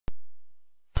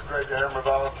right there, my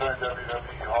Valentine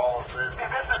WWE Hall of Fame.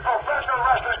 This is professional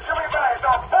wrestler Jimmy Bags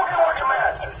on Boogie Woogie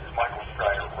Man. This is Michael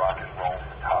Strider, rock and roll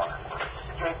photographer.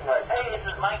 Jason Knight. Hey, this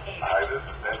is Mikey. Hi, this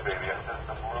is Ned Baby. This is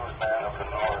the blues man of the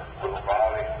north, Little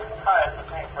Bobby. Hi, this is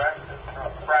Hank Braxton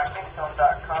from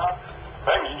FrankingTone.com.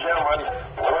 Ladies and gentlemen,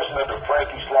 we're listening to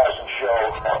Frankie Slauson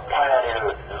Show on Pioneer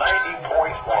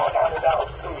 90.1 on the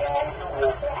Dallas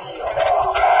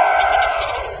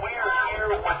We are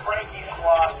here with Frankie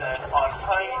Slauson on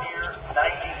Pioneer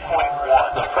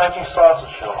 90.1. The Frankie Slauson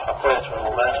Show, a place where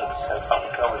the legends and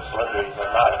up-and-coming celebrities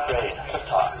are not afraid to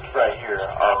talk. Right here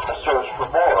on the search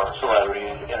for more celebrity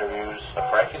interviews. The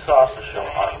Frankie Slauson Show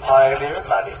on Pioneer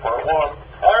 90.1.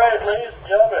 All right, ladies and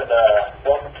gentlemen,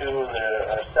 welcome to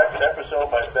the second episode,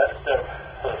 my best of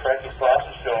the Frankie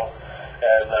Slauson Show.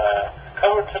 And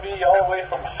coming to me all the way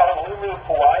from Honolulu,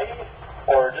 Hawaii,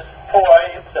 or just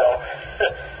Hawaii itself,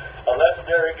 a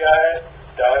legendary guy,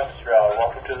 Don STROUD.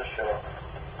 Welcome to the show.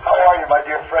 How are you, my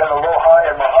dear friend? Aloha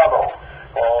and mahalo.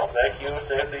 Well, thank you.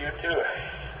 Same to you, too.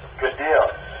 Good deal.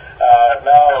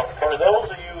 Now, for those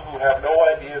of you who have no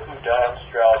idea who Don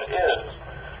STROUD is,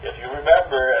 if you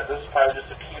remember, and this is probably just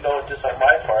a keynote just on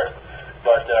my part,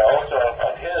 but also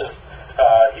on his,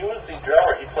 he was the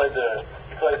drummer. He played the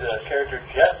character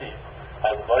Jesse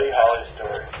on the Buddy Holly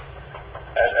story.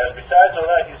 And besides all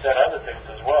that, he's done other things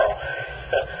as well.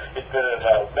 He's been in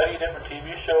many different TV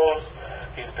shows.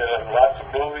 He's been in lots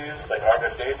of movies, like Armed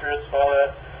and Dangerous and all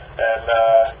that. And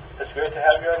it's great to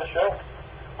have you on the show.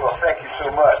 Well, thank you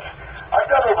so much. I've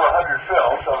done over 100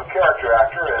 films. I'm a character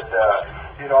actor, and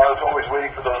I was always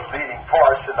waiting for those leading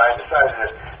parts, and I decided to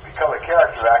become a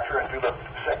character actor and do the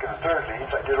second and third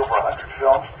leads. I did over 100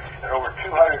 films and over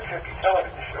 250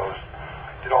 television shows.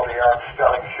 Did all the Aaron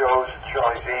Spelling shows,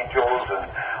 Charlie's Angels, and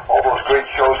all those great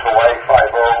shows, Hawaii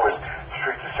Five-0 and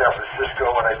Streets of San Francisco,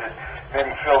 and I did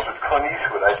many films with Clint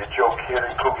Eastwood. I did Joe Kidd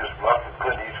and Cougar's Bluff with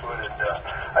Clint Eastwood, and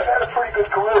I've had a pretty good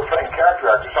career playing character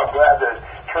actors, so I'm glad that it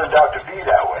turned out to be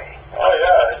that way. Oh,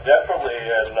 yeah, definitely.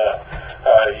 And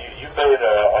you made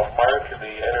a mark in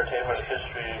the entertainment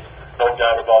history, no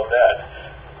doubt about that.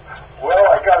 Well,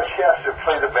 I got a chance to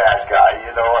play the bad guy,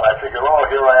 and I figured, oh,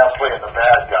 here I am playing the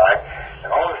bad guy. And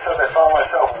all of a sudden I found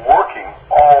myself working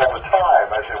all the time.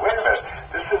 I said, wait a minute,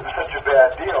 this isn't such a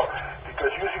bad deal. Because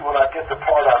usually when I get the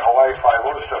part on Hawaii Five-0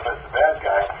 stuff as the bad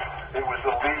guy, it was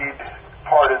the lead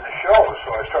part in the show. So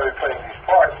I started playing these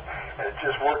parts, and it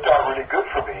just worked out really good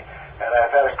for me. And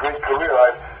I've had a great career.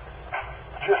 I've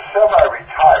just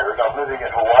semi-retired. I'm living in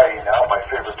Hawaii now, my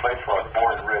favorite place where I was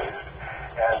born and raised.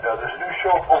 And there's a new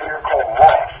show over here called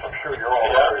Lost. I'm sure you're all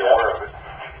very aware of it.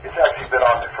 It's actually been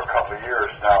on there for a couple of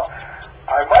years now.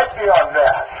 I might be on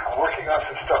that. I'm working on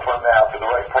some stuff on that, but the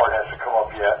right part hasn't come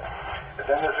up yet. And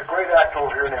then there's a great actor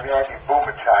over here named Andy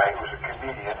Bumatai, who's a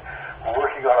comedian. We're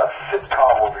working on a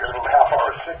sitcom over here, a little half-hour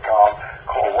sitcom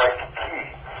called Waikiki.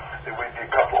 Then we did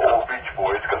a couple of old Beach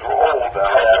Boys, because we're old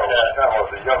now. I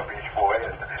was a young Beach Boy,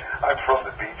 and I'm from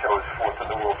the beach. I was fourth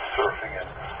in the world surfing, and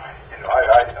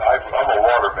I'm a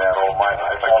waterman all my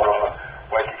life. I grew up on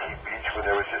Waikiki Beach when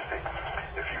there was just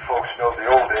if you folks know the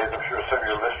old days, I'm sure some of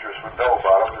your listeners would know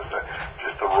about them. There's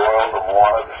just the Royal, the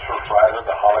Moana, the Surf Rider,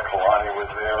 the Halakalani was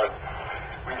there, and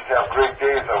we used to have great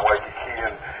days on Waikiki,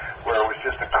 and where it was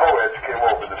just the co-eds came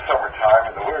over in the summertime,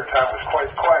 and the wintertime was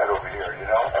quite quiet over here,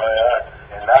 Oh,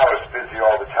 yeah. And now it's busy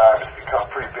all the time. It's become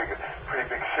a pretty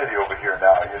big city over here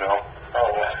now, Oh,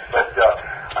 yeah. But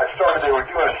they were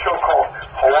doing a show called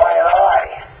Hawaiian Eye.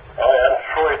 Oh, yeah.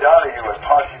 Troy Donahue and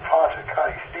Ponce Ponce and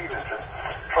Connie Stevens, and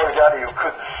Troy Donahue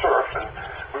couldn't surf, and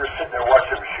we were sitting there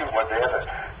watching him shoot one day, and the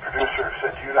producer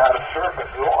said, do you know how to surf? I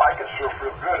said, oh, I can surf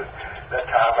real good. At that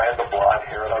time, I had the blonde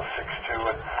hair, and I was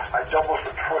 6'2", and I doubled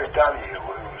for Troy Donahue,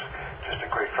 who was just a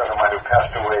great friend of mine who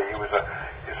passed away.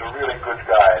 He's a really good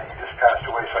guy, and he just passed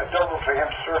away, so I doubled for him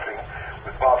surfing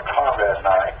with Bob Conrad and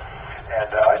I. And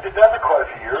I did that for quite a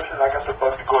few years, and I got the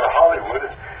bug to go to Hollywood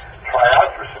and try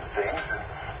out for some things, and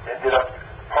ended up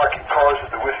parking cars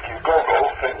at the Whiskey Go-Go,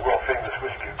 world famous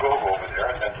Whiskey Go-Go over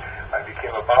there, and then I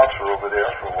became a bouncer over there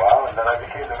for a while, and then I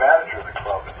became the manager of the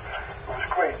club. And it was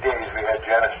great days. We had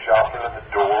Janis Joplin and the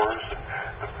Doors and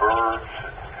the Byrds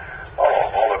and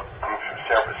all the groups from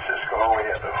San Francisco. We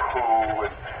had the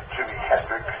Who and Jimi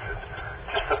Hendrix, and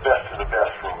just the best of the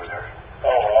best were over there.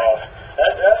 Oh, wow.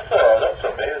 That's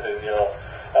amazing, You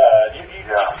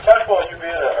talked about you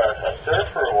being a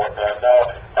surfer and whatnot. Now,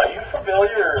 are you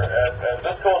familiar, and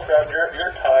this goes around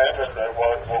your time, and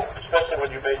especially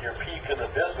when you made your peak in the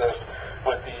business,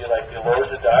 with the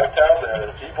Lords of Dogtown,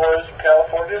 the Z-Boys from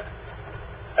California,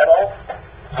 at all?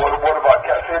 What about,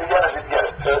 say it again, I didn't get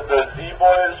it. The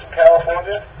Z-Boys from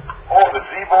California? Oh, the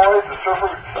Z-Boys, the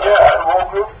surfers? Yeah.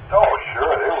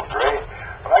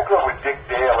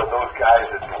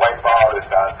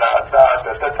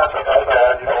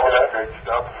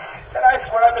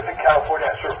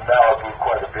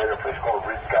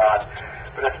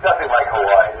 There's nothing like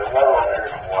Hawaii. The weather over here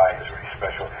in Hawaii is really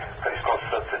special. A place called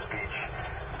Sunset Beach,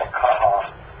 Makaha,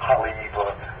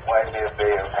 Haleiwa, Waimea Bay,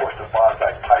 and of course the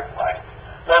Bonsai Pipeline.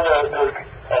 No, okay,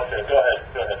 go ahead.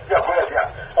 Yeah, go ahead, yeah.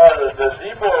 The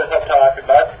Z-Boys I'm talking,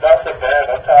 not the band,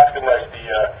 I'm talking like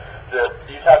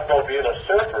you talk about being a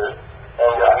surfer,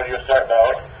 when you're starting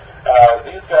out.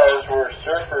 These guys were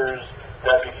surfers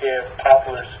that became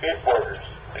popular skateboarders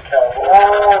in California.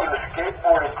 Oh, the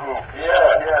skateboarder group.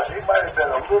 Yeah, they might have been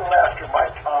a little after my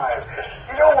time.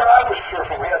 You know, when I was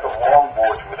surfing, we had the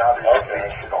longboards without any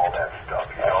beach and all that stuff,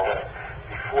 you know,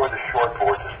 before the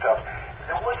shortboards and stuff.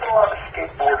 There wasn't a lot of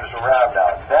skateboarders around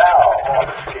now. Now, all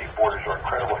the skateboarders are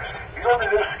incredible. You know the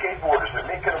new skateboarders,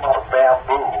 they're making them out of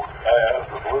bamboo.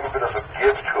 With a little bit of a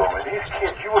give to them. And these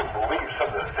kids, you wouldn't believe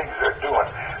some of the things they're doing.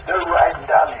 They're riding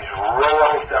down these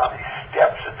rails, down these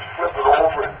steps, and flipping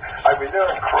over. And I mean,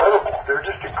 they're incredible. They're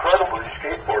just incredible, these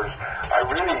skateboarders. I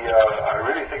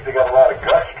really think they got a lot of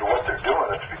guts to what they're doing.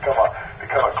 It's become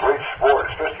a great sport,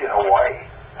 especially in Hawaii.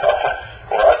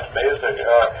 Well, that's amazing.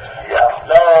 Yeah.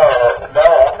 Now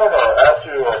I'm going to ask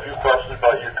you a few questions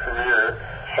about your career.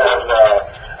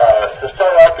 To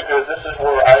start off, because this is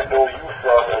where I know you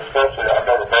from, especially, I've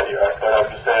never met you, but I'm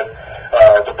just saying,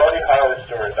 the Buddy Holly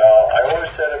story. Now, I always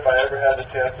said if I ever had the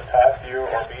chance to talk to you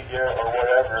or meet you or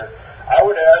whatever, I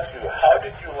would ask you, how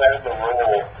did you land the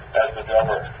role as the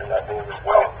drummer in that movie?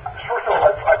 Well, first of all,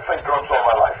 I've played drums all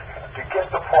my life. To get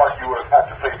the part, you would have had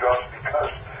to play drums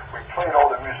because we played all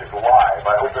the music live.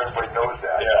 I hope everybody knows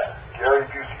that. Yeah. Gary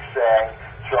Busey sang,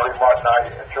 Charlie Martin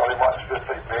Smith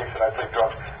played bass, and I played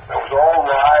drums. That was all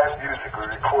live music.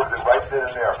 We recorded it right then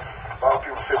and there. A lot of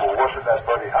people say, well, wasn't that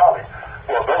Buddy Holly?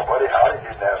 Well, no, Buddy Holly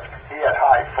didn't have, he had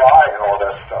hi-fi and all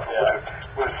that stuff. Yeah.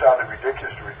 It would have sounded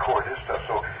ridiculous to record his stuff.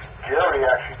 So Gary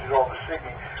actually did all the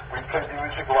singing. We played the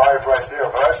music live right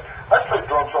there. But I played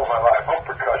drums all my life. I'm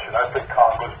percussion. I played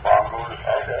congos, bongos,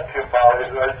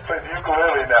 timbales, and I played the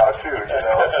ukulele now too, you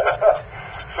know.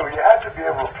 So you had to be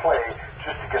able to play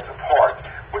just to get the part,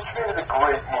 which made it a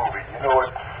great movie. You know,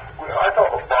 I thought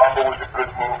La Bamba was a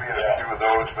good movie and a few of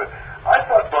those, but I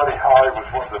thought Buddy Holly was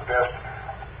one of the best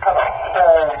kind of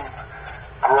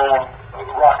homegrown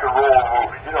rock and roll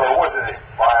movies. You know, it wasn't any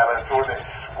violence, it wasn't any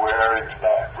swearing. It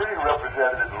really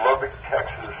represented Lubbock,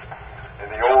 Texas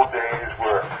in the old days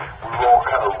where we were all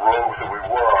kind of rogues and we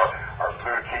wore our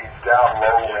blue jeans down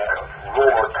low, we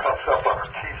roll our cuffs up on our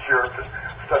t-shirts and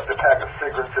stuck the pack of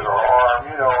cigarettes in our arm,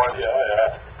 you know. And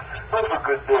those were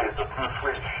good days, the blue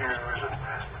suede shoes and,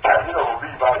 you know, the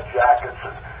Levi jackets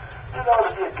and, you know,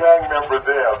 to be a gang member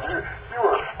there, you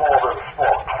were a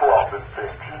small club and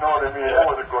things, you know what I mean? It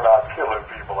wasn't going out killing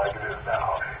people like it is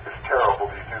now. It's terrible,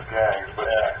 these new gangs, but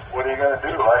what are you going to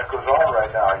do? Life goes on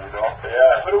right now, you know?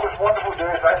 Yeah. But it was wonderful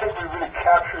days. I think we really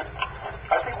captured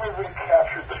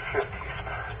the 50s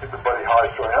in the Buddy Holly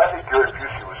story. And I think Gary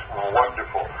Busey was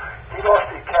wonderful. He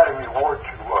lost the Academy Award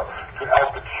to Al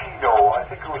Pacino. I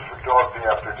think it was for Dog Day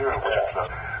Afternoon, which was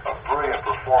a brilliant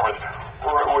performance.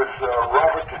 Or it was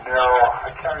Robert De Niro. I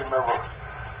can't remember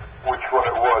which one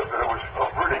it was, but it was a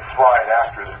really fine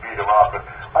actor that beat him up. And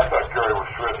I thought Gary was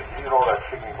terrific. He did all that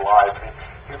singing live.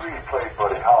 He really played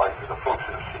Buddy Holly for the folks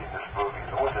that have seen this movie.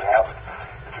 The ones that haven't,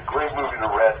 it's a great movie to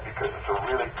rent because it's a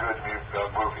really good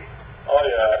movie. Oh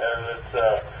yeah, and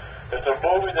it's a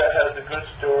movie that has a good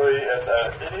story, and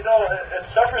you know, in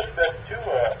some respect too,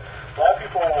 a lot of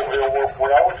people, you know, when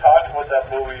I would talk about that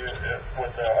movie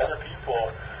with other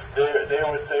people, they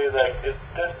would say like it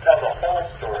didn't tell the whole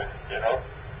story. You know,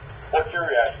 what's your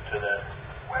reaction to that?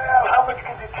 Well, how much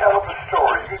can you tell of a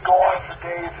story? You could go on for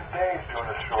days and days doing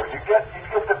a story. You get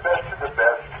the best of the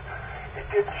best. It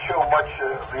didn't show much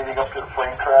leading up to the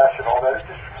plane crash and all that. It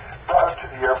just brought him to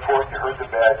the airport. You heard the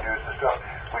bad news and stuff.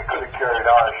 We could have carried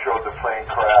on and showed the plane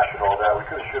crash and all that. We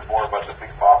could have showed more about the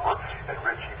Big Bopper and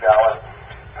Richie Valens.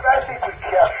 But I think we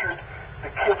captured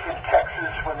the kids in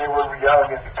Texas when they were young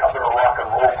and becoming a rock and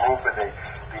roll group, and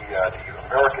the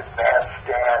American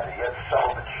Bandstand, the Ed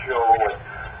Sullivan Show, and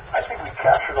I think we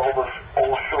captured all those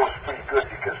old shows pretty good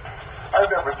because I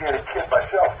remember being a kid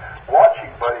myself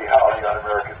watching Buddy Holly on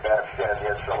American Bandstand,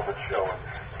 the Ed Sullivan Show, and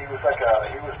he was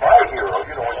my hero,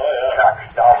 you know, when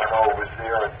Jack Domino was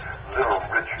there and Little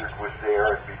Richard was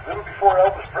there, and little before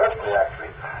Elvis Presley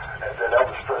actually, and then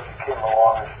Elvis Presley came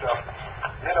along and stuff.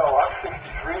 You know, I'm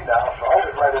 63 now, so I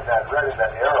was right in that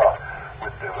era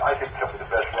with I think some of the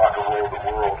best rock and roll in the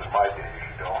world in my days,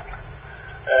 you know.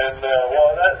 And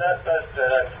well, that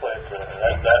explains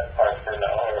that part for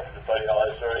now, or the Buddy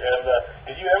Holly story. And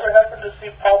did you ever happen to see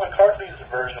Paul McCartney's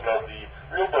version of the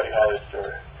real Buddy Holly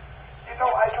story? You know,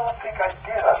 I don't think I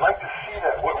did. I'd like to see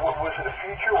that. What was it, a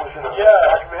feature? Was it a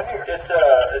documentary?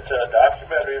 It's a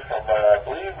documentary from, I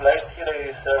believe, 1987.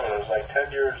 It was like 10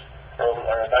 years or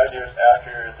 9 years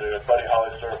after the Buddy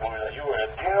Holly sort of movie that you were in.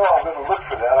 You know, I'm going to look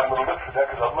for that.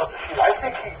 Because I'd love to see it. I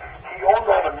think he owned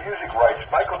all the music rights.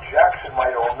 Michael Jackson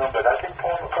might own them, but I think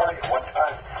Paul McCartney at one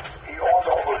time, he owned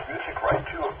all those music rights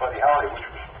too of Buddy Holly, which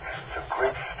was some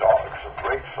great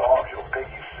songs, you know,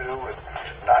 Peggy Sue and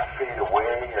Not Fade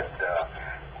Away and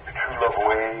True Love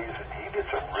Ways, and he did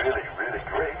some really, really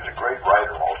great. He was a great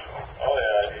writer also. Oh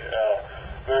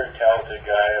yeah, very talented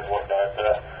guy and whatnot.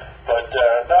 But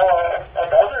now on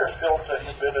other films that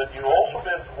you've been in, you also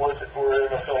were in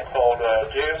a film called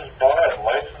James Bond,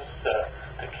 License to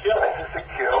Kill. License to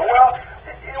Kill. Well,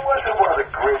 it wasn't one of the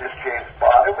greatest James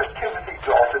Bond. It was Timothy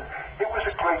Dalton. It was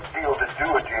a great deal to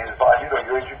do a James Bond. You know,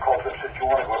 your agent calls up and says, you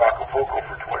want to go to Acapulco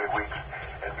for 20 weeks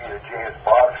and be in a James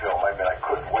Bond film. I mean, I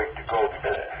couldn't wait to go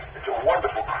because it's a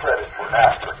wonderful credit for an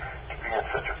actor to be in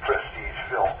such a prestige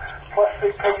film. Plus, they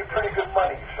pay you pretty good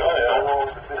money, so you're all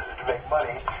in the business to make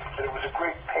money. And it was a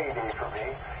great payday for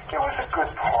me. It was a good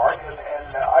part, and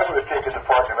I would have taken the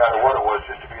part no matter what it was,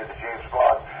 just to be in the James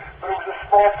Bond. But it was a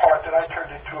small part that I turned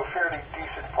into a fairly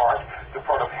decent part, the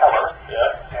part of Heller.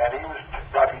 Yeah. And he was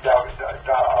Robin Davi's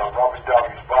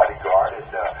bodyguard,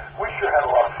 and we sure had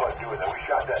a lot of fun doing that. We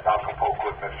shot that in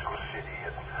Acapulco in Mexico City,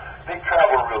 and they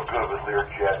traveled real good with Lear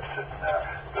jets, and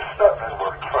the stuntmen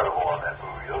were incredible on that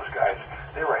movie. Those guys,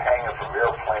 they were hanging from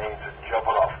airplanes and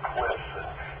jumping off cliffs, and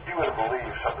you wouldn't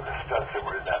believe some of the stunts that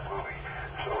were in that movie.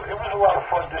 So it was a lot of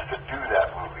fun just to do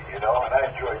that movie, you know, and I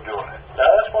enjoyed doing it. Now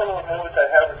that's one of the movies I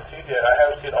haven't seen yet. I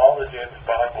haven't seen all the James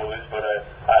Bond movies, but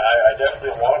I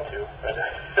definitely want to.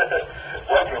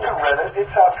 Well, you can rent it.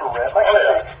 It's out for rent. Like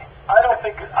I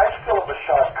say, I still am a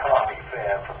Sean Connery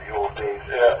fan from the old days of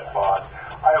James Bond.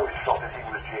 I always felt that he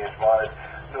was James Bond,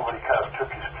 and nobody kind of took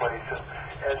his place. And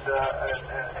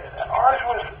ours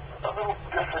was a little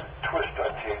different twist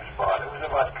on James Bond. It was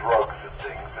about drugs and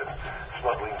things, and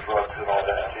smuggling drugs and all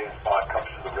that. James Bond comes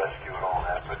to the rescue and all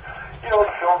that. But, you know, the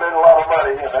film made a lot of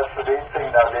money, and that's the main thing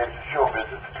nowadays in show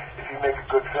business. If you make a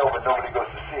good film and nobody goes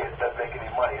to see it, it doesn't make any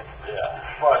money. It's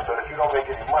fun, but if you don't make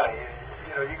any money,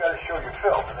 you know, you got to show your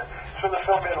film. And so the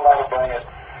film made a lot of money, and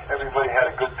everybody had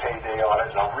a good payday on it,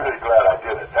 and I'm really glad I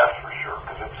did it, that's for sure,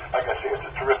 because it's, like I say, it's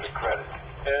a terrific credit.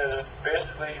 And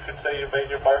basically, you could say you made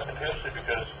your mark in history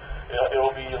because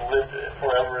it'll be lived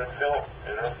forever in film,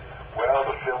 you know? Well,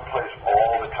 the film plays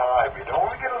all the time, you know.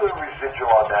 We get a little residual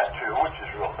on that, too, which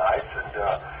is real nice. And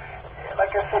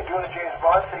like I say, doing a James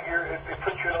Bond thing here, it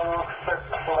puts you in a little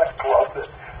select club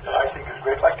that I think is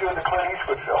great. Like doing the Clint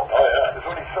Eastwood film. Oh, yeah. There's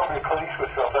only so many Clint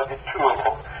Eastwood films. I did 2 of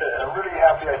them. And I'm really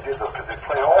happy I did them because they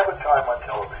play all the time on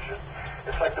television.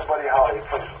 It's like the Buddy Holly. It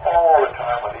plays all the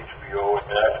time on HBO.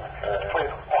 It's played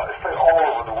all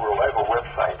over the world. I have a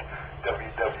website,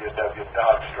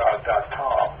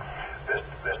 www.STROUD.com,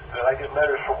 that I get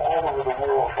letters from all over the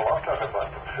world from. I'm talking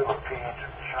about the Philippines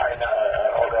and China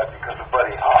and all that because of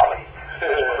Buddy Holly,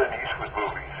 Clint Eastwood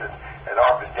movies, and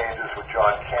Armed and Dangerous with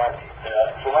John Candy.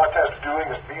 So a lot of times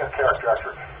being a character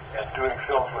actor and doing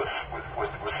films with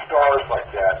stars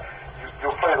like that,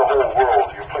 you'll play the whole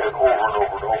world. You'll play it over and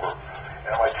over and over.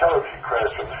 And my television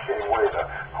credits are the same way, the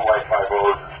Hawaii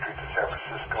Five-O's and Streets of San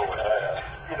Francisco, and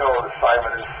you know, the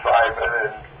Simon and Simon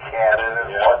and Cannon and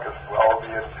Marcus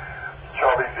Welby and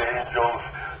Charlie's Angels.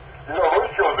 You know, those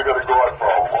shows are going to go on for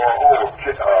a long.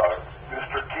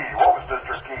 Mr. Key. What was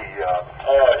Mr. Key?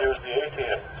 It was the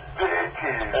A-Team. The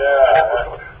A-Team.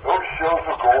 Yeah. Those shows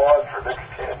will go on for the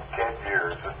next 10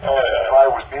 years. And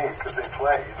fly with me because they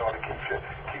play. You know, it keeps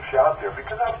you out there.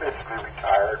 Because I'm basically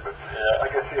retired. But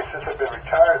like I say, since I've been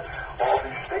retired, all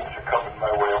these things are coming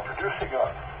my way. I'm producing a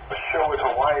show in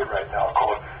Hawaii right now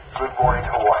called Good Morning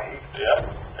Hawaii. Yeah.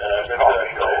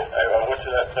 I went to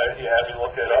that site. You had me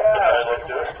look it up. And I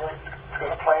looked at it. It's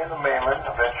going to play in the mainland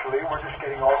eventually. We're just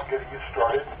getting it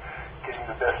started, and getting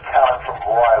the best talent from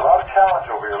Hawaii. A lot of talent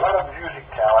over here, a lot of music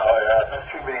talent. Not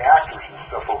too many actors and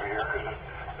stuff over here because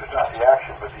there's not the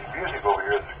action, but the music over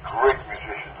here. There's great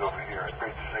musicians over here and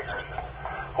great singers and a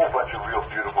whole bunch of real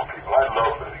beautiful people. I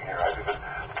love living here. I live in a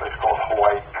place called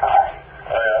Hawaii Kai,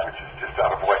 which is just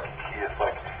out of Waikiki. It's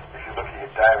like if you're looking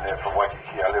at Diamond Head from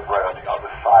Waikiki, I live right on the other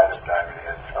side of Diamond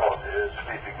Head. It's called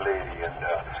Sleeping Lady, and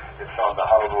it's on the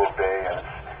Honolulu Bay, and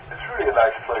it's really a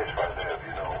nice place right there.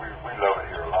 You know, we love it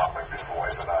here.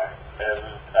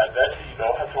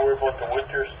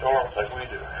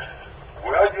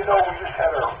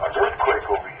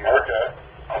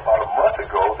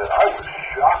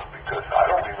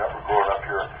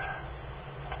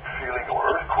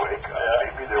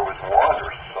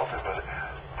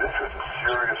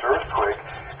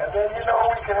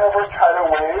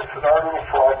 and our little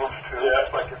problems too, Yeah.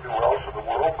 just like everywhere else in the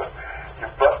world, but you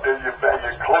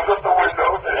close up the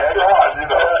windows and hang on, you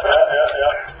know.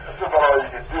 Yeah. That's about all you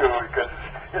can do, because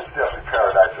it's definitely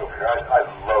paradise over here. I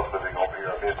love living over here.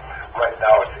 I mean, right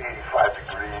now it's 85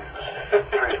 degrees, the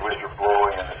trade winds are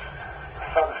blowing, and the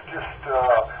sun's just,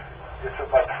 it's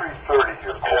about 3:30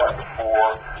 here, quarter to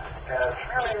 4, and it's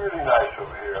really, really nice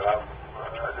over here.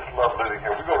 I just love living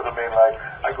here. We go to the mainland.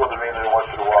 I go to the mainland once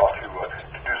in a while to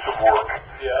do some work,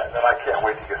 and then I can't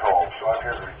wait to get home. So I'm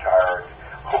here to retire and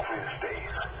hopefully to stay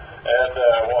here. And,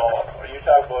 well, you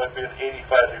talk about it being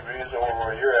 85 degrees over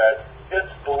where you're at.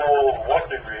 It's below 1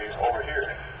 degree over here.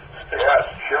 Yeah,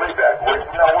 it's chilly back.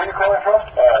 Now, where are you calling from?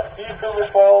 East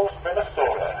Falls,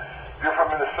 Minnesota. You're from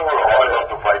Minnesota. Oh, I love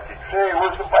the Vikings. Hey,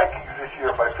 where's the Vikings this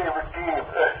year? My favorite team.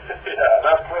 Yeah.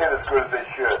 Not playing as good as they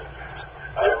should.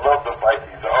 I love the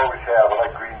Vikings. I always have. I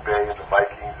like Green Bay and the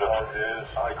Vikings.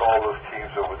 I like all those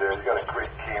teams over there. You got a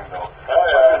great team, though. Oh,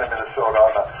 yeah. I've been to Minnesota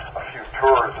on a few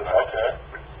tours, and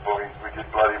we did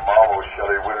Bloody Mama with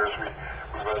Shelley Winters. We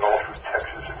went all through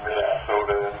Texas and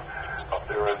Minnesota and up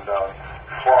there in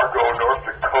Fargo, North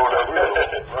Dakota. We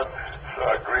were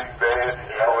Green Bay and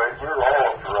Detroit. We were all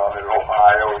up around in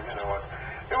Ohio, you know. And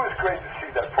it was great to see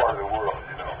that part of the world,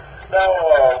 you know. Now,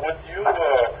 with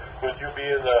you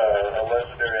being a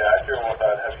legendary actor and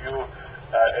whatnot, have you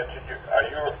are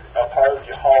you a part of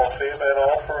the Hall of Fame at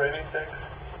all for anything?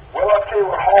 Well, I'll tell you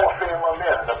what Hall of Fame I'm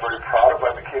in, and I'm very proud of.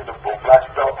 I became the Black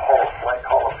Belt Hall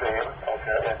of Fame.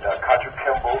 Okay. And Kaju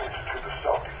Kembo Institute of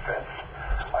Self-Defense.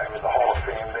 I'm in the Hall of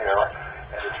Fame there.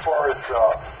 And as far as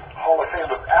Hall of Fame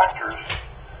of actors,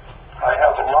 I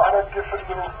have a lot of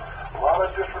different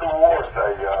awards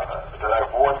that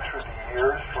I've won through the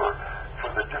years for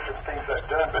the different things I've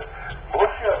done. But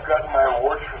mostly I've gotten my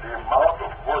awards for the amount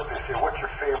of work. They say, what's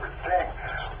your favorite thing?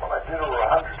 Well, I did over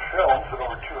 100 films and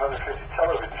over 250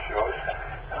 television shows,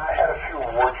 and I had a few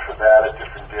awards for that at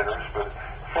different dinners. But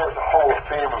as far as the Hall of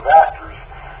Fame of actors,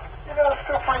 you know, it's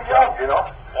still pretty young, you know.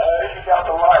 Maybe down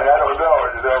the line, I don't know.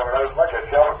 You know, like I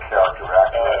said, I'm a character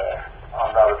actor.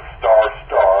 I'm not a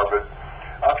star, but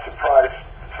I'm surprised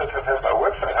since I've had my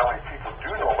website how many people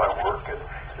do know my work, and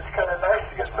it's kind of nice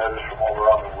to get letters from all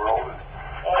around the world and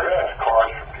Christmas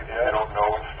cards from people you don't know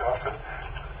and stuff. And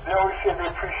they always say they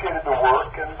appreciated the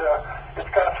work, and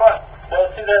it's kind of fun.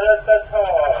 Well, see,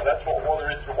 that's one of the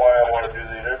reasons why I want to do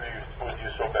the interview with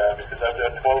you so bad, because I've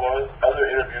done 12 other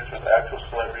interviews with actual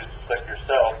celebrities like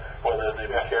yourself, whether they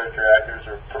be character actors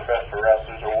or professional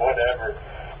wrestlers or whatever.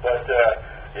 But,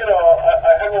 you know,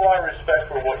 I have a lot of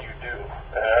respect for what you do.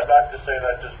 And I'm not just saying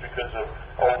that just because of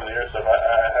over the years stuff. I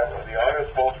have the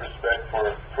honest most respect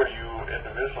for you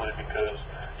individually, because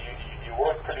you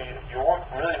work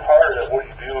really hard at what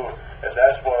you do, and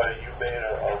that's why you made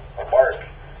a mark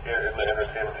in the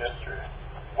entertainment history.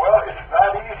 Well, it's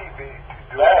not easy to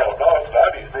do it's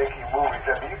not easy. making movies.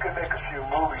 I mean, you can make a few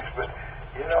movies, but,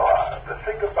 you know, the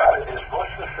thing about it is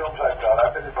most of the films I've done,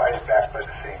 I've been invited back by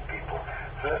the same people.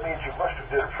 So that means you must have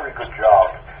did a pretty good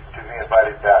job to be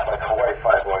invited back. Like Hawaii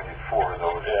Five-O, I did 4 of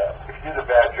those. Yeah. If you did a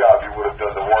bad job, you would have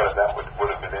done the one, and that would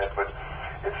have been it. But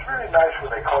it's really nice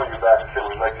when they call you back and say,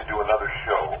 we'd like to do another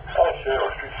show. Oh, sure. You know,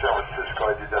 Street San Francisco,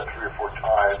 I did that 3 or 4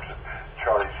 times. And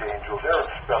Charlie's Angels. Aaron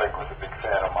Spelling was a big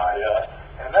fan of mine.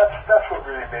 Yeah. And that's what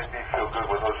really made me feel good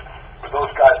when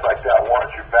those guys like that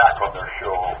wanted you back on their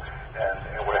show, and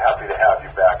we're happy to have you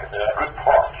back. And good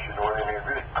parts, you know what I mean?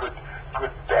 Really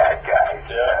good bad guys.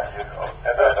 Yeah. You know.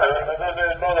 And then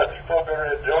they know that people are going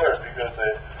to enjoy it, because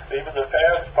even the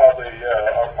fans probably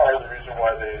are part of the reason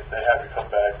why they have you come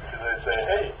back, because they say,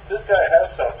 hey, this guy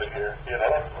has something here, you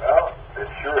know? Well, it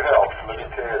sure helps. Let me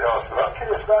tell you it helps. But I'll tell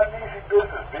you, it's not an easy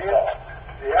business,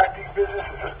 the acting business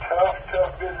is a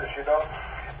tough business, you know.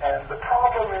 And the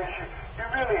problem is you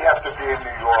really have to be in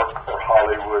New York or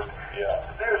Hollywood. Yeah.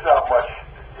 There's not much,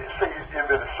 say in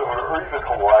Minnesota or even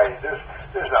Hawaii,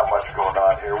 there's not much going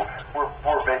on here.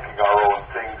 We're making our own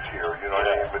things here, you know what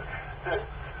I mean? But there's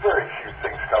very few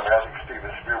things coming. I think Steven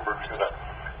Spielberg's going to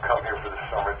come here for the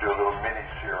summer and do a little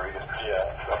mini-series and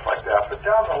stuff like that. But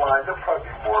down the line, there'll probably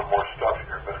be more and more stuff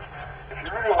here. But if you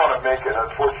really want to make it,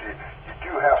 unfortunately, you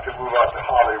do have to move out to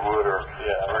Hollywood or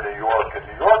New York. And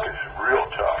New York is real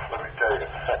tough, let me tell you,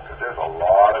 because there's a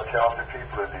lot of talented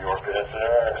people in New York. Yes, there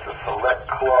are. It's a select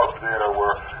club there,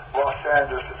 where Los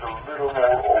Angeles is a little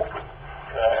more open.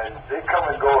 And they come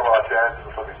and go in Los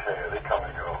Angeles, let me tell you. They come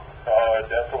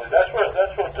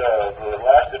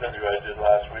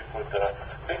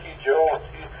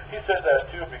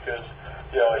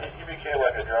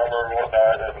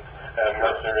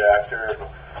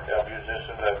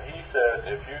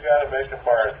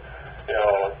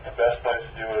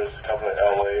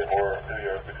for New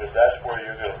York because that's where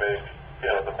you're going to make,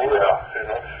 you know, the most, you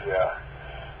know. Yeah.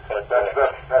 But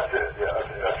That's it. Yeah,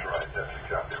 that's right. That's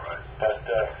exactly right. But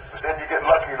then you get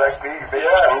lucky like me. You make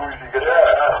movies, you get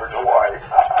over to Hawaii.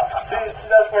 see,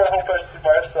 that's where I hope I see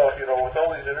myself. You know, with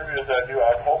all these interviews I do,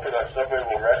 I'm hoping that somebody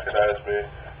will recognize me.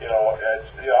 You know, as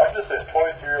I'm just a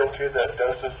 23-year-old kid that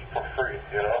does this for free.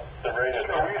 You know, the radio.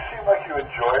 So you seem like you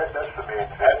enjoy it. That's the main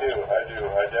thing. I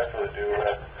do. I definitely do.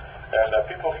 And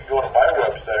people can go to my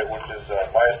website, which is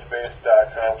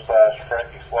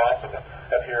myspace.com/FrankieSloss, and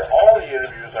hear all the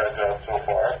interviews I've done so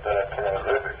far that I've put on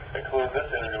there, including this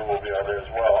interview will be on there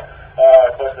as well.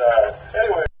 But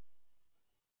anyway.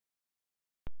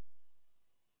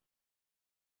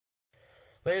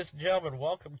 Ladies and gentlemen,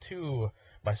 welcome to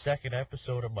my second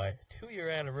episode of my 2-year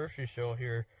anniversary show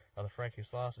here on the Frankie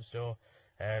Slauson Show.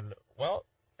 And, well,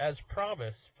 as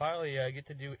promised, finally I get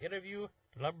to do interview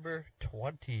number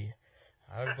 20.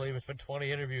 I don't believe it's been 20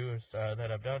 interviews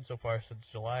that I've done so far since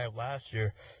July of last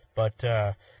year. But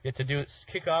get to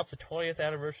kick off the 20th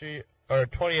anniversary, or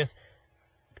 20th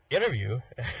interview,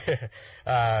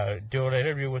 doing an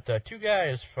interview with two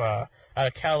guys out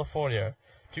of California.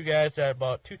 2 guys that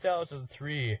about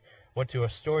 2003 went to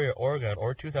Astoria, Oregon,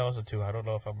 or 2002. I don't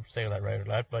know if I'm saying that right or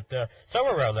not, but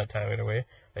somewhere around that time anyway.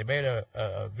 They made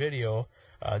a video.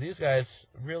 These guys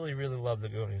really, really love the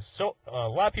Goonies. So a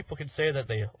lot of people can say that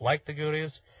they like the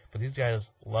Goonies, but these guys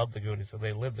love the Goonies, and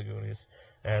they live the Goonies.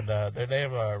 And their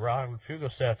name are Ron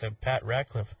FUGELSETH and Pat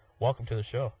RADCLIFF. Welcome to the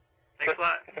show. Thanks a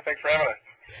lot. Thanks for having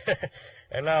us.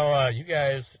 And now you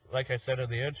guys, like I said in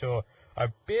the intro,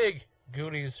 are big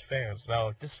Goonies fans.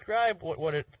 Now describe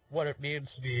what it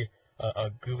means to be a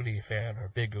Goonie fan or a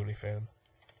big Goonie fan.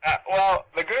 Well,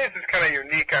 the Goonies is kind of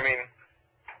unique. I mean,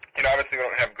 you know, obviously we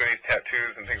don't have Goonies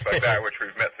tattoos and things like that, which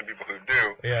we've met some people who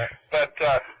do. Yeah. But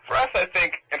for us, I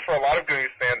think, and for a lot of Goonies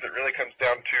fans, it really comes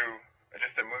down to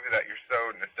just a movie that you're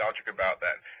so nostalgic about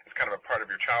that it's kind of a part of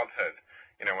your childhood.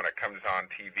 You know, when it comes on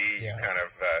TV, you kind of,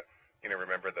 you know,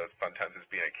 remember those fun times as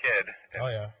being a kid. And,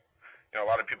 oh, yeah. you know, a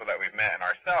lot of people that we've met and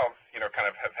ourselves, you know, kind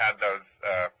of have had those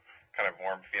kind of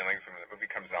warm feelings when the movie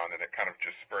comes on, and it kind of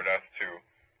just spurred us to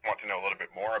want to know a little bit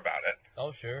more about it.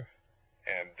 Oh, sure.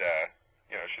 And,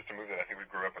 you know, it's just a movie that I think we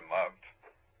grew up and loved.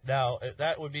 Now,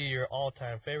 that would be your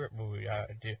all-time favorite movie.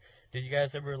 Did you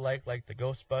guys ever like the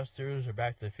Ghostbusters or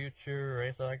Back to the Future or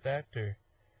anything like that? Or?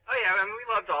 Oh, yeah, I mean, we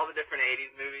loved all the different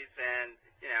 80s movies and,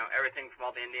 you know, everything from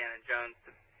all the Indiana Jones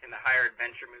and the higher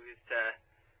adventure movies to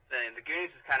the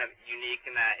Goonies is kind of unique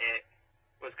in that it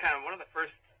was kind of one of the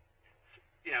first,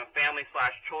 you know,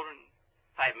 family/children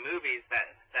type movies that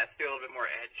feel a little bit more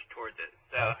edge towards it.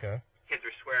 So kids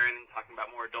were swearing and talking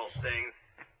about more adult things.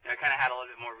 You know, it kind of had a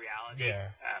little bit more reality. Yeah.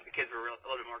 The kids were a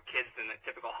little bit more kids than the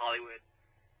typical Hollywood,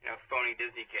 you know, phony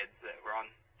Disney kids that were on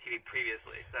TV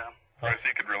previously. So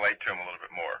you could relate to them a little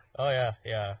bit more. Oh, yeah,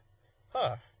 yeah.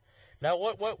 Huh. Now,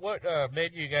 what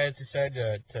made you guys decide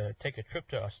to take a trip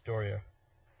to Astoria?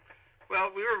 Well,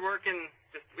 we were working,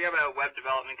 we have a web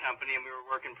development company, and we were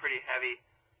working pretty heavy,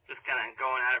 just kind of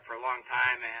going at it for a long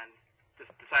time, and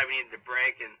just decided we needed a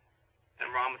break, and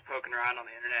Ron was poking around on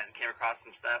the internet and came across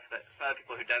some stuff that some other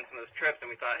people who'd done some of those trips,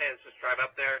 and we thought, hey, let's just drive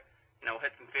up there, you know, we'll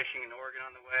hit some fishing in Oregon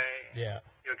on the way, and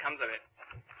see what comes of it.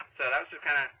 So that was just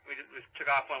kind of, we took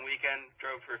off one weekend,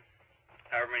 drove for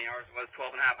however many hours it was,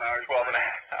 12 and a half hours. 12 and a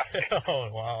half.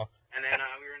 Oh, wow. And then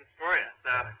we were in Astoria,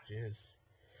 so. Oh, jeez.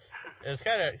 It's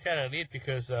kind of neat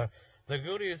because The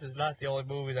Goonies is not the only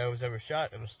movie that was ever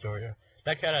shot in Astoria.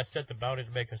 That kind of set the boundary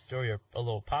to make Astoria a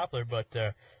little popular, but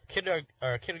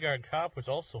Kindergarten Cop was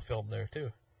also filmed there,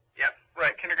 too. Yep,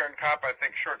 right. Kindergarten Cop, I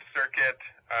think Short Circuit.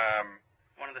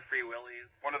 One of the Free Willies.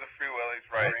 One of the Free Willies,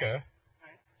 right. Okay.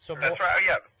 So that's right. Oh,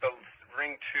 yeah, the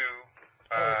Ring 2.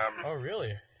 Oh,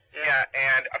 really? Yeah,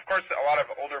 and of course a lot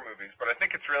of older movies, but I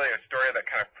think it's really Astoria that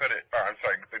kind of put it, I'm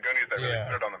sorry, the Goonies that really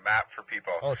put it on the map for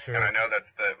people. Oh, sure. And I know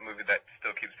that's the movie that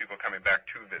still keeps people coming back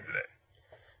to visit it.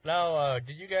 Now,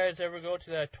 did you guys ever go to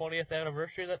that 20th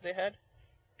anniversary that they had?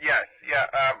 Yes,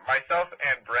 yeah. Myself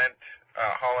and Brent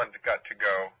Holland got to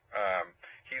go.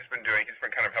 He's been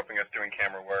kind of helping us doing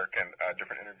camera work and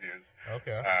different interviews.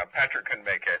 Okay. Patrick couldn't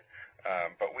make it.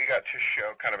 But we got to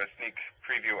show kind of a sneak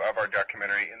preview of our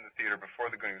documentary in the theater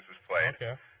before the Goonies was played.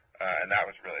 Okay. And that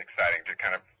was really exciting to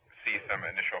kind of see some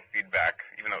initial feedback,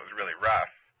 even though it was really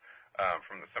rough,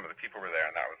 from some of the people who were there,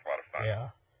 and that was a lot of fun. Yeah.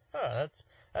 Oh,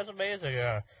 that's amazing.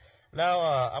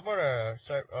 Now, I'm going to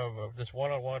start this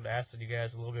one-on-one asking you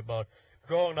guys a little bit about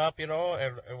growing up, you know,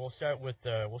 and we'll start with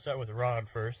Ron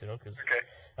first, you know, because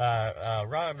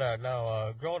Ron,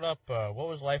 now growing up, what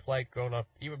was life like growing up,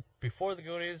 even before the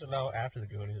Goonies and now after the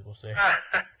Goonies, we'll say?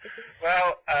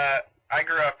 Well, I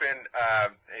grew up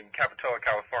in Capitola,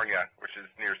 California, which is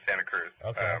near Santa Cruz.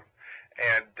 Okay.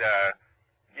 And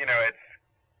you know, it's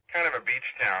kind of a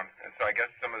beach town, and so I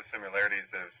guess some of the similarities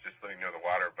is just living near the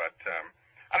water. But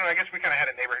I don't know. I guess we kind of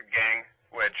had a neighborhood gang,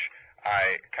 which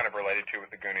I kind of related to with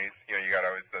the Goonies. You know, you got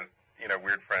always those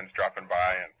weird friends dropping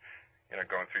by and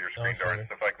going through your screen door and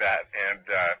stuff like that. And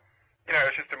you know,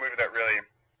 it's just a movie that really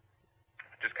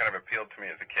just kind of appealed to me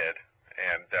as a kid.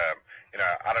 And you know,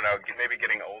 I don't know. Maybe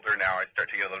getting older now, I start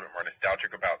to get a little bit more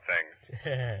nostalgic about things.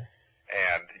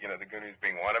 And you know, the Goonies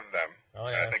being one of them. Oh,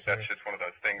 yeah, I think that's just one of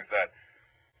those things that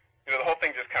the whole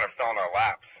thing just kind of fell in our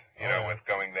laps. You know, with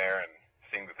going there and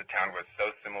seeing that the town was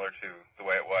so similar to the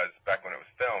way it was back when it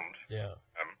was filmed. Yeah.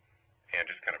 And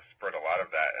just kind of spurred a lot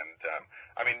of that. And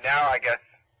I mean, now I guess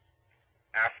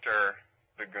after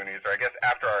the Goonies, or I guess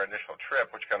after our initial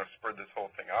trip, which kind of spurred this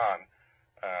whole thing on,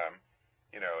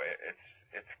 you know,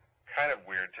 it's kind of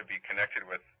weird to be connected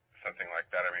with something like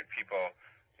that. I mean, people,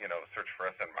 you know, search for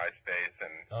us on MySpace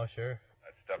and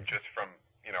that stuff just from,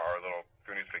 you know, our little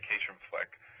Goonies vacation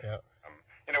flick. Yeah.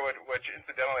 You know, which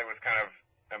incidentally was kind of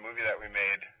a movie that we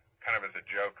made kind of as a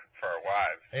joke for our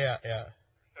wives. Yeah, yeah.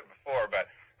 I said before,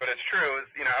 but it's true.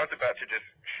 You know, I was about to just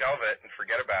shelve it and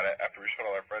forget about it after we showed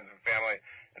all our friends and family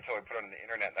until we put it on the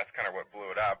internet, and that's kind of what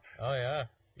blew it up. Oh, yeah.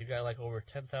 You got like over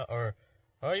 10,000, or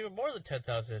even more than 10,000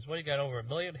 hits. What, you got over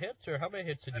 1 million hits, or how many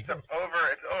hits did you get?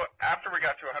 After we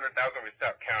got to 100,000, we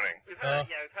stopped counting. We've had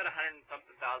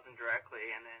 100-something thousand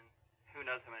directly, and then who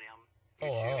knows how many on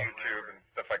YouTube and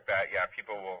stuff like that. Yeah,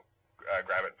 people will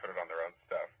grab it and put it on their own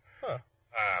stuff. Huh.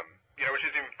 You know, which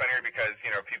is even funnier because, you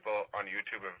know, people on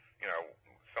YouTube have, you know,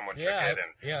 someone took it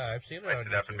and I've seen it on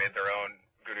it up and YouTube. made their own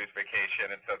Goonies vacation,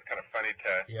 and so it's kind of funny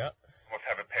to almost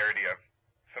have a parody of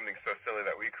something so silly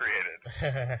that we created.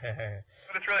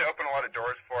 But it's really opened a lot of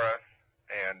doors for us,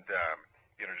 and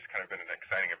you know, just kind of been an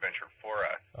exciting adventure for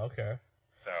us. Okay.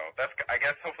 So that's, I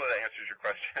guess, hopefully that answers your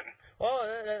question. Well,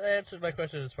 that answers my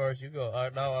question as far as you go.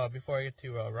 Now, before I get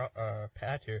to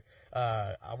Pat here,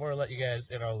 I want to let you guys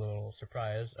in on a little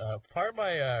surprise. Part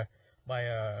of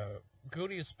my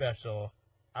Goonies special,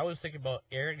 I was thinking about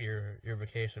airing your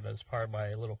vacation as part of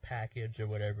my little package or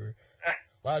whatever. As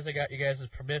long as I got you guys'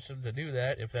 permission to do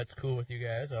that, if that's cool with you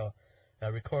guys, I'll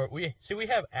record. We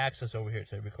have access over here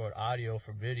to record audio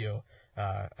from video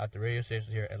at the radio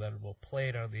station here, and then we'll play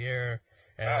it on the air.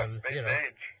 And you know,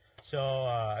 so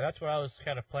that's what I was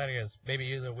kind of planning, as maybe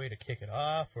either a way to kick it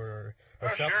off or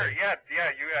something. Sure, yeah,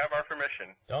 you have our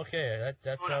permission. Okay,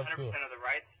 that sounds cool. 100% of the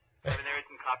rights. I mean, there is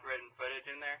some copyrighted footage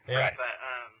in there. Yeah.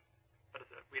 But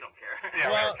we don't care. Yeah,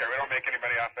 we don't care. We don't make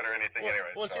anybody off it or anything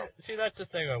anyway. Well, so. see, that's the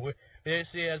thing.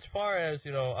 See, as far as,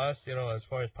 you know, us, you know, as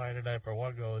far as Pioneer 9 for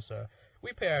 1 goes,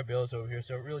 we pay our bills over here,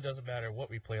 so it really doesn't matter what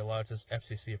we play. A lot, it's just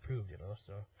FCC approved, you know,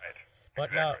 so. Right.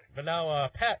 But now,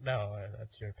 Pat,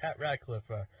 that's your Pat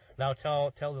Radcliffe. Now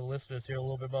tell the listeners here a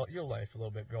little bit about your life, a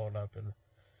little bit growing up.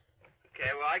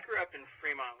 Okay, well, I grew up in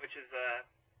Fremont, which is, I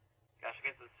guess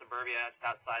it's suburbia. It's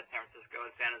outside San Francisco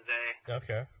and San Jose.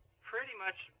 Okay. Pretty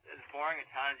much as boring a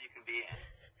town as you can be in.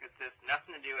 It's just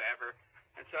nothing to do ever.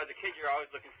 And so as a kid, you're always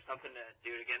looking for something to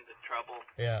do to get into trouble.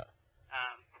 Yeah.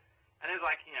 And there's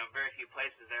like, you know, very few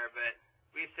places there, but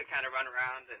we used to kind of run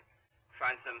around and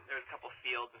find there's a couple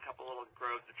fields and a couple little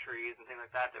groves of trees and things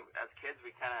like that as kids we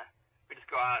just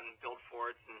go out and build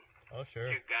forts and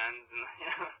shoot guns and, you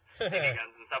know, BB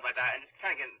guns and stuff like that, and just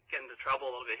kind of get into trouble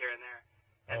a little bit here and there.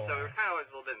 And so we were kind of always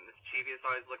a little bit mischievous,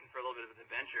 always looking for a little bit of an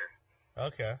adventure.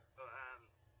 Okay. So,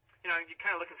 you know, you're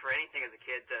kind of looking for anything as a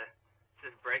kid to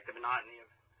just break the monotony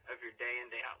of your day in,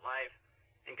 day out life.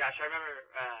 And gosh, I remember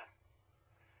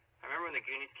when the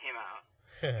Goonies came out.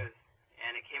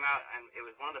 And it came out, and it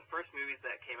was one of the first movies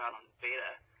that came out on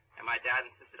beta, and my dad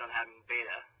insisted on having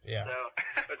beta. Yeah. So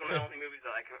it was one of the only movies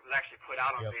that was actually put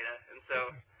out on beta, and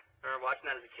so I remember watching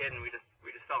that as a kid, and we just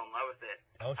fell in love with it.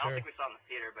 Oh, I don't think we saw it in the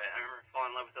theater, but I remember falling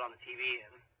in love with it on the TV,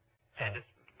 and just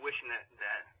wishing that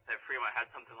Fremont had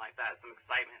something like that, some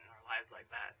excitement in our lives like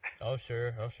that. Oh,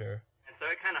 sure. And so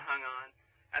it kind of hung on,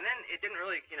 and then it didn't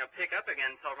really, you know, pick up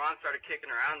again until Ron started kicking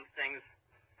around things.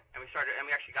 And we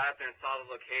actually got up there and saw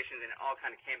the locations, and it all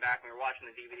kind of came back. We were watching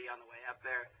the DVD on the way up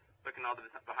there, looking at all the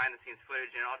behind-the-scenes footage,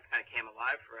 and it all just kind of came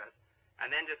alive for us. And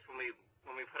then just when we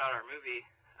put out our movie,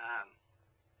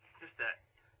 just the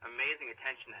amazing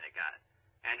attention that it got,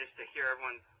 and just to hear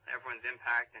everyone's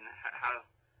impact and how,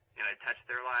 you know, it touched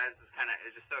their lives is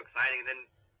just so exciting. And then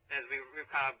as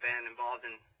we've kind of been involved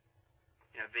in,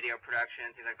 you know, video production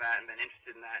and things like that, and been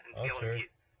interested in that, and be able to meet,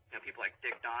 you know, people like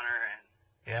Dick Donner and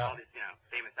all these, you know,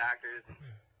 famous actors, and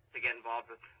to get involved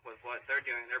with what they're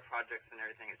doing, their projects and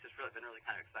everything. It's just been really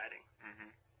kind of exciting.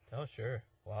 Oh, sure.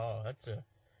 Wow,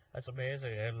 that's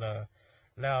amazing. And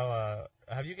now,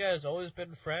 have you guys always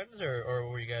been friends, or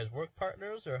were you guys work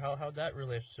partners, or how'd that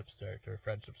relationship start, or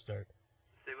friendship start?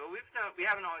 See, well, we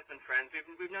haven't always been friends.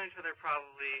 We've known each other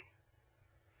probably,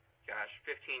 gosh,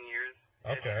 15 years.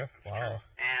 Okay, wow.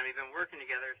 And we've been working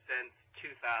together since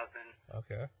 2000.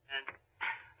 Okay. And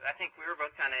I think we were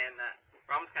both kind of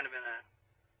Ron was kind of in a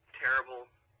terrible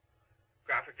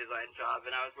graphic design job,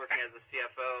 and I was working as a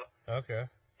CFO. Okay.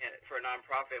 For a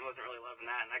nonprofit, and wasn't really loving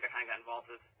that, and I kind of got involved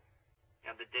with,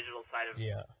 the digital side of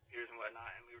computers and whatnot,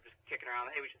 and we were just kicking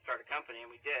around, hey, we should start a company, and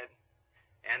we did.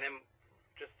 And then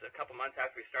just a couple months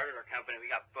after we started our company, we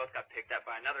both got picked up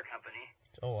by another company.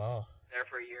 Oh, wow. There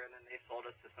for a year, and then they sold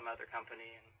us to some other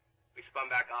company, and we spun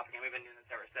back off again. We've been doing this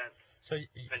ever since. So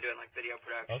we've been doing like video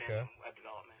production, and web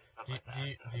development, stuff like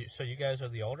that. So you guys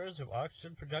are the owners of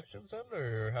Oxygen Productions then,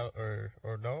 or how,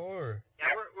 or no, or?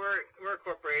 Yeah, we're a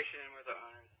corporation, and we're the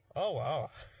owners. Oh, wow.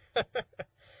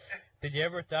 Did you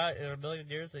ever thought in a million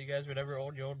years that you guys would ever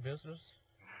own your own business?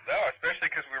 No,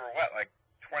 especially because we were like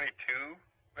 22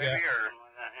 maybe, or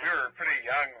Like that, we were pretty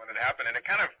young when it happened, and it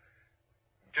kind of,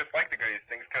 just like the Goonies,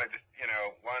 things kind of just,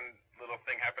 one little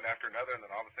thing happened after another, and then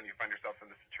all of a sudden you find yourself in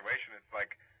this situation. It's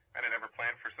like, I never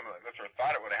planned for some of this, or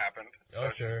thought it would have happened.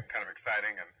 Oh, so sure. It's kind of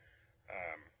exciting, and,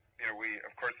 we,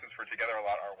 of course, since we're together a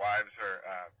lot, our wives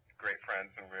are great friends,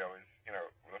 and we always,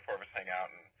 the four of us hang out,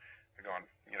 and we go on,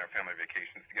 family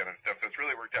vacations together and stuff, so it's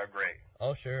really worked out great.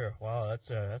 Oh, sure. Wow,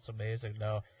 that's amazing.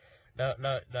 Now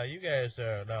you guys,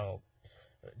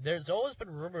 there's always been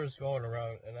rumors going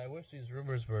around, and I wish these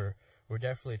rumors were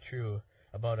definitely true,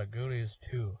 about a Goonies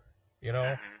 2,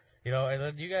 and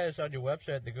then you guys on your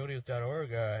website,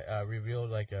 thegoonies.org, revealed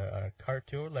like a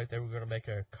cartoon, like they were going to make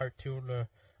a cartoon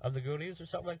of the Goonies or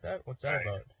something like that. What's that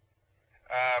about?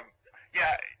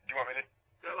 Yeah, do you want me to?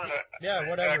 Yeah,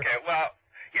 whatever. Okay, well,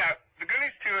 yeah, the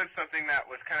Goonies 2 is something that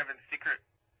was kind of in secret,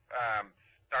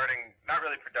 starting, not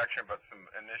really production, but some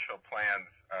initial plans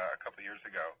a couple of years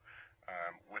ago,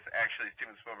 with actually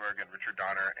Steven Spielberg and Richard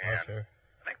Donner, and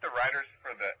I think the writers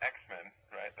for the X-Men,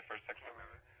 right, the first X-Men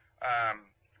movie,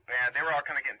 and they were all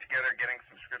kind of getting together, getting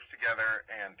some scripts together,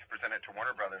 and to present it to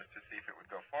Warner Brothers to see if it would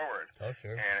go forward. Oh,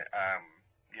 sure. And,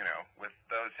 with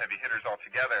those heavy hitters all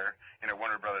together,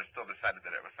 Warner Brothers still decided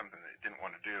that it was something they didn't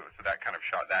want to do, so that kind of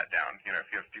shot that down. If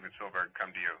you have Steven Spielberg come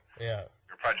to you,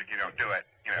 your project, you don't do it,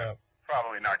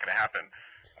 probably not going to happen.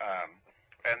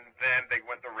 And then they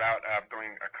went the route of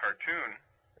going a cartoon,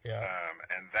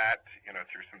 and that,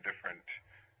 through some different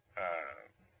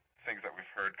things that we've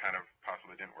heard kind of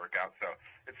possibly didn't work out. So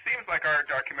it seems like our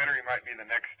documentary might be the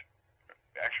next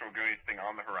actual Goonies thing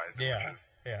on the horizon, which is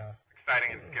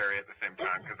exciting and scary at the same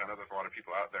time, because I know there's a lot of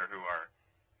people out there who are,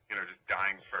 just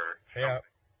dying for something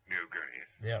new Goonies.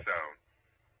 So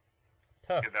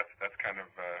that's kind of,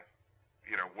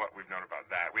 what we've known about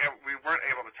that. We weren't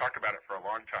able to talk about it for a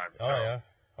long time. So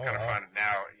kind of fun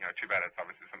now. Too bad it's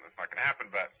obviously something that's not going to happen,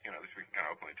 but at least we can kind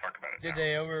of openly talk about it. Did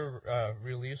they ever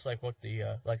release like what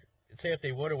the say if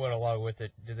they would have went along with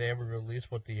it? Did they ever release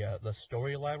what the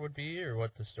storyline would be, or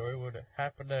what the story would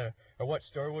happen to, or what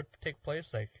story would take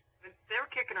place? Like they were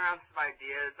kicking around some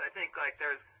ideas. I think like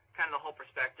there's kind of the whole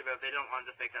perspective of they don't want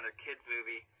to just make another kids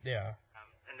movie. Yeah.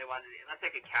 And they wanted, unless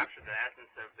they could capture the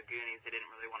essence of the Goonies, they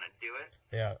didn't really want to do it.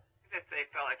 Yeah. They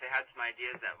felt like they had some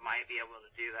ideas that might be able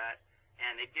to do that.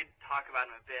 And they did talk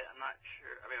about them a bit. I'm not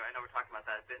sure. I mean, I know we're talking about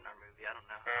that a bit in our movie. I don't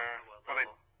know. Well, they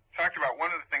talked about,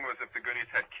 one of the things was if the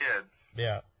Goonies had kids.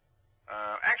 Yeah.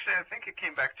 Actually, I think it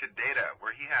came back to Data,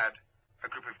 where he had a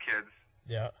group of kids.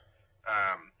 Yeah.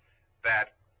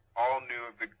 That all knew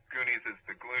of the Goonies as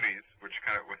the Gloonies, which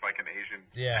kind of with like an Asian.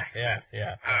 Yeah.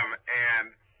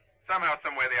 And somehow,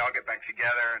 some way, they all get back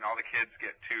together, and all the kids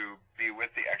get to be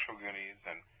with the actual Goonies,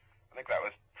 and I think that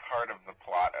was part of the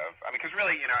plot of, I mean, because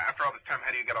really, after all this time,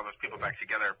 how do you get all those people back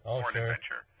together for an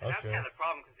adventure? And that's kind of the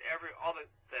problem, because all the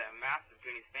massive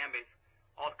Goonies fan base,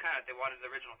 all kind of, they wanted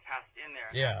the original cast in there.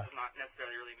 And that does not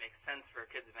necessarily really make sense for a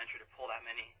kids adventure to pull that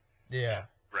many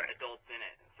adults in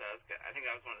it. So I think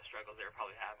that was one of the struggles they were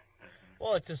probably having.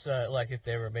 Well, it's just like if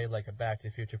they were made like a Back to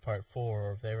the Future Part 4,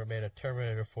 or if they were made a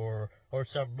Terminator 4, or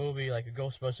some movie like a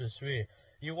Ghostbusters 3,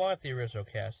 you want the original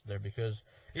cast in there, because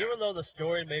even though the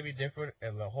story may be different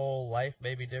and the whole life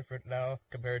may be different now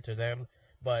compared to them,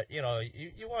 but you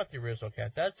want the original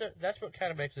cast. That's what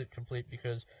kind of makes it complete,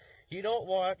 because you don't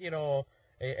want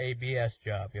a BS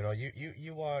job.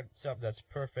 You want something that's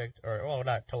perfect, or well,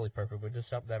 not totally perfect, but just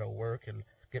something that'll work and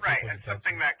get people's attention.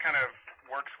 Something that kind of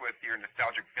works with your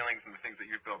nostalgic feelings and the things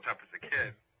that you've built up as a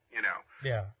kid.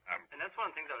 Yeah. And that's one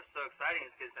of the things that was so exciting,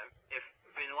 is because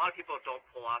a lot of people don't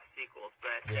pull off sequels,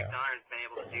 but Nick Donner's been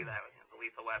able to do that with the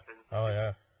lethal weapons. Oh,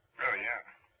 yeah. Oh, yeah.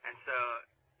 And so,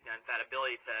 you know, that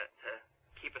ability to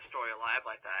keep a story alive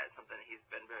like that is something that he's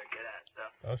been very good at. So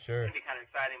Oh, sure. it's going to be kind of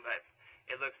exciting, but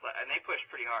it looks like, and they pushed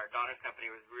pretty hard. Donner's company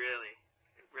was really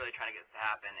trying to get this to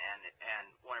happen, and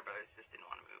Warner Brothers just didn't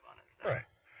want to move on it. So. Right.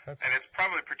 And it's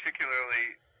probably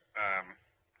particularly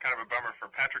kind of a bummer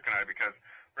for Patrick and I, because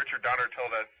Richard Donner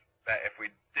told us that if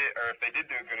they did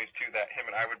do Goonies 2, that him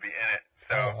and I would be in it.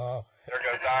 So there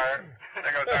goes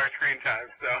our screen time.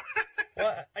 So.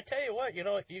 Well, I tell you what, you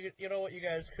know what you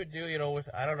guys could do, you know, with,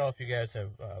 I don't know if you guys have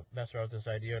messed around with this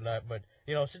idea or not, but,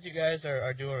 you know, since you guys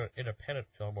are doing an independent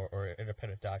film or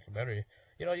independent documentary,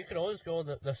 you know, you can always go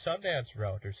the Sundance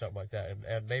route or something like that,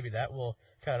 and maybe that will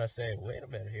kind of say, wait a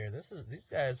minute here, these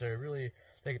guys are really,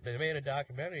 they made a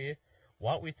documentary,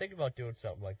 why don't we think about doing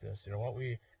something like this, you know, why don't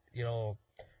we, you know,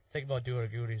 think about doing a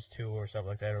Goonies 2 or something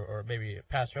like that, or maybe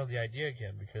pass around the idea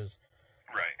again, because,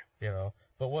 right. You know,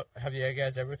 but what, have you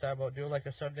guys ever thought about doing like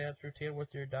a Sundance routine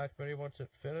with your documentary once it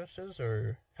finishes,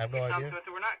 or have no idea?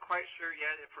 So we're not quite sure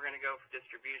yet if we're going to go for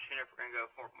distribution, if we're going to go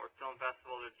for more film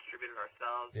festival to distribute it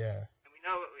ourselves. Yeah. And we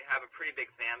know we have a pretty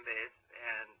big fan base,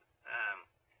 and,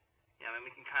 you know, and we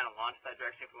can kind of launch that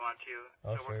direction if we want to.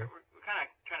 Oh, so sure. we're kind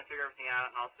of trying to figure everything out,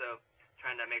 and also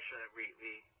trying to make sure that we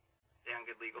stay on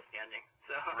good legal standing.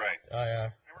 So. Right. Oh,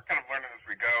 yeah. And we're kind of learning as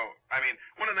we go. I mean,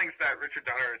 one of the things that Richard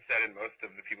Donner has said, and most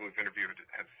of the people we've interviewed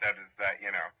have said, is that,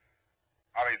 you know,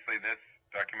 obviously this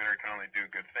documentary can only do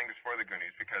good things for the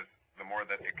Goonies, because the more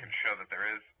that it can show that there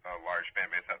is a large fan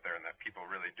base out there and that people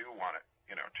really do want it,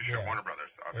 you know, to show Warner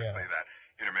Brothers, obviously, that,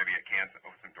 you know, maybe it can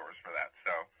open doors for that.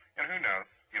 So, you know, who knows?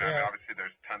 You know, I mean, obviously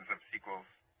there's tons of sequels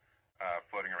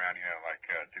floating around, you know, like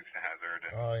Dukes of Hazzard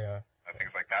and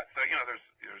things like that. So, you know, there's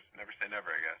never say never,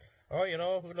 I guess. Oh, you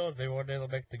know, who knows? Maybe one day they'll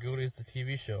make the Goonies the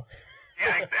TV show.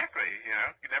 Yeah, exactly. You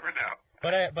know, you never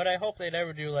know. But I hope they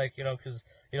never do, like, you know, because,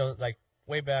 you know, like,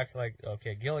 way back, like,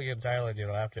 okay, Gilligan's Island, you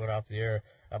know, after it went off the air,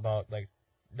 about, like,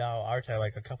 now our time,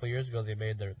 like, a couple years ago, they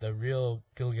made the real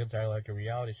Gilligan's Island, like, a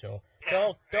reality show.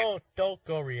 Yeah, Don't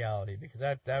go reality, because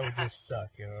that would just suck,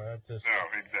 you know, that's just...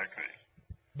 No, exactly.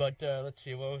 But, let's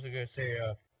see, what was I going to say?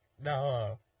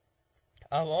 Now,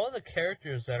 of all the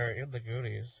characters that are in the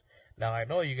Goonies, now, I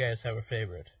know you guys have a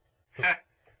favorite.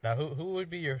 Now, who would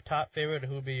be your top favorite,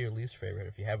 and who would be your least favorite,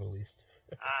 if you have a least?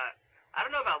 I don't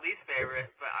know about least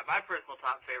favorite, but my personal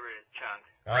top favorite is Chunk.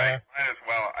 Right, mine as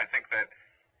well. I think that,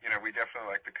 you know, we definitely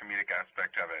like the comedic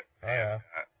aspect of it. Oh, yeah.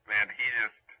 Man,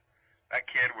 that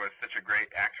kid was such a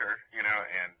great actor, you know,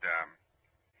 and,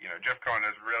 you know, Jeff Cohen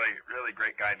is really, really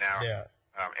great guy now. Yeah.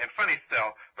 And funny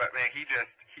still, but, man, he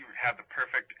had the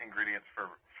perfect ingredients for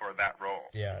that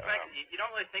role. Yeah. You don't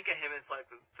really think of him as, like,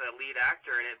 the lead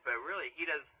actor in it, but really, he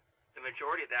does the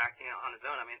majority of the acting on his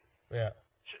own. I mean,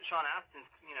 Sean Astin's,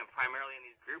 you know, primarily in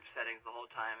these group settings the whole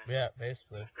time. And yeah,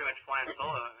 basically. pretty much flying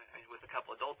solo, I mean, with a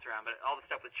couple adults around. But all the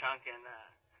stuff with Chunk and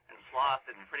Sloth,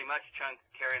 it's pretty much Chunk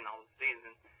carrying all the scenes.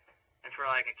 And for,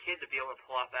 like, a kid to be able to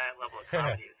pull off that level of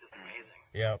comedy is just amazing.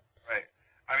 Yeah. Right.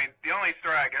 I mean, the only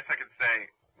story I guess I could say,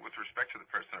 with respect to the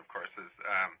person, of course, is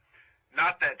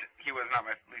not that he was not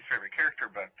my least favorite character,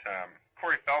 but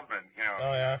Corey Feldman, you know,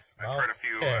 I've heard a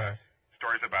few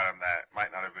stories about him that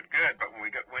might not have been good, but when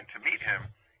we went to meet him,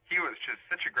 he was just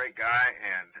such a great guy,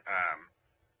 and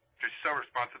just so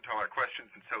responsive to all our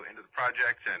questions and so into the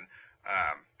project, and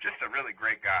just a really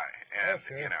great guy. And,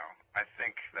 you know, I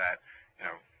think that, you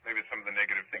know, maybe some of the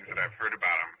negative things that I've heard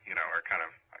about him, you know, are kind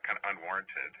of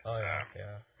unwarranted. Oh, yeah,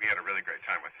 We had a really great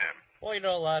time with him. Well, you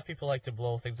know, a lot of people like to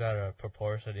blow things out of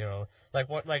proportion, you know.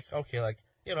 Okay,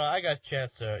 you know, I got a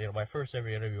chance to, you know, my first ever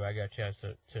interview, I got a chance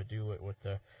to do it with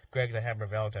Greg the Hammer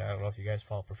Valentine. I don't know if you guys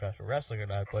follow professional wrestling or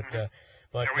not, but yeah,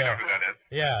 we know who that is.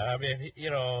 Yeah, I mean, you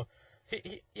know,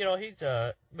 he's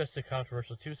Mr.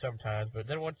 Controversial too sometimes, but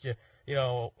then once you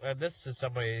know, and this is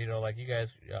somebody, you know, like you guys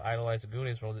idolize the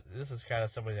Goonies. Well, this is kind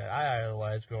of somebody that I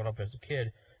idolized growing up as a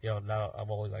kid. You know, now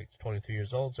I'm only like 23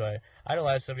 years old, so I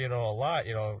idolize him, you know, a lot,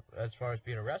 you know, as far as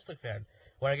being a wrestling fan.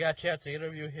 When I got a chance to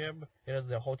interview him in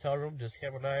the hotel room, just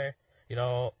him and I, you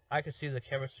know, I could see the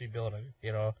chemistry building,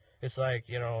 you know. It's like,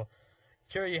 you know,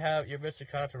 sure you're Mr.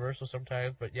 Controversial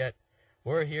sometimes, but yet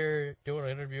we're here doing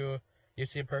an interview. You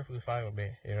seem perfectly fine with me,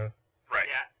 you know. Right.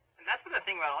 Yeah, and that's the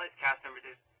thing about all these cast members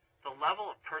is the level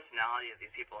of personality that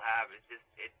these people have is just,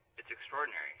 it's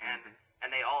extraordinary. And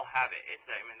they all have it. It's,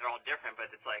 I mean, they're all different, but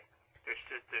it's like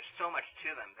there's so much to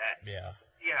them that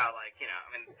like, you know, I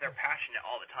mean, they're passionate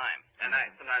all the time, and that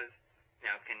sometimes, you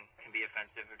know, can be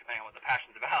offensive depending on what the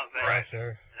passion's about. But, Right,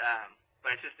 sure.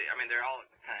 But it's just, I mean, they're all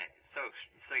kind of so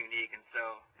unique and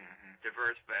so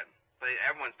diverse, but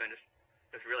everyone's been just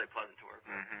really pleasant to work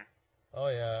with. Oh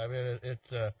yeah, I mean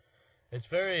it's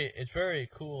very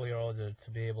cool, you know,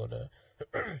 to be able to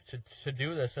to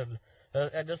do this, and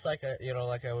just like you know,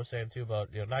 like I was saying too about,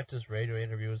 you know, not just radio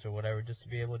interviews or whatever, just to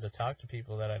be able to talk to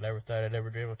people that I never thought I'd ever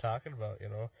dream of talking about, you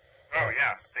know. Oh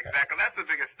yeah, exactly. That's the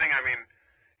biggest thing. I mean,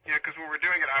 you know, because when we're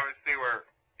doing it, obviously we're,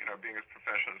 you know, being as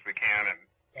professional as we can, and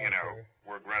you know,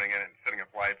 we're running it and setting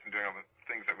up lights and doing all the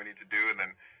things that we need to do, and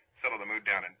then settle the mood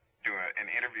down and do an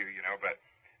interview, you know. But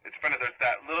it's funny, there's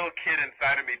that little kid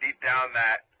inside of me deep down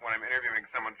that when I'm interviewing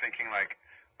someone, thinking like,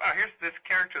 wow, here's this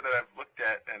character that I've looked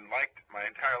at and liked my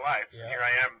entire life, and here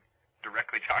I am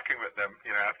directly talking with them,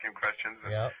 you know, asking questions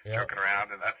and joking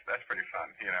around, and that's pretty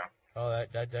fun, you know. Oh,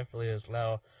 that definitely is.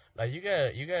 Now you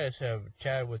guys have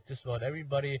chatted with just about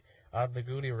everybody on the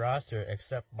GOONIE roster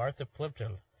except Martha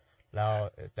Plimpton.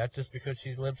 Now, that's just because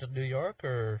she lives in New York,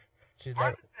 or she's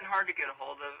not? Martha's been hard to get a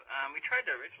hold of. We tried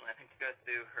to originally, I think, to go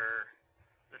through her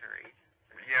agent.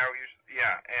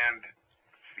 Yeah, and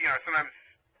you know, sometimes,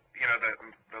 you know,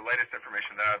 the latest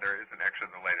information that out there isn't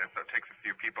actually the latest, so it takes a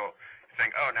few people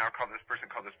saying, oh, now call this person,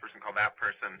 call that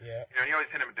person. Yeah. You know, you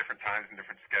always hit them at different times and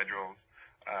different schedules.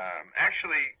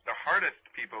 Actually, the hardest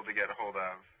people to get a hold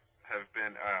of have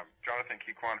been Jonathan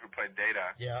Kikwan, who played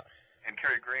Data, and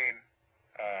Kerry Green,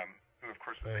 who of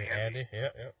course was Andy.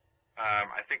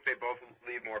 I think they both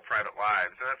lead more private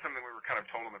lives, and that's something we were kind of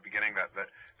told in the beginning, that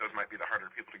those might be the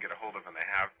harder people to get a hold of, and they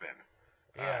have been.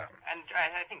 Yeah. And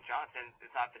I think Jonathan,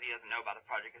 it's not that he doesn't know about the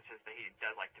project, it's just that he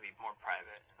does like to be more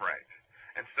private. Right.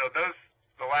 And so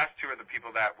the last two are the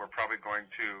people that we're probably going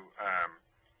to,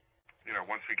 you know,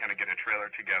 once we kind of get a trailer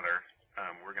together,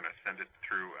 we're going to send it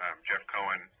through Jeff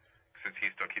Cohen, since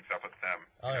he still keeps up with them,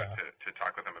 to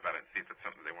talk with them about it and see if it's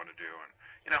something they want to do. And,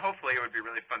 you know, hopefully it would be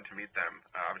really fun to meet them.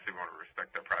 Obviously we want to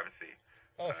respect their privacy.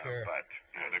 Oh, sure. But,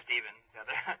 you know, Steven.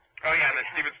 Oh, yeah, and then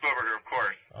Steven Spielberg, of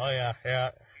course. Oh, yeah.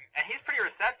 And he's pretty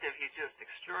receptive. He's just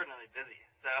extraordinarily busy.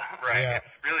 So. Right.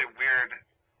 It's really weird,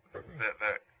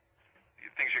 the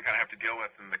things you kind of have to deal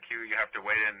with in the queue. You have to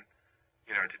wait in,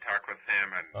 you know, to talk with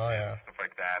him and stuff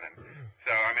like that. And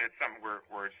so, I mean, it's something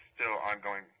we're still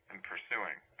ongoing and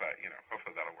pursuing, but, you know,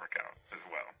 hopefully that'll work out as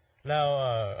well.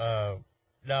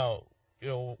 Now, you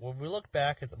know, when we look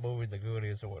back at the movie, The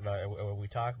Goonies, and whatnot, and when we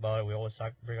talk about it, we always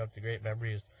bring up the great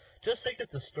memories. Just think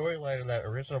that the storyline of that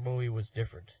original movie was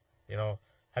different, you know.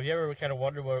 Have you ever kind of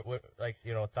wondered what like,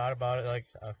 you know, thought about it, like,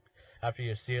 after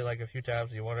you see it, like, a few times,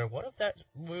 and you wonder, what if that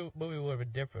movie would have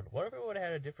been different? What if it would have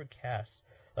had a different cast?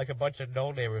 Like a bunch of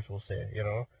no-namers, we'll say, you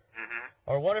know? Mm-hmm.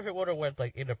 Or what if it would have went,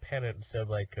 like, independent instead of,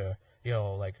 like, you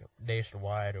know, like,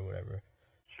 nationwide or whatever?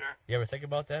 Sure. You ever think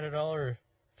about that at all, or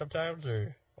sometimes,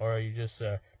 or are you just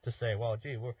to say, well,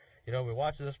 gee, we're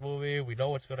watching this movie, we know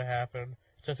what's going to happen,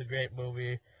 it's just a great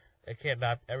movie, it can't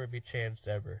not ever be changed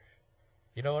ever.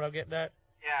 You know what I'm getting at?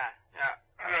 Yeah.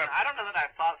 I mean, I don't know that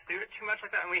I've thought through it too much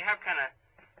like that, and we have kind of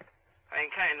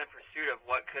in the pursuit of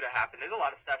what could have happened. There's a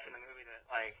lot of stuff in the movie that,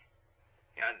 like,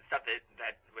 you know, stuff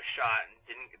that was shot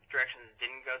and directions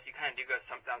didn't go, so you kind of do go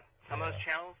some of those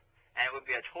channels, and it would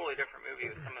be a totally different movie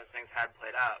if some of those things had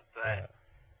played out, but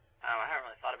I haven't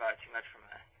really thought about it too much from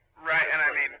a... Right, and I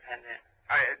mean,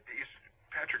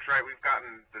 Patrick's right, we've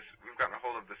gotten a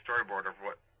hold of the storyboard of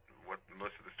what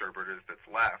most of the storyboard is that's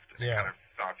left, and kind of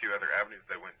saw a few other avenues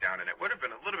that went down, and it would have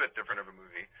been a little bit different of a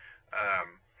movie.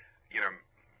 You know,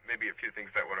 maybe a few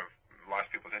things that would have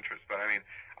lost people's interest, but I mean,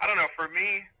 I don't know, for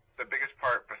me, the biggest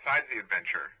part, besides the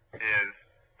adventure, is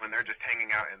when they're just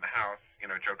hanging out in the house, you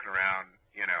know, joking around,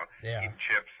 you know, eating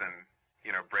chips and,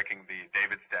 you know, breaking the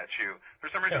David statue. For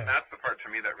some reason, that's the part to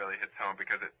me that really hits home,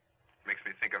 because it makes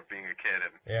me think of being a kid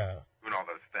and doing all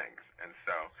those things. And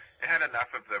so it had enough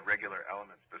of the regular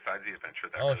elements besides the adventure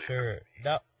that really sure.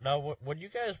 Now, when you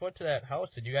guys went to that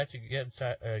house, did you actually get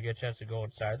a chance to go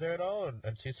inside there at all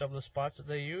and see some of the spots that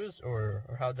they used, or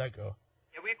how'd that go?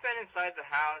 Yeah, we've been inside the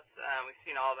house. We've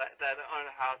seen all that. The owner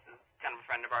of the house is kind of a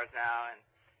friend of ours now,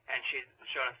 and she's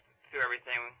shown us through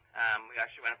everything. We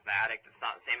actually went up in the attic. It's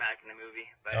not the same attic in the movie,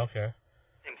 but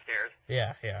same stairs.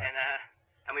 Yeah.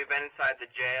 And we've been inside the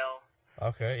jail.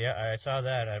 Okay, yeah, I saw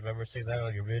that. I remember seeing that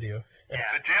on your video. Yeah.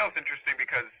 The jail's interesting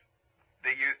because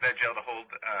they use that jail to hold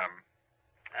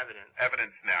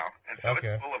evidence now, and so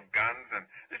it's full of guns, and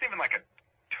there's even like a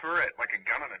turret, like a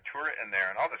gun on a turret in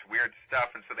there, and all this weird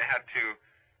stuff. And so they had to,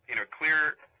 you know,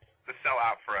 clear the cell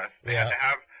out for us. They had to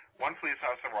have one police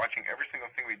officer watching every single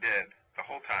thing we did the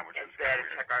whole time, which was kind of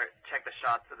weird. Check the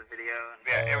shots of the video.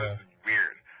 It was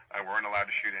weird. We weren't allowed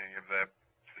to shoot any of the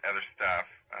other stuff.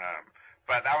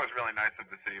 But that was really nice of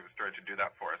the city of Astoria to do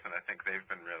that for us, and I think they've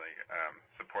been really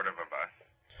supportive of us,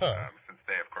 since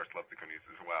they, of course, love the Goonies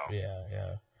as well.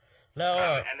 Yeah.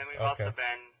 Now, and then we've also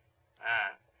been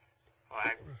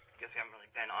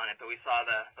so we saw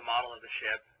the model of the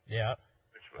ship. Yeah.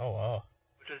 Which was, oh wow.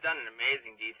 Which was done in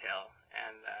amazing detail,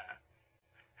 and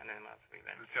then last week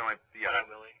then. It's the only, One-Eye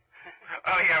Willie.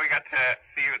 Oh yeah, we got to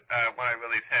see One-Eye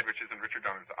Willie's head, which is in Richard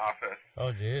Donner's office.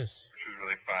 Oh jeez. Which was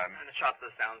really fun. And the shots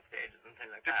of the sound stages and things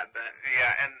like that. But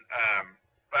yeah, and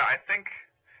but I think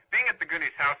being at the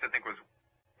Goonies house, I think, was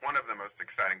one of the most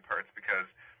exciting parts because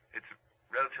it's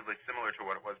relatively similar to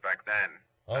what it was back then.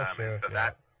 Oh sure. So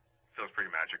that feels pretty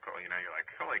magical. You know, you're like,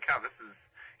 holy cow, this is,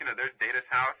 you know, there's Data's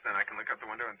house, and I can look out the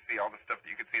window and see all the stuff that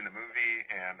you could see in the movie,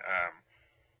 and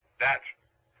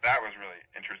that was really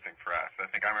interesting for us. I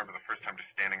think I remember the first time just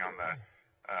standing on the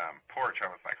porch, I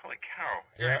was like, holy cow,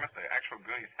 here I am at the actual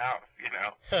Goonies house, you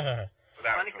know? So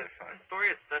that was really fun.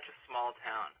 Astoria is such a small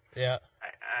town. Yeah.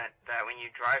 That when you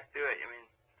drive through it, I mean,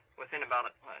 within about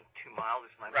 2 miles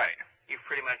or something like that, you've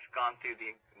pretty much gone through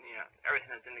the, you know, everything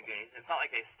that's in the Goonies. It's not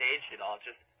like they staged it all, it's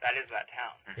just, that is that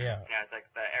town. Yeah. You know, it's like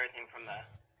everything from the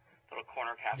little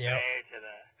corner cafe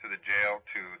to the jail,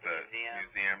 to the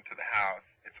museum, to the house.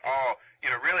 It's all, you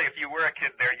know, really, if you were a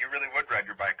kid there, you really would ride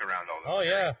your bike around all those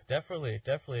areas. Yeah, definitely.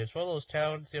 It's one of those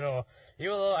towns, you know,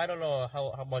 even though I don't know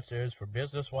how much there is for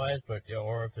business-wise, but, you know,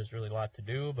 or if there's really a lot to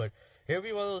do, but it would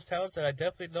be one of those towns that I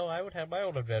definitely know I would have my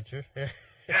own adventure.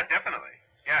 Yeah, definitely.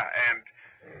 Yeah, and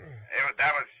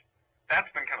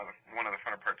that's been kind of one of the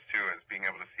funner parts, too, is being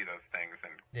able to see those things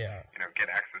and, you know, get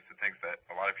access to things that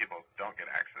a lot of people don't get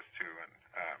access to. And,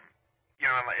 you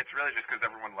know, it's really just because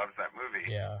everyone loves that movie.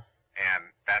 Yeah. And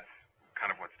that's kind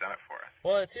of what's done it for us.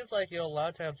 Well, it seems like, you know, a lot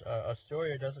of times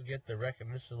Astoria doesn't get the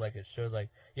recognition like it should. Like,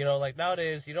 you know, like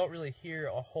nowadays you don't really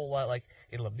hear a whole lot, like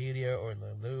in the media or in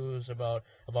the news about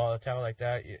a town like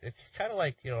that. It's kind of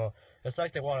like, you know, it's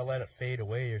like they want to let it fade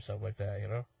away or something like that, you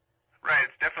know? Right.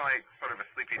 It's definitely sort of a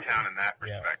sleepy town in that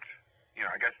respect. You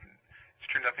know, I guess it's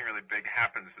true nothing really big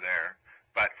happens there.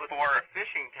 But it's a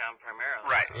fishing town primarily.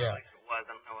 Right. Yeah. Like it was.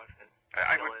 I don't know if it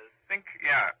I still would is. think,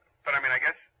 yeah. But I mean, I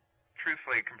guess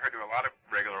truthfully, compared to a lot of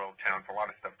regular old towns, a lot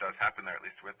of stuff does happen there, at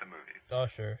least with the movies. Oh,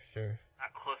 sure.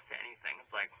 Not close to anything.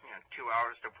 It's like, you know, 2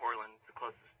 hours to Portland, the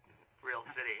closest real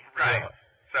city. Right. Yeah.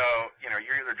 So, you know,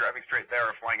 you're either driving straight there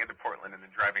or flying into Portland and then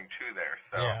driving to there.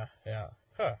 So. Yeah.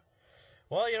 Huh.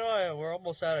 Well, you know, we're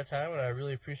almost out of time, and I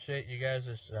really appreciate you guys'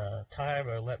 time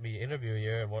to let me interview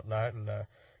you and whatnot. And,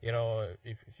 you know,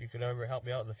 if you could ever help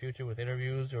me out in the future with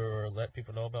interviews or let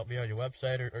people know about me on your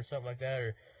website or something like that,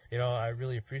 or, you know, I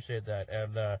really appreciate that.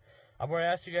 And I'm going to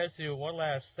ask you guys to do one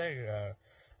last thing.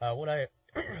 I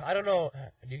don't know,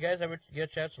 do you guys ever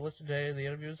get a chance to listen to any of the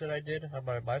interviews that I did on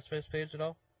my MySpace page at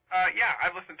all? Yeah,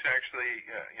 I've listened to actually,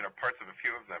 you know, parts of a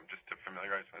few of them just to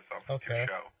familiarize myself with your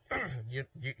show.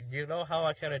 You know how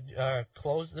I kind of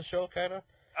close the show, kind of?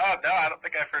 Oh, no, I don't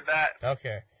think I've heard that.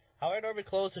 Okay. How I normally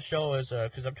close the show is,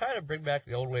 because I'm trying to bring back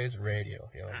the old ways of radio.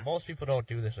 You know, most people don't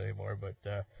do this anymore, but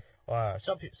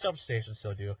some stations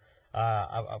still do.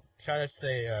 I'm trying to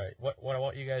say, what I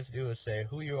want you guys to do is say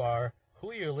who you are,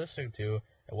 who you're listening to,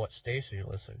 and what station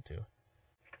you're listening to.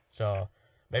 So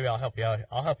maybe I'll help you out.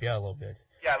 I'll help you out a little bit.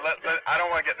 Yeah, I don't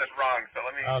want to get this wrong, so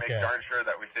let me make darn sure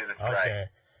that we say this right.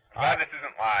 Glad this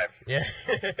isn't live.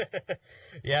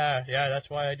 Yeah. yeah, that's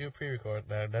why I do pre-record,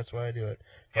 man. That's why I do it.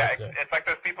 But, yeah, it's like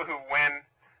those people who win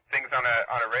things on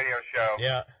a radio show.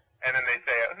 Yeah. And then they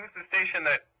say, who's the station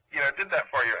that, you know, did that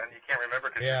for you, and you can't remember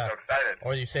because you're so excited.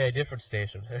 Or you say a different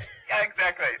station. Yeah,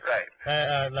 exactly,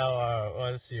 right.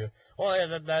 Let's see. Well,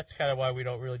 and that's kind of why we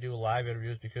don't really do live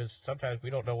interviews, because sometimes we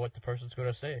don't know what the person's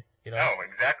going to say. You know? Oh,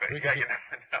 exactly. Yeah, you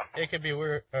never know. It can be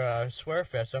weird, swear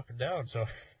fest up and down, so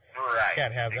right.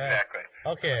 Can't have that. Exactly.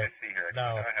 Okay. Let's see here.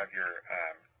 Now I have your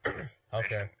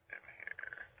okay. In here.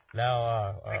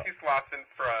 Now thank you, Slauson,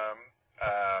 from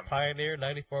Pioneer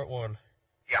 90.1.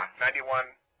 Yeah, 91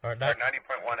 or 90.1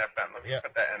 FM. Let me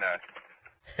put that in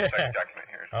a document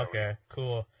here. Okay,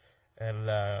 cool. And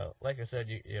like I said,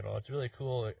 you know, it's really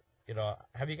cool. You know,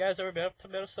 have you guys ever been up to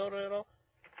Minnesota at all?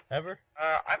 Ever?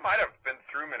 I might have been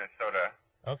through Minnesota.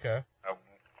 Okay.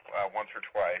 Once or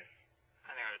twice.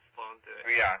 I never flown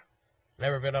through it. Yeah.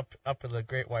 Never been up in the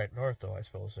Great White North, though, I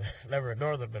suppose. Never in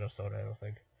northern Minnesota, I don't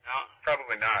think. No.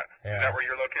 Probably not. Yeah. Is that where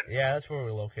you're located? Yeah, that's where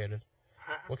we're located.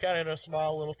 We're kind of in a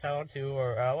small little town, too.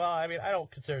 Or well, I mean, I don't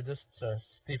consider this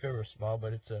Thief River small,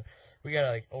 but it's we got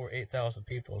like over 8,000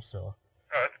 people, so.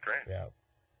 Oh, that's great. Yeah.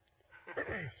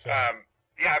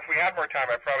 Yeah, if we had more time,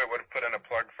 I probably would have put in a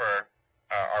plug for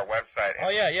our website. Oh,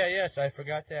 yes. I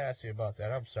forgot to ask you about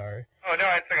that. I'm sorry. Oh, no,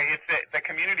 it's okay. It's the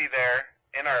community there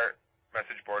in our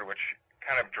message board, which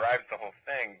kind of drives the whole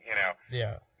thing, you know.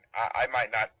 Yeah. I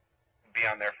might not be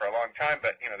on there for a long time,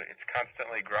 but, you know, it's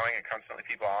constantly growing and constantly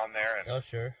people on there. And oh,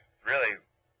 sure. Really,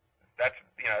 that's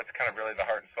it's kind of really the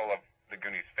heart and soul of the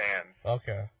Goonies fans.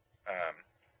 Okay.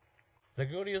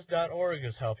 TheGoonies.org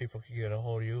is how people can get a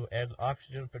hold of you, and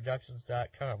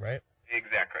OxygenProductions.com, right?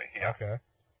 Exactly. Yeah. Okay.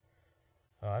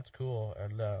 Oh, that's cool.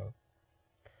 And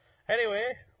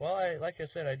anyway, well, like I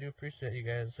said, I do appreciate you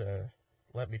guys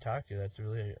letting me talk to you. That's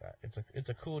really it's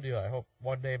a cool deal. I hope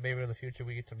one day, maybe in the future,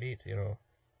 we get to meet. Yeah,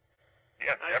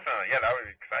 definitely. Yeah, that would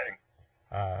be exciting.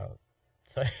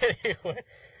 So anyway,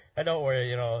 and don't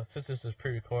worry, since this is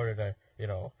pre-recorded,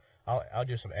 I'll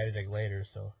do some editing later.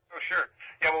 So. Oh sure.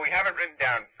 Yeah, well, we have it written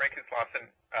down. Frankie Slauson,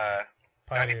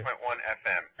 90.1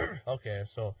 FM. Okay,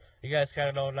 so you guys kind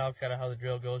of know now kind of how the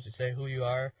drill goes. You say who you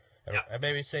are, and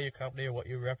maybe say your company or what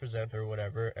you represent or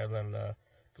whatever, and then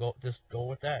just go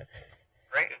with that.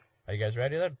 Great. Are you guys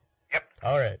ready then? Yep.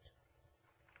 All right.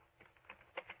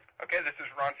 Okay, this is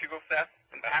Ron Fugleseth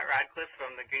And Pat Radcliffe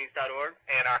from thegoonies.org.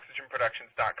 and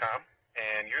OxygenProductions.com.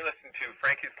 And you're listening to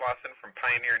Frankie Slauson from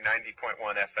Pioneer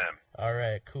 90.1 FM. All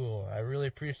right, cool. I really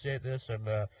appreciate this, and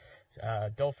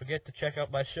don't forget to check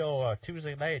out my show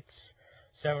Tuesday nights,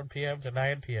 7 p.m. to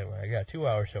 9 p.m. I got a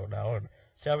 2-hour show now, and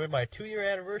celebrating my 2-year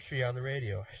anniversary on the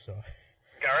radio. So.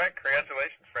 All right,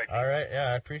 congratulations, Frankie. All right,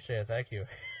 yeah, I appreciate it. Thank you.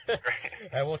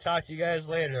 And we'll talk to you guys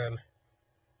later. And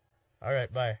all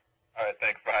right, bye. All right,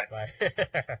 thanks. Bye.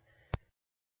 Bye.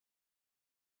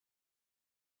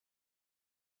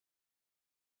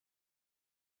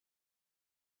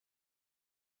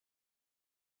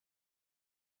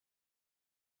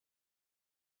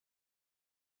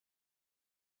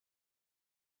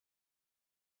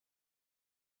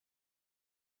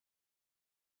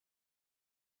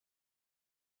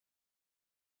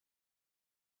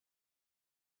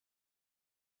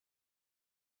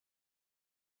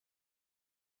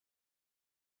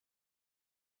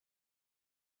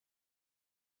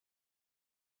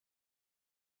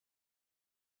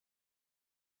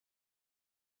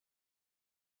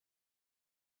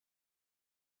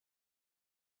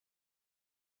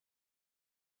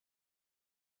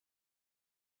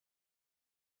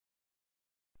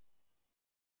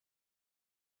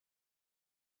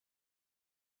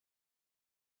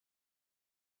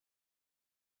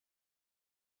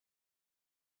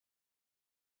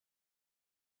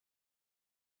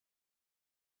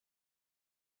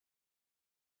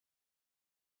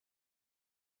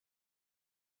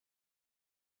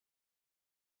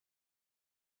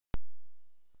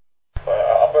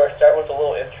 I'm going to start with a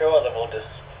little intro, and then we'll just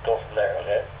go from there,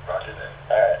 okay? Roger that.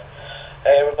 Alright.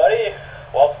 Hey, everybody.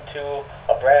 Welcome to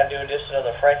a brand new edition of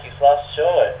the Frankie Slauson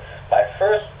Show, and my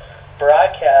first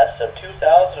broadcast of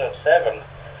 2007.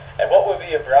 And what would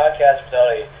be a broadcast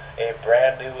without a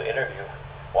brand new interview?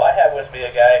 Well, I have with me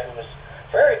a guy who's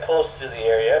very close to the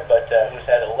area, but who's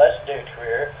had a legendary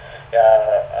career,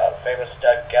 a famous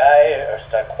stunt guy, a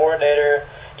stunt coordinator,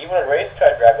 even a race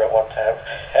car driver at one time,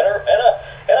 and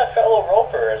a fellow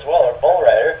roper as well, or bull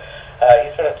rider.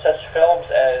 He's been in such films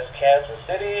as Kansas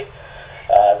City,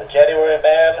 The January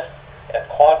Man, and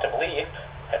Quantum Leap,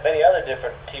 and many other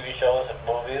different TV shows and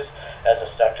movies as a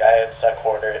stunt guy and stunt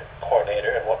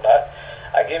coordinator and whatnot.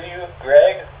 I give you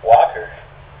Greg Walker.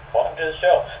 Welcome to the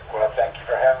show. Well, thank you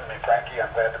for having me, Frankie.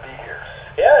 I'm glad to be here.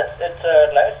 Yeah, it's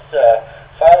nice to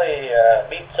finally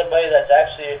meet somebody that's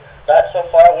actually not so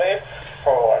far away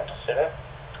for once,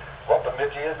 Well,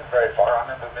 Bemidji isn't very far.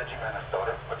 I'm in Bemidji,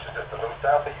 Minnesota, which is just a little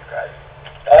south of you guys.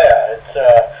 Oh yeah, it's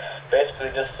basically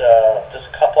just a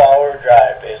couple-hour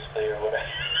drive, basically, or whatever.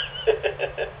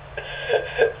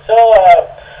 So,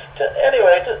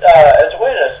 anyway, as a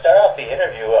way to start off the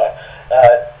interview,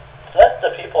 let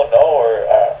the people know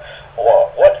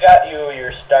what got you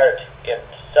your start in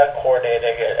stunt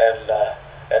coordinating,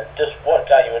 and just what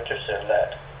got you interested in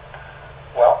that.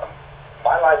 Well,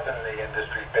 my life in the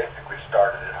industry basically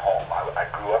started at home. I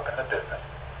grew up in the business.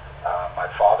 My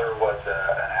father was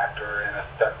an actor and a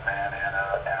stuntman and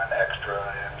an extra,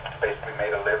 and basically made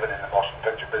a living in the motion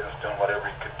picture business doing whatever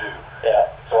he could do.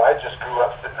 Yeah. So I just grew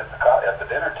up sitting at the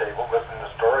dinner table listening to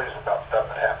stories about stuff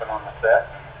that happened on the set,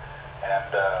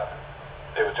 and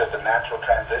it was just a natural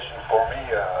transition for me.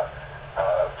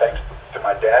 Thanks to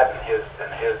my dad and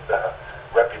his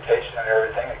reputation and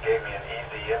everything, it gave me an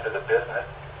easy into the business.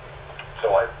 So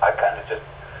I kind of just,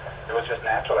 it was just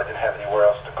natural. I didn't have anywhere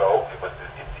else to go. It was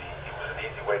an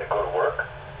easy way to go to work.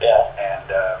 Yeah. And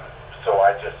so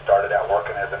I just started out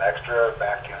working as an extra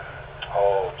back in,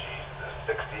 the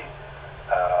 60s.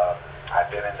 I've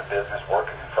been in the business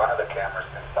working in front of the camera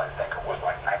since I think it was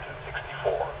like 1964.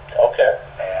 Okay.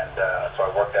 And so I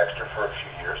worked extra for a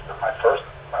few years. But my first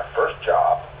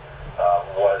job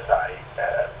was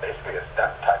basically a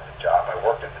stunt type of job. I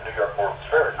worked at the New York World's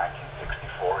Fair in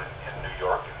 1964 in New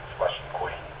York, in Flushing,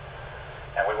 Queens.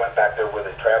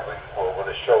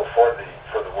 with a show for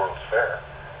the World's Fair,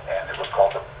 and it was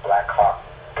called the Black Hawk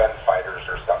Gunfighters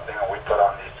or something, and we put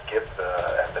on these skits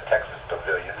at the Texas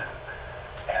Pavilion,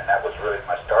 and that was really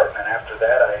my start. And then after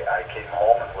that, I came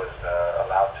home and was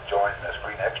allowed to join the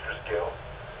Screen Extras Guild.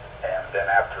 And then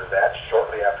after that,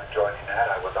 shortly after joining that,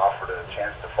 I was offered a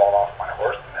chance to fall off my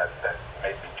horse, and that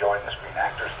made me join the Screen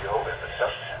Actors Guild as a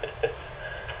stuntman.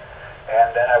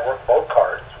 And then I worked boat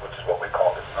cards, which is what we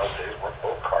called it in those days, worked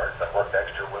boat cards. I worked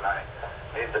extra when I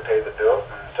needed to pay the bills,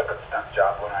 and took a stunt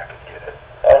job when I could get it.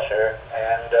 Oh, sure.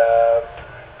 And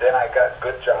then I got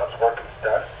good jobs working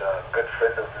stunts. A good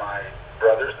friend of my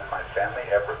brothers and my family,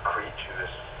 Everett Creech, who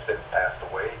has since passed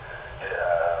away,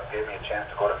 gave me a chance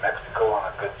to go to Mexico on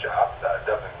a good job,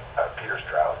 dubbing Peter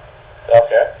STROUD.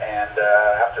 Okay. And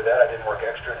after that, I didn't work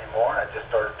extra anymore, and I just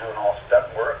started doing all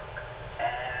stunt work,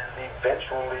 and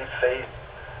eventually phased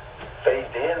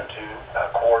into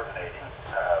coordinating,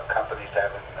 companies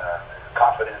having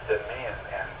confidence in me,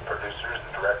 and producers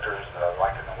and directors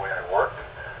liking the way I worked, and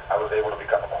I was able to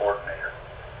become a coordinator.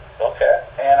 Okay.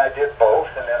 And I did both,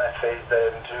 and then I phased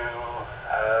into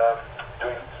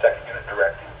doing second unit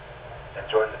directing, and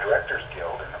joined the Directors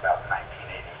Guild in about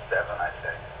 1987, I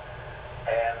think.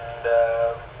 And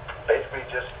basically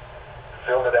just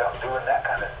filled it out doing that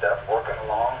kind of stuff, working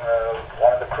along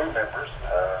one of the crew members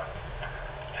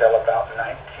till about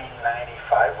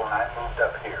 1995 when I moved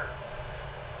up here.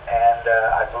 And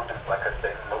I moved to, like I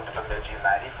said, moved to Bemidji in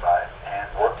 95 and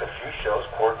worked a few shows,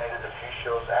 coordinated a few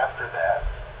shows after that.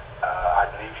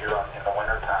 I'd leave here in the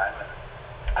winter time, and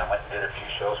I went and did a few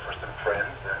shows for some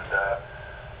friends, and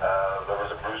there was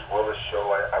a Bruce Willis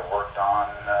show I worked on,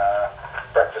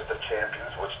 Breakfast of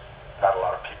Champions, which not a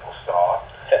lot of people saw.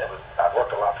 I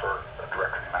worked a lot for a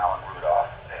director named Alan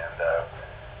Rudolph, and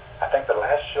I think the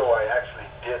last show I actually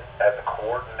did as a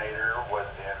coordinator was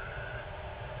in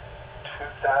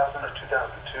 2000 or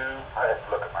 2002. I have to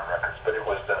look at my records, but it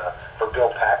was for Bill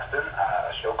Paxton,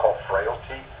 a show called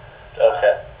Frailty.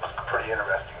 Okay. It was a pretty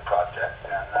interesting project,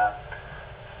 and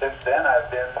since then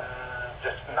I've been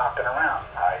just knocking around.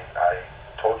 I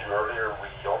told you earlier we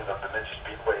owned the Bemidji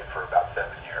Speedway for about 7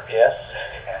 years. Yes.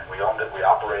 And we owned it, we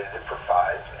operated it for 5,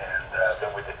 and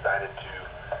then we decided to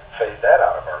phase that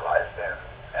out of our life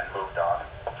and moved on.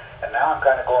 And now I'm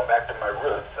kind of going back to my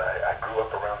roots. I grew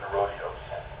up around the rodeos.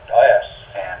 Oh, yes.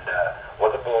 And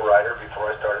was a bull rider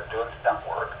before I started doing stunt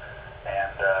work.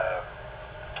 And,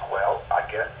 well, I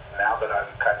guess now that I'm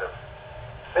kind of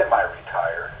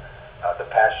semi-retired, the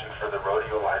passion for the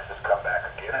rodeo life has come back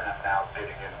again, and I'm now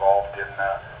getting involved in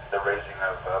the raising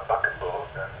of bucking bulls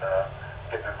and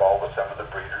getting involved with some of the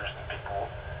breeders and people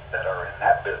that are in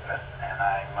that business. And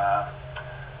I'm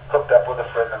hooked up with a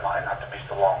friend of mine, not to be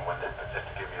so long-winded, but just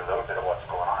to give you a little bit of what's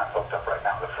going on. I'm hooked up right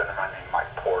now with a friend of mine named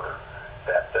Mike Porter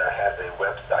that has a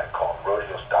website called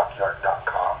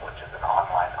RodeoStockyard.com, which is an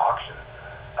online auction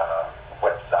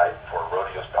website for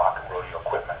rodeo stock and rodeo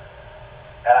equipment.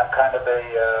 And I'm kind of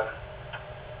a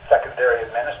secondary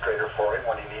administrator for him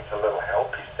when he needs a little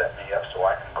help. He set me up so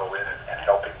I can go in and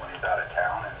help him when he's out of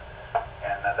town,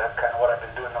 and that's kind of what I've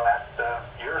been doing the last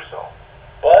year or so.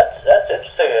 Well, that's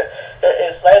interesting.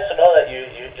 It's nice to know that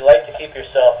you like to keep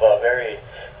yourself very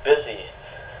busy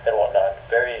and whatnot.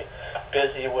 Very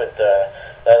busy with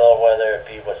whether it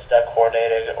be with stunt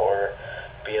coordinating or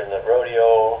being the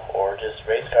rodeo or just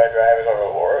race car driving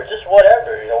or just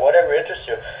whatever, whatever interests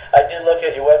you. I did look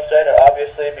at your website, and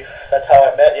obviously that's how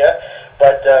I met you,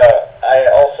 but I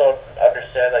also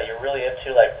understand that you're really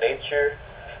into like nature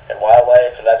and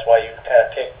wildlife, and that's why you kind of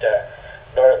picked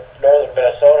northern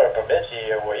Minnesota or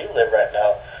Bemidji, or where you live right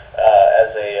now,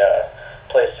 as a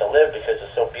place to live because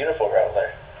it's so beautiful around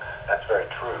there. That's very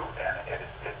true, and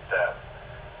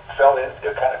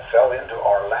it kind of fell into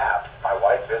our lap. My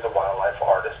wife is a wildlife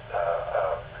artist,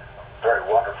 very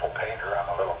wonderful painter. I'm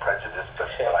a little prejudiced, but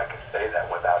I can say that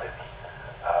without any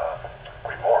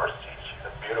remorse. She's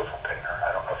a beautiful painter.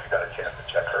 I don't know if you got a chance to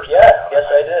check her stuff out. Yes,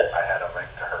 I did. I had a link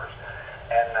to hers.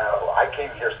 And I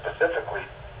came here specifically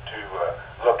to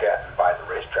look at and buy the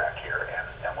racetrack here,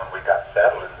 and when we got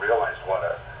settled and realized what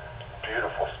a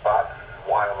beautiful spot and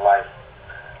wildlife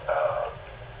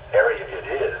area it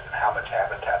is and how much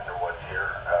habitat there was here,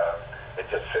 it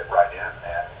just fit right in.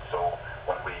 And so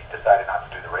when we decided not to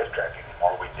do the racetrack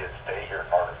anymore, we did stay here in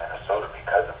northern Minnesota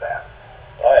because of that.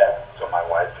 Oh, yeah. So my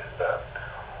wife is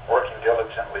working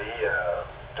diligently,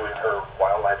 doing her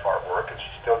wildlife artwork, and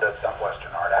she still does some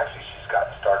Western art. Actually, she's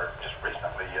gotten started just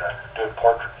recently doing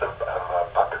portraits of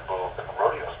bucking bulls and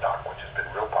rodeo stock, which has been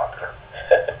real popular.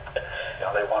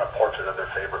 They want a portrait of their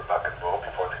favorite bucking bull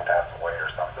before they pass away or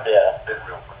something. Yeah. It's been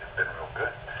real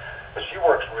good. But she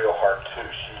works real hard too.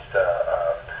 She's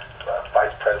by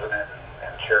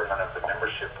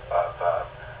leadership of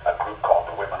a group called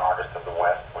the Women Artists of the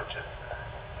West, which is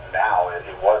now, it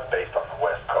was based on the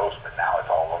West Coast, but now it's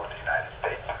all over the United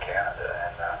States and Canada,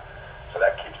 and so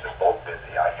that keeps us both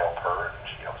busy. I help her, and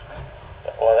she helps me.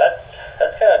 Well, that's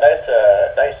kind of nice,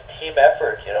 nice team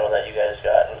effort, you know, that you guys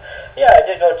got. And yeah, I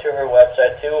did go to her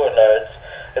website too, and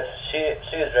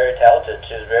she is very talented.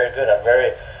 She's very good.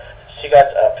 She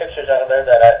got pictures out of there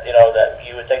that that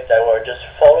you would think that were just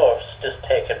photos just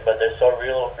taken, but they're so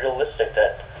realistic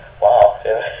that wow.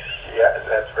 Yeah,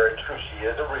 that's very true. She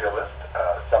is a realist.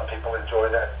 Some people enjoy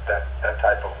that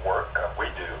type of work. We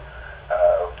do.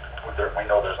 We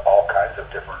know there's all kinds of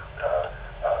different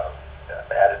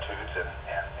attitudes and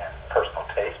personal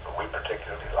taste, but we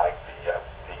particularly like the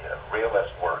realist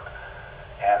work.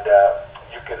 And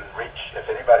you can reach, if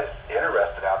anybody's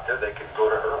interested out there, they can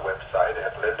go to her website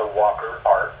at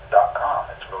lindawalkerart.com.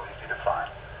 It's real easy to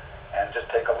find. And just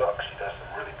take a look. She does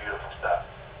some really beautiful stuff.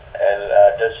 And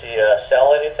does she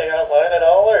sell anything online at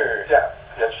all, or? Yeah,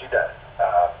 yes, she does.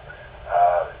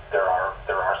 There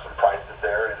are some prices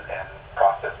there and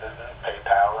processes and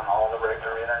PayPal and all the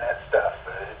regular internet stuff.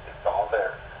 It's all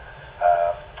there.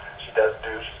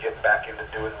 She's getting back into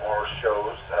doing more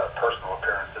shows, personal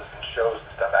appearances and shows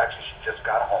and stuff. Actually, she just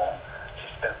got home. She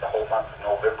spent the whole month of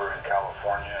November in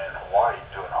California and Hawaii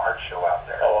doing an art show out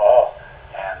there. Oh, wow.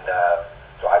 And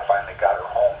so I finally got her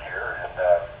home here and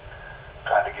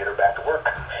trying to get her back to work.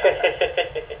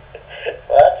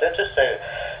 Well, that's interesting.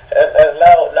 And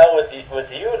now with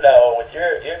you now, with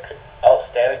your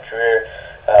outstanding career,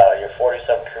 your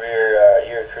 40-something career,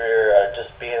 your career just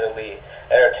being in the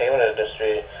entertainment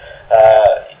industry,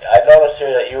 I noticed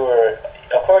here that you were,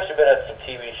 of course, you've been on some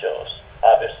TV shows,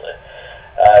 obviously.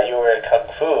 You were in Kung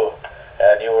Fu,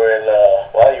 and you were in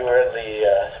about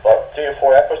 3 or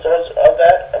 4 episodes of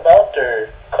that, or?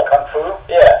 Kung Fu?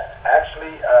 Yeah.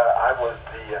 Actually, I was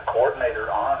the coordinator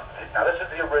on, now this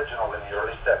is the original in the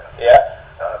early 70s. Yeah.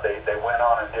 They went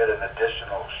on and did an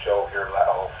additional show here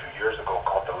a few years ago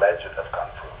called The Legend of Kung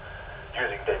Fu,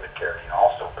 using David Carradine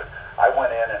also. But I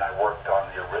went in and I worked on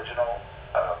the original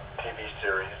TV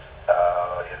series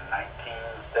in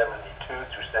 1972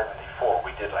 through 74.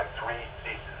 We did like 3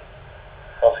 seasons.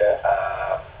 Okay.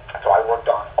 So I worked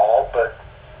on all but,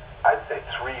 I'd say,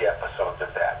 3 episodes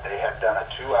of that. They had done a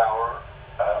 2-hour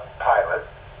pilot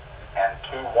and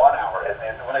 2 1-hour.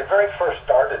 And when they very first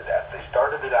started that, they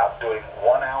started it out doing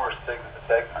 1-hour segments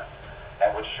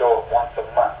and would show it once a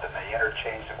month, and they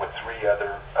interchanged it with 3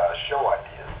 other show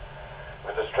ideas.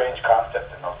 It was a strange concept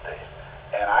in those days.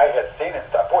 And I had seen it and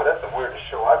thought, boy, that's the weirdest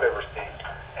show I've ever seen.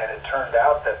 And it turned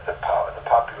out that the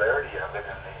popularity of it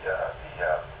and the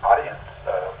audience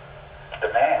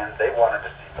demand, they wanted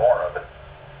to see more of it.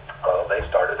 They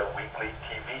started a weekly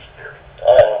TV series.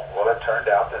 Oh. Well, it turned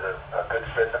out that a good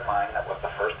friend of mine that was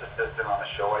the first assistant on a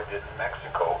show I did in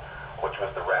Mexico, which was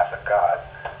The Wrath of God,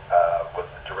 was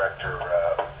the director,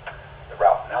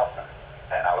 Ralph Nelson,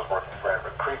 and I was working for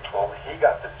Everett Creek. Well, he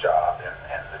got the job,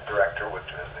 and the director,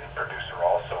 which was the producer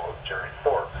also, Jerry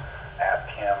Thorpe, asked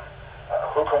him,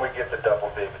 who can we get to double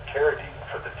David Carradine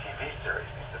for the TV series?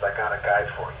 He says, I got a guy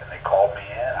for you. And they called me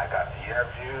in, I got the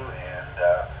interview, and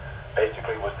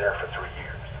basically was there for 3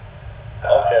 years.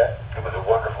 Okay. It was a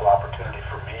wonderful opportunity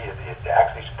for me. It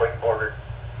actually springboarded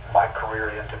my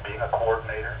career into being a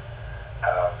coordinator.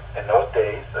 In those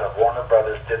days, Warner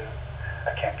Brothers didn't,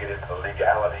 I can't get into the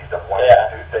legalities of why they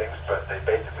do things, but they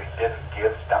basically didn't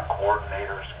give stunt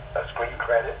coordinators a screen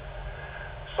credit.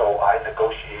 So I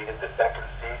negotiated the 2nd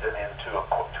season into a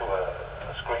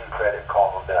screen credit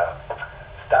called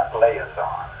Stunt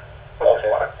Liaison,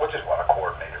 which is what a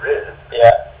coordinator is.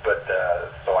 Yeah. But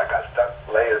so I got Stunt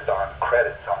Liaison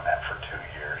credits on that for 2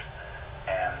 years,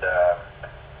 and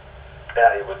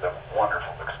it was a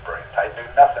wonderful experience. I knew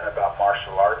nothing about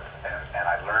martial arts, and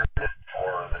I learned it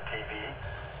for the TV,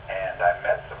 and I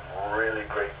met some really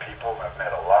great people. I've met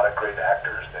a lot of great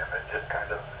actors, and it just kind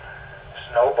of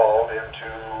snowballed into,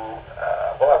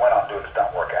 I went on doing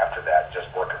stunt work after that, just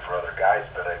working for other guys,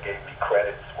 but it gave me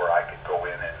credits where I could go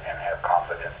in and have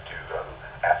confidence to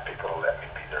ask people to let me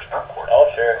be their stunt coordinator. Oh,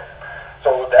 sure.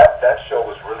 So that show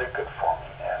was really good for me,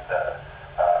 and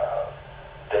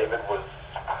David was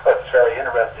very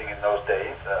interesting in those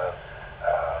days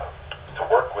to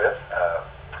work with,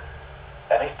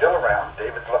 and he's still around.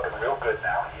 David's looking real good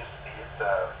now. He's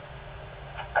I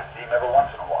see him every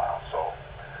once in a while. So,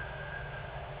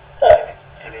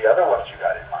 any other ones you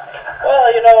got in mind? Well,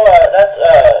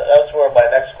 that's where my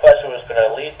next question was going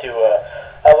to lead to.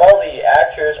 Of all the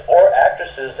actors or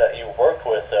actresses that you worked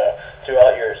with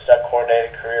throughout your stunt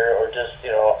coordinating career, or just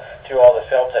through all the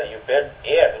films that you've been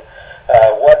in,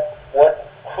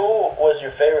 who was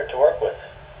your favorite to work with?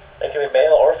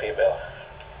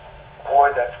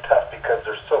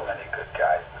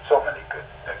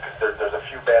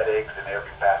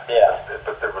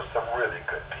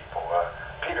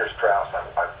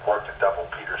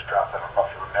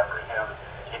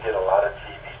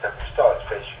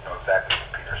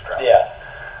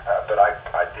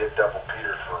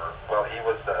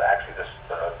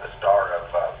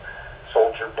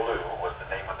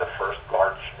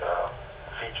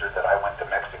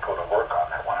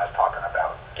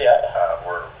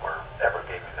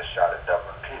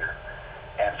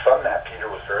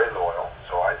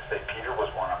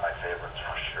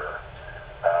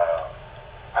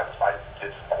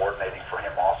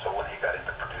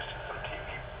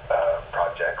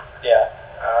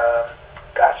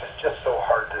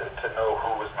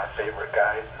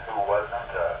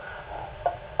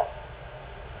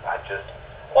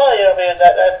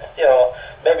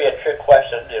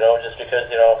 mention, you know, just because,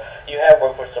 you know, you have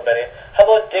worked with so many. How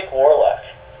about Dick Warlock?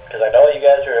 Because I know you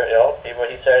guys are, you know, even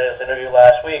when he said in his interview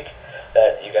last week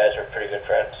that you guys are pretty good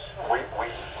friends. We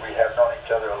have known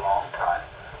each other a long time.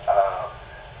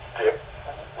 Dick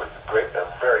was a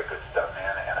very good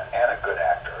stuntman and a good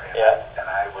actor. And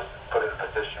I was put in a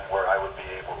position where I would be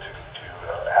able to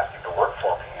ask him to work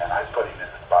for me, and I put him in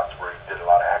the spots where he did a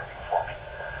lot of acting for me.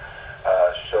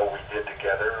 Show we did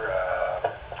together,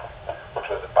 which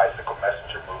was a bicycle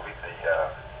messenger movie.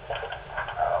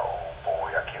 Oh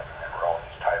boy, I can't remember all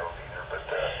these titles either, but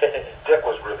Dick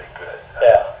was really good.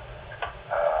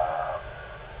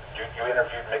 You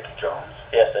interviewed Mickey Jones?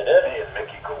 Yes, I did. Me and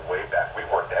Mickey go way back. We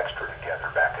worked extra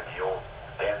together back in the old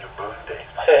Daniel Boone days.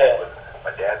 My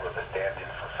dad was a stand-in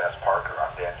for Fess Parker on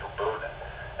Daniel Boone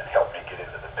and helped me get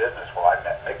into the business. Well, I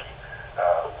met Mickey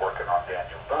working on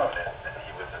Daniel Boone, and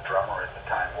he was a drummer at the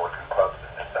time working clubs in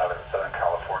the Southern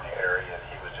California area, and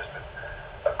he was just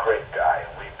a great guy,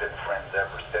 and we've been friends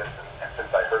ever since. And since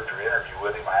I heard your interview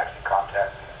with him, I actually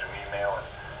contacted him through email,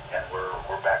 and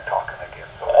we're back talking again.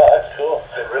 So that's cool.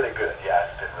 It's been really good. Yeah,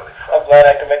 it's been really fun. I'm glad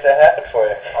I could make that happen for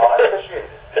you. Oh, I appreciate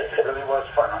it. It really was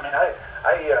fun. I mean,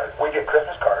 we get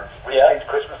Christmas cards. We exchange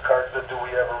Christmas cards, but do we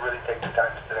ever really take the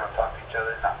time to sit down and talk to each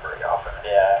other? Not very often.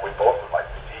 Yeah. We both would like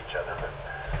to see each other, but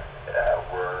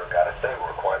gotta say,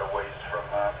 we're quite a ways from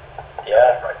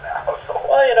right now. So.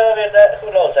 Well, you know, I mean,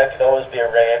 who knows? That could always be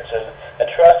arranged, and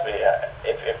trust me,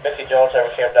 if Mickey Jones ever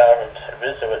came down and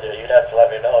visited with you, you'd have to let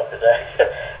me know, because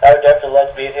I would definitely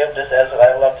love to meet him, just as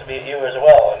I'd love to meet you as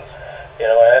well. And you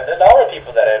know, and all the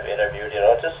people that I've interviewed, you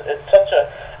know, it's such a,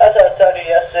 as I was telling you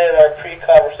yesterday in our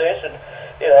pre-conversation,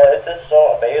 you know, it's just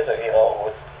so amazing, you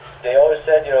know. They always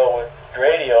said, you know, with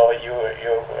radio,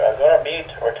 you're going to meet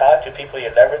or talk to people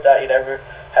you never thought you'd ever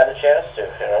had the chance to,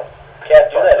 you know. Can't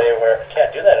do that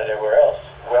anywhere else.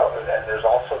 Well, and there's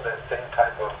also that same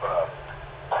type of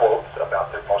quotes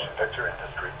about the motion picture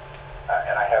industry,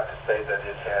 and I have to say that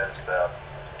it has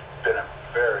been a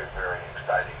very, very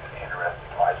exciting and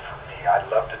interesting life for me. I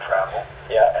love to travel,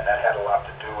 and that had a lot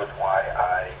to do with why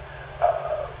I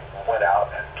went out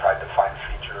and tried to find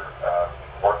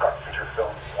work on feature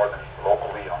films more than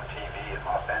locally on TV in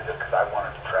Los Angeles, because I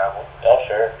wanted to travel. Oh,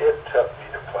 sure. It took me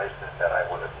to places that I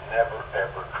would have never,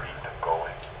 ever dreamed of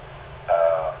going.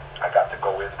 I got to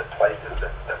go into places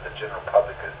that the general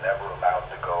public is never allowed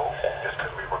to go, just because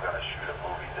we were going to shoot a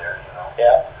movie there, you know.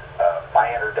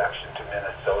 My introduction to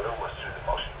Minnesota was through the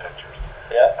motion pictures.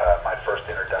 My first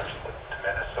introduction to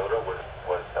Minnesota was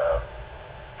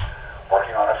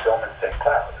working on a film in St.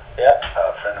 Cloud.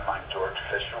 A friend of mine, George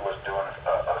Fisher, was doing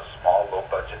a small,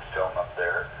 low-budget film up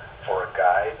there for a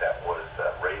guy that was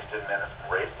raised in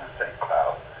St.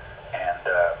 Cloud, and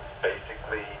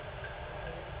basically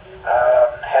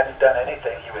hadn't done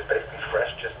anything. He was basically fresh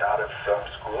just out of film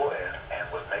school and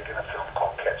was making a film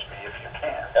called Catch Me If You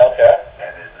Can. Okay.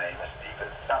 And his name is Stephen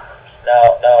Summers.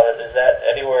 Now, is that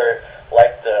anywhere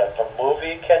like the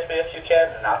movie Catch Me If You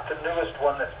Can? Not the newest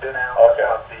one that's been out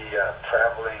about the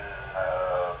traveling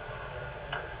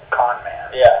con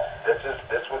man. This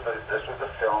was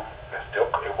a film.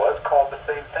 It was called the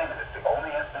same thing, and it's the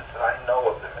only instance that I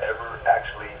know of them ever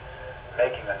actually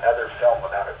making another film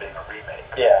without it being a remake.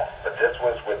 But this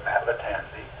was with Matt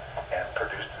Lattanzi and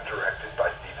produced and directed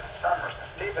by Stephen Summers. And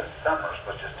Stephen Summers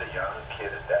was just a young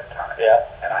kid at that time.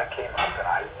 And I came up and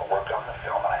I worked on the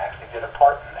film, and I actually did a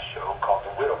part in the show called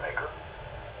The Widowmaker,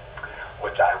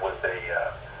 which I was a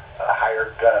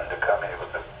hired gun to come in. It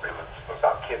was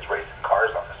about kids racing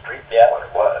cars on the street. That's what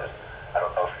it was. I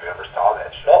don't know if you ever saw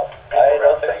that show. I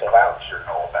don't think St. so. Cloud sure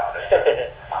know about it.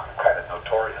 I'm kind of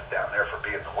notorious down there for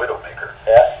being the Widowmaker.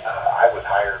 I was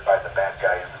hired by the bad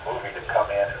guy in the movie to come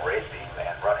in and race him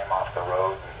and run him off the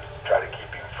road and try to keep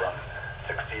him from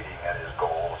succeeding at his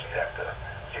goals. You'd have to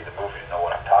see the movie to know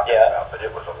what I'm talking about, but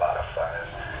it was a lot of fun,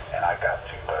 and I got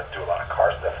to do a lot of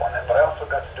car stuff on it, but I also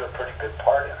got to do a pretty good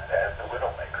part in it as the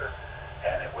Widowmaker,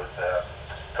 and it was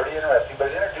pretty interesting. But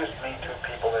it introduced me to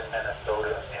people in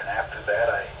Minnesota, and after that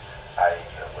I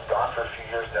was gone for a few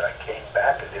years. Then I came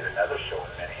back and did another show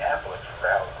in Minneapolis for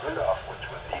Alan Rudolph, which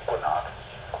was Equinox.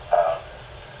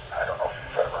 I don't know if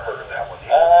you've ever heard of that one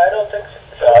either. I don't think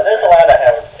so. There's a lot I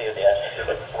haven't seen yet.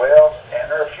 Well,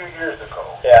 and they're a few years ago.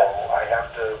 So I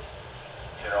have to,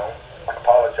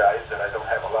 apologize that I don't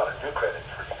have a lot of new credits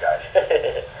for you guys.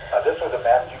 This was a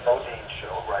Matthew Modine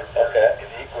show right there in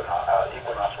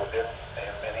Equinox within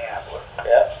Minneapolis.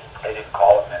 They didn't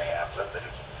call it Minneapolis. They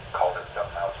called it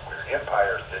something else weird.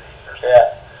 Empire Cities or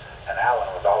something. And Alan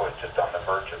was always just on the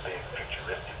verge of being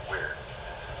futuristic weird.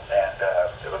 And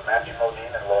it was Matthew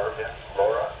Modine and Laura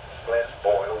Glenn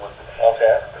Boyle was the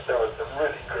name. But there was some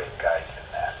really great guys in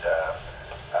that.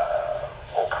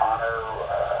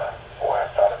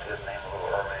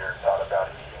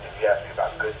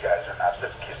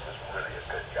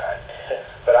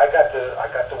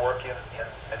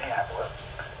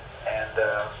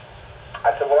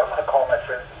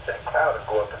 out and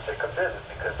go up and take a visit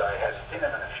because I hadn't seen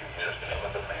him in a few years. And it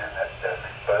was a man that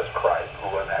Buzz Cripe, who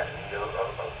was actually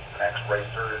an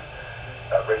ex-racer and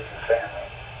racing family.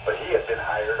 But he had been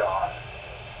hired on,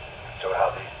 so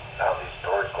how these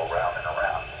stories go round and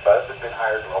around. Buzz had been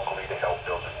hired locally to help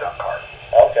build the stunt cars.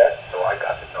 Okay. So I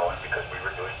got to know him because we were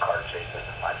doing car chases,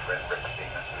 and my friend Rick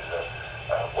Stevens, who's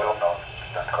a well-known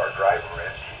stunt car driver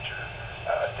and teacher,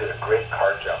 did a great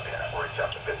car jump in it where he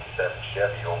jumped a 57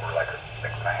 Chevy over like a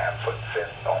 6.5-foot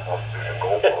fence almost through the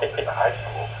goalpost at the high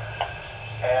school.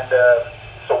 And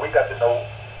so we got to know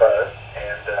Buzz,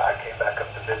 and I came back up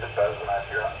to visit Buzz when I was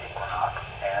here on Equinox.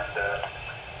 And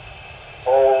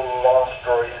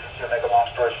to make a long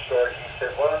story short, he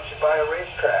said, "Why don't you buy a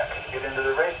racetrack and get into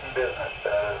the racing business?"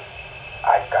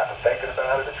 I got to thinking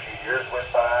about it. A few years went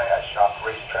by. I shopped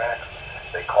racetracks.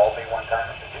 They called me one time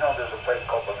and said, "You know, there's a place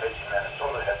called Bemidji,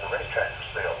 Minnesota that has a racetrack for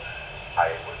sale."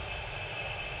 I was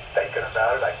thinking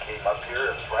about it. I came up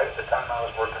here. It was right at the time I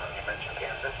was working, you mentioned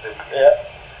Kansas City,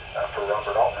 for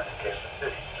Robert Altman in Kansas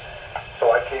City.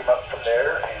 So I came up from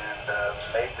there and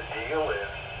made the deal, and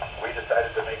we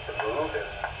decided to make the move,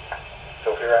 and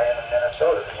so here I am in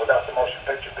Minnesota. And without the motion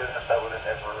picture business, I would have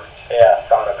never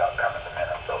thought about coming to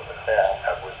Minnesota.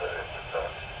 It was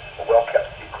a well-kept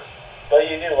secret. Well,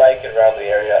 you do like it around the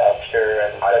area, I'm sure,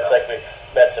 and it's like we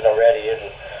mentioned already, and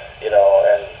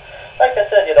and like I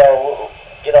said,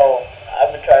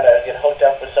 I've been trying to get hooked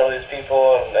up with some of these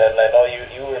people, and I know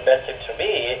you were mentioned to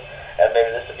me, and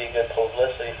maybe this would be good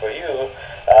publicity for you,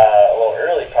 a little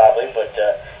early probably, but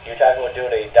you're talking about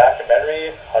doing a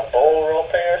documentary on bull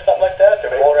roping or something like that, or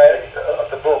bull riding?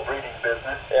 The bull breeding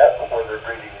business, where they're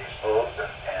breeding these bulls,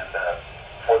 and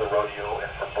for the rodeo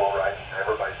and for bull riding, and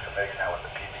everybody's familiar now with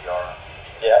the PBR on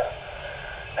TV.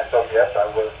 And so, yes, I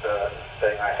was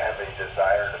saying I have a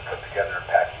desire to put together a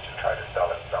package and try to sell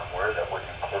it somewhere that would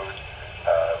include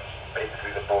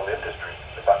basically the bull industry,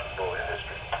 the bucking bull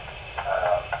industry.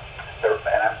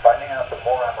 And I'm finding out the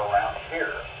more I'm around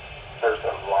here, there's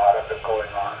a lot of it going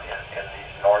on in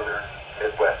these northern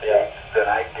Midwest states than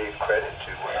I gave credit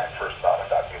to when I first thought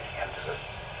about getting into this.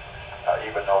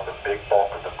 Even though the big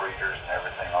bulk of the breeders and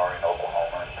everything are in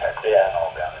Oklahoma and Texas and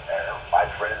all down in there. My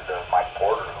friend Mike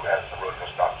Porter, who has the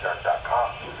RodeoStockYard.com,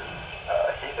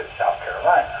 he's in South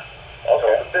Carolina. So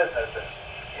the business, and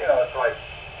it's like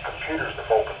computers have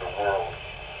opened the world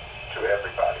to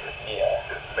everybody.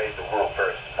 It's made the world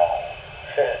very small.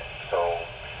 So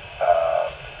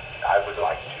I would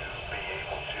like to be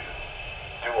able to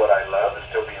do what I love and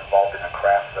still be involved in a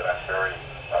craft that I'm very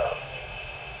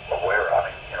aware of,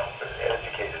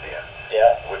 educated in,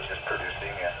 which is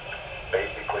producing and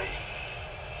basically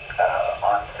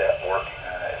on set working.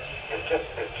 And it's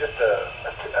just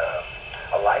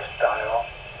a lifestyle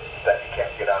that you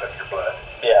can't get out of your blood.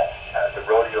 The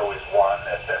rodeo is one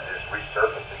that is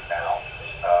resurfacing now,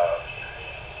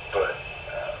 but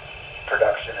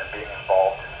production and being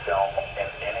involved in film in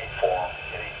any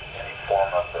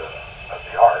form of the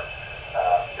art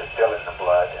is still in the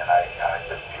blood, and I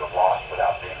just feel lost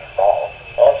without being involved.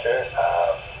 Oh, sure.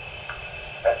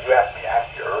 And you asked me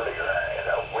actually earlier,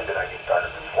 when did I get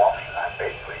started performing? I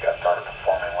basically got started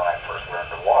performing when I first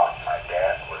learned to walk. My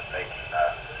dad was making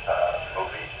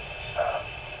movies,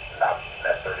 not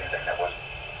necessarily anything that was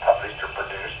published or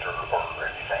produced or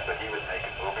anything, but he was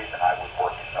making movies and I was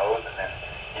working those, and then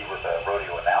he was a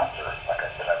rodeo announcer. Like I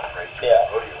said, I was raised in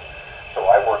rodeo. So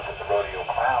I worked with the rodeo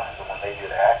clowns, and when they did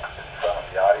acts in front of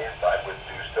the audience, I would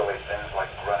do silly things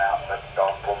like run out and let the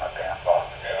dog pull my pants off.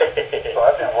 So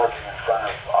I've been working in front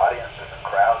of audiences and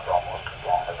crowds almost as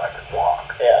long as I could walk.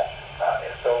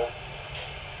 And so,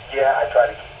 I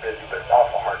try to keep busy, but it's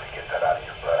awful hard to get that out of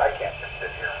your blood. I can't just sit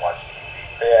here and watch TV.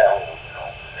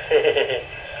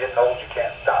 Getting old, you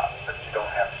can't stop, but you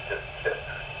don't have to just sit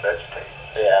and vegetate.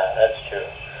 That's true.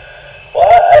 Well,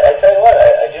 I tell you what,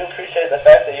 I do appreciate the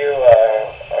fact that you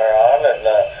are on, and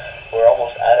we're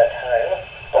almost out of time.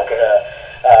 But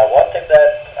one thing that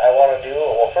I want to do,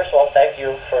 well, first of all, thank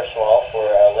you, for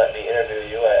letting me interview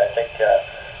you. I think,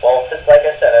 since, like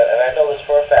I said, and I know this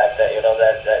for a fact, that,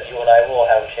 that you and I will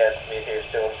have a chance to meet here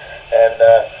soon, and,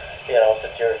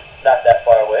 since you're not that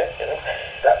far away,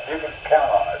 That you can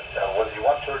count on it. Whether you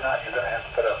want to or not, you're going to have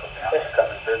to put up with me. I'm going to come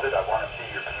and visit. I want to see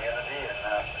your community, and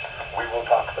we will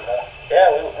talk some more.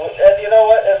 And you know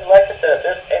what? And like I said, if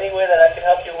there's any way that I can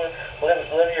help you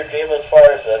live your dream as far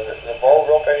as the bull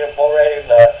roping and bull riding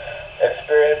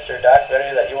experience or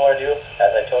documentary that you want to do,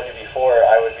 as I told you before,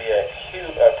 I would be a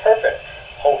perfect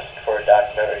host for a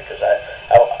documentary, because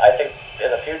I think in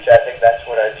the future, I think that's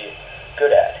what I'd be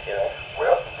good at.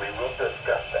 Well, we will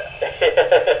discuss that.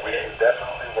 We can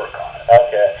definitely work on it.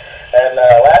 Okay. And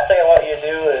last thing I want you to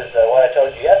do is I want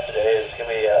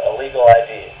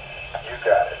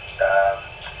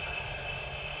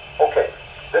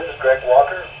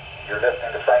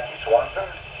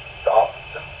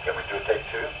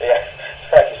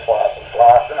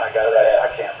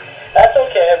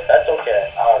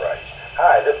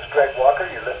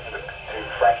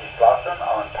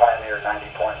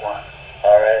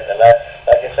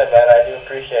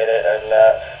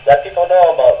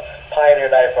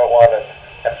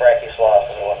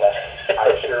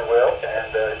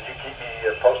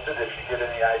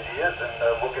years,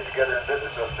 and we'll get together and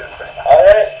visit real soon, Frank. All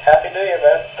right. Happy New Year,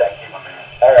 man. Thank you, my man.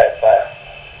 All right. Bye.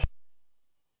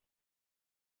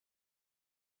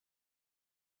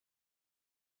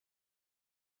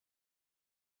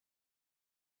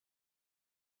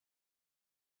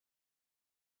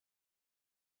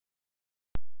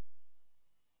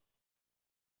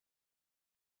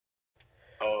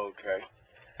 Okay.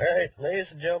 All right,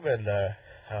 ladies and gentlemen, I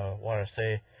want to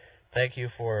say thank you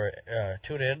for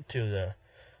tuning in to the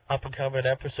up-and-coming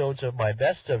episodes of my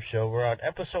Best Of show. We're on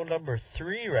episode number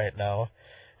 3 right now,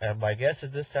 and my guest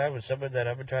at this time is someone that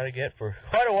I've been trying to get for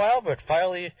quite a while, but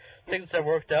finally things have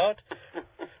worked out.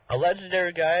 A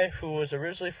legendary guy who was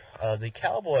originally the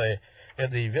cowboy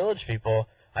in the Village People.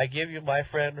 I give you my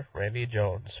friend Randy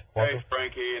Jones. Welcome. Hey,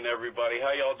 Frankie and everybody.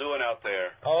 How y'all doing out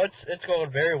there? Oh, it's going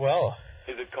very well.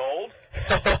 Is it cold?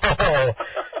 Oh,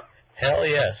 hell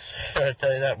yes. I'll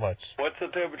tell you that much. What's the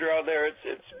temperature out there? It's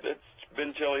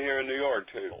been chilly here in New York,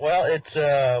 too. Well, it's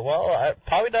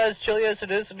probably not as chilly as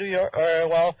it is in New York.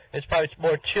 Well, it's probably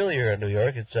more chillier in New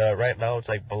York. It's right now it's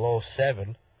like below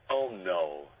 7. Oh,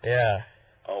 no. Yeah.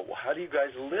 Oh, how do you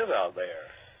guys live out there?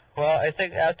 Well, I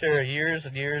think after years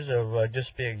and years of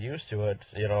just being used to it,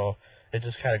 you know, it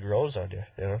just kind of grows on you,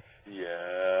 you know.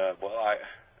 Yeah, well, I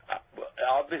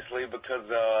obviously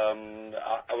because and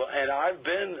I've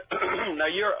been now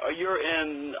you're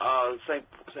in St.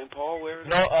 Paul, where is it?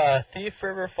 No, Thief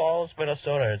River Falls,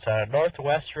 Minnesota. It's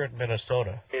northwestern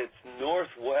Minnesota. It's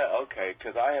northwest. Okay,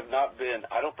 because I have not been.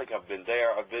 I don't think I've been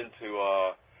there. I've been to.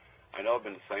 I know I've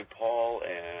been to St. Paul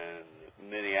and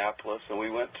Minneapolis, and we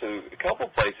went to a couple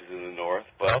places in the north.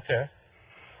 But okay.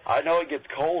 I know it gets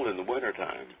cold in the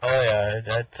wintertime. Oh yeah,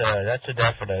 that's a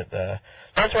definite.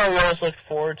 That's why we always look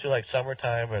forward to like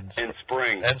summertime and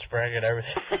spring and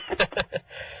everything.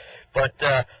 But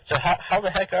so how the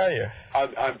heck are you?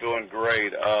 I'm doing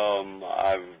great.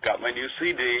 I've got my new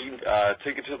CD,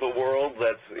 Ticket to the World,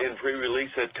 that's in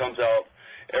pre-release. It comes out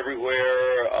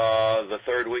everywhere the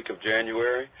 3rd week of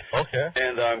January. Okay.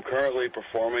 And I'm currently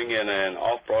performing in an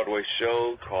off-Broadway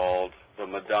show called The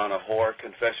Madonna Whore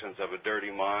Confessions of a Dirty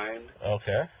Mind.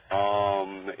 Okay.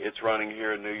 It's running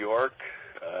here in New York.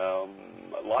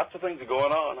 Lots of things are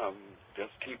going on. I'm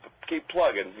just keep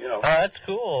plugging, you know. Oh, that's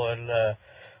cool. And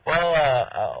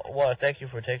well, thank you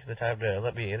for taking the time to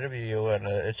let me interview you. And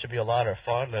it should be a lot of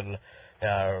fun. And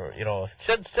you know,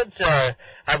 since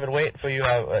I've been waiting for you,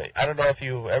 I don't know if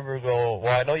you ever go.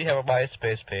 Well, I know you have a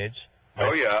MySpace page.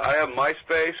 Oh yeah, I have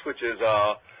MySpace, which is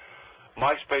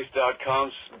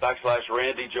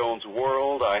myspace.com/Randy Jones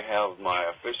World. I have my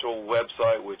official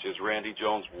website, which is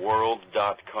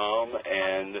randyjonesworld.com,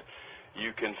 and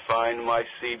you can find my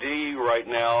CD right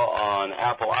now on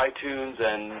Apple iTunes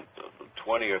and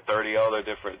 20 or 30 other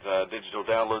different digital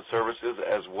download services,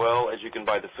 as well as you can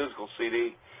buy the physical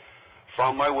CD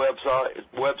from my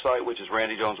website, which is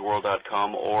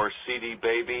randyjonesworld.com, or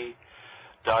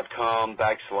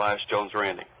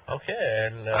cdbaby.com/JonesRandy. Okay,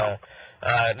 and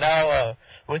now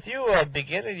with you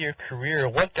beginning your career,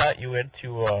 what got you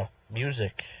into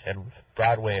music and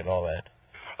Broadway and all that?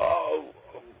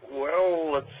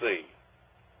 Well, let's see.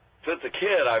 Since a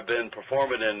kid, I've been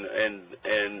performing in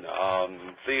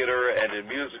theater and in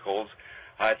musicals.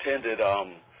 I attended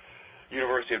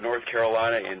University of North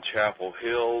Carolina in Chapel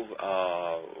Hill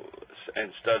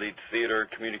and studied theater,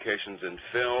 communications, and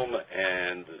film.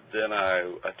 And then I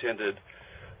attended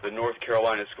the North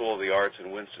Carolina School of the Arts in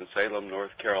Winston-Salem,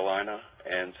 North Carolina,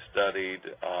 and studied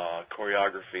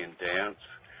choreography and dance.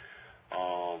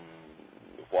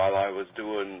 While I was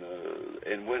doing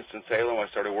in Winston-Salem, I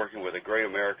started working with a great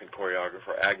American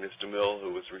choreographer, Agnes DeMille,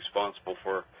 who was responsible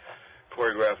for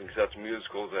choreographing such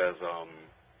musicals as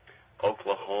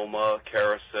Oklahoma,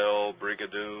 Carousel,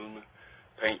 Brigadoon,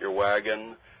 Paint Your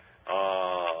Wagon,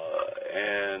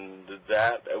 and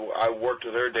that I worked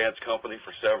with her dance company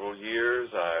for several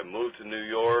years. I moved to New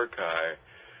York. I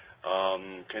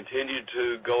continued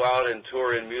to go out and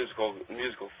tour in musical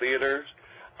theaters.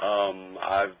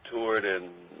 I've toured in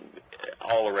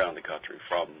all around the country,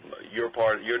 from your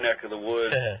neck of the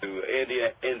woods to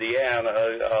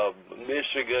Indiana,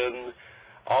 Michigan,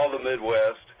 all the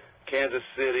Midwest, Kansas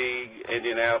City,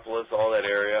 Indianapolis, all that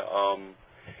area.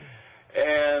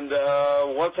 And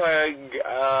once I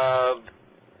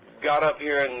got up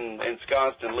here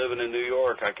ensconced and living in New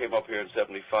York, I came up here in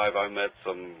 '75. I met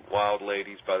some wild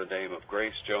ladies by the name of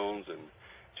Grace Jones and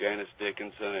Janice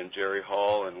Dickinson and Jerry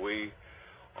Hall, and we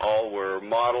all were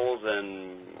models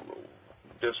and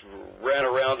just ran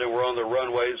around and were on the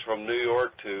runways from New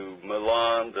York to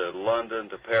Milan to London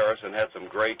to Paris and had some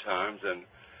great times. And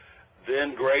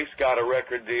then Grace got a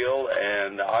record deal,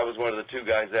 and I was one of the 2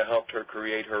 guys that helped her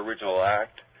create her original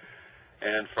act.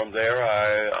 And from there,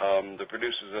 I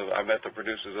met the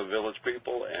producers of Village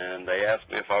People, and they asked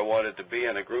me if I wanted to be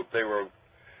in a group they were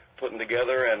putting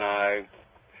together, and I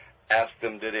asked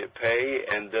them, did it pay?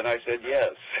 And then I said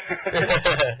yes.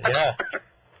 Yeah.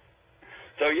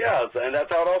 So yeah, and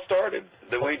that's how it all started.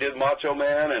 Then we did Macho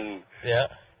Man and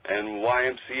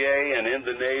YMCA and In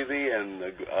the Navy and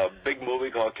a big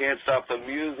movie called Can't Stop the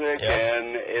Music,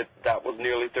 and that was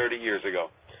nearly 30 years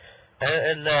ago.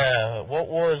 And what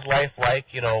was life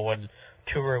like, you know, when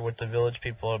touring with the Village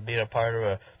People and being a part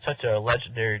of such a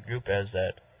legendary group as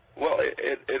that? Well,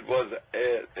 it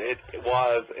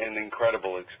was an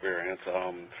incredible experience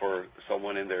for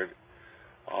someone in their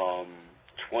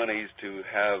 20s to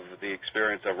have the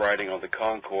experience of riding on the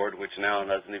Concorde, which now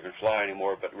doesn't even fly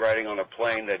anymore, but riding on a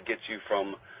plane that gets you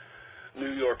from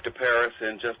New York to Paris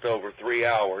in just over 3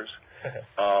 hours,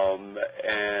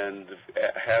 and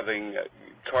having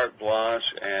carte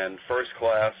blanche and first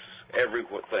class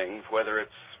everything, whether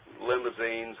it's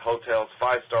limousines, hotels,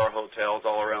 5-star hotels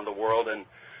all around the world,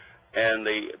 and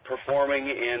the performing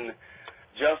in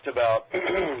just about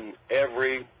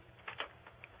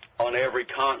on every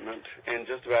continent and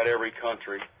just about every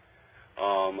country.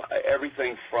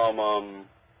 Everything from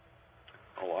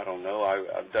I don't know.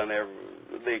 I've done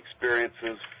the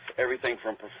experiences, everything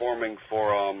from performing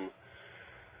for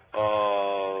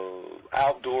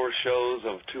outdoor shows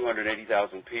of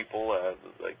 280,000 people,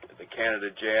 like the Canada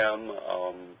Jam,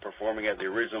 performing at the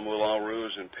original Moulin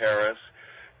Rouge in Paris,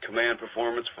 command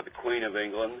performance for the Queen of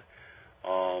England,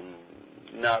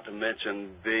 not to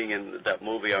mention being in that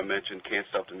movie I mentioned, Can't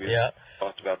Stop the Music,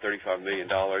 cost about $35 million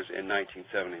in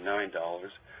 1979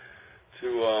 dollars,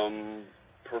 to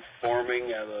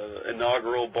performing at an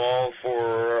inaugural ball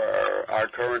for our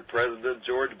current president,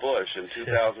 George Bush, in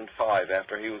 2005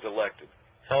 after he was elected.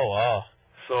 Oh, wow.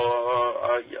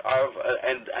 So,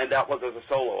 and that was as a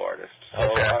solo artist.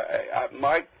 So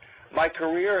my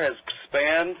career has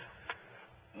spanned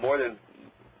more than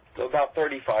about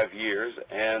 35 years,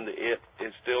 and it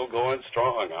is still going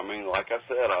strong. I mean, like I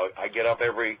said, I get up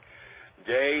every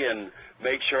day and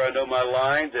make sure I know my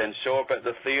lines and show up at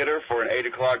the theater for an 8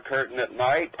 o'clock curtain at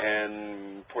night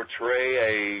and portray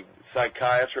a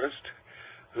psychiatrist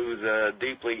who's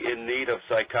deeply in need of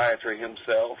psychiatry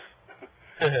himself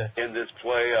in this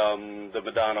play, The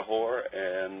Madonna Whore.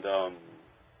 And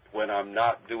when I'm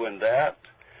not doing that,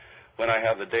 when I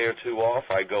have a day or two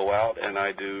off, I go out and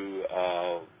I do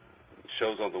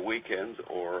shows on the weekends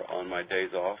or on my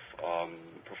days off,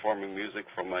 performing music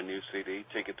from my new CD,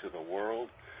 Ticket to the World.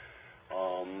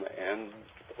 And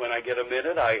when I get a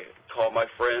minute, I call my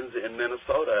friends in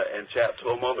Minnesota and chat to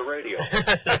them on the radio.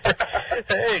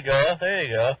 There you go. There you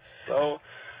go. So,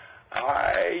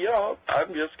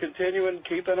 I'm just continuing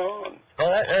keeping on.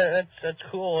 Well, that's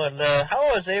cool. And how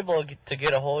I was able to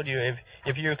get a hold of you,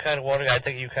 if you were kind of wondering, I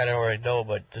think you kind of already know,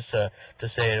 but just to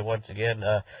say it once again,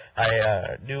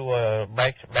 I knew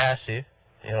Mike Massey,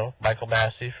 Michael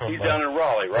Massey from... He's down in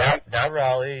Raleigh, right? Down in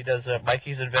Raleigh. He does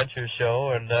Mikey's Adventure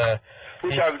Show, and...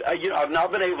 which I've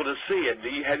not been able to see it.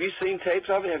 Have you seen tapes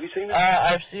of it? Have you seen it?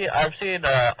 I've seen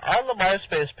on the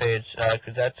MySpace page,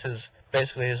 because that's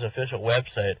basically his official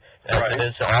website, and it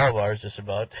is all of ours just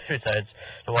about, besides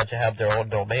the ones that have their own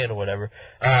domain or whatever.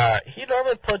 He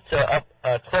normally puts up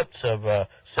clips of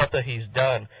stuff that he's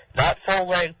done, not full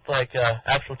length like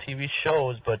actual TV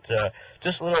shows, but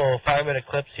just little 5-minute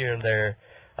clips here and there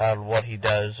on what he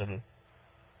does. And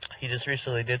he just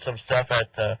recently did some stuff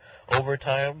at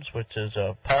Overtimes, which is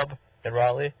a pub in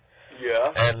Raleigh.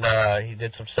 Yeah. And he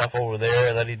did some stuff over there,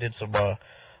 and then he did some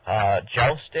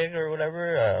jousting or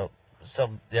whatever,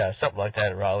 something like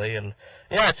that in Raleigh. And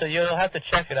so you'll have to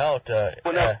check it out.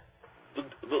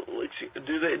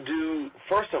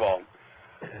 First of all,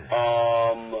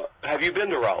 have you been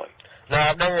to Raleigh? No,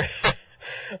 I've never.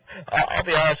 I'll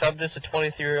be honest, I'm just a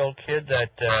 23-year-old kid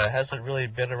that hasn't really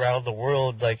been around the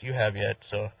world like you have yet.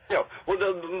 So. Yeah. Well,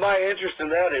 my interest in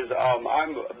that is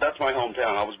that's my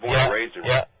hometown. I was born and raised in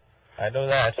Raleigh. Yeah, I know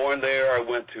that. Born there. I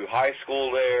went to high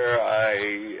school there.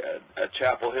 At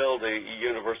Chapel Hill, the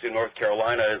University of North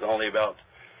Carolina is only about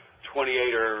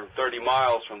 28 or 30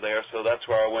 miles from there, so that's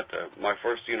where I went to my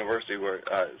first university where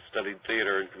I studied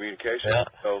theater and communication. Yeah.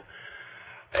 So.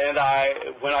 And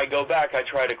when I go back, I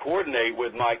try to coordinate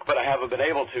with Mike, but I haven't been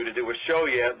able to do a show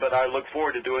yet. But I look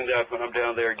forward to doing that when I'm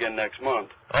down there again next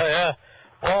month. Oh yeah,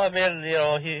 well I mean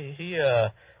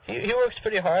he works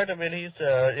pretty hard. I mean he's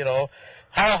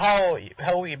how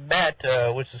we met,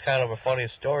 which is kind of a funny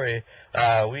story.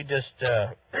 We just through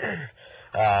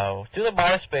the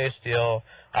MySpace deal.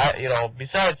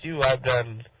 Besides you, I've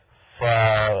done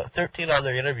 13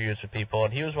 other interviews with people,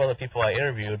 and he was one of the people I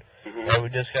interviewed. and we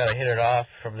just kind of hit it off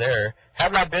from there.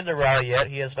 Have not been to Raleigh yet.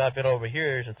 He has not been over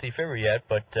here to Thief River yet,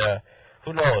 but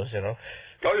who knows, you know?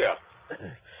 Oh, yeah.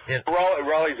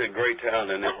 Raleigh's a great town,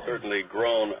 and it's certainly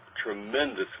grown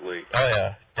tremendously. Oh,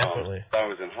 yeah, definitely. I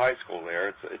was in high school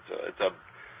there. It's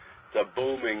a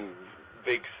booming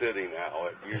big city now.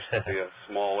 It used to be a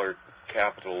smaller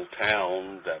capital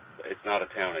town. That it's not a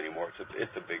town anymore.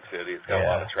 It's a big city. It's got a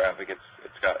lot of traffic.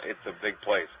 It's a big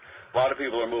place. A lot of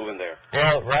people are moving there.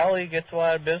 Well, Raleigh gets a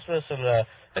lot of business, and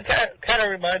it kind of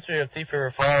reminds me of Thief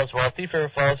River Falls. Well, Thief River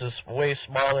Falls is way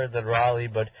smaller than Raleigh,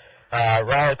 but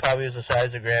Raleigh probably is the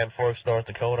size of Grand Forks, North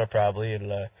Dakota, probably,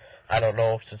 and I don't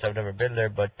know since I've never been there,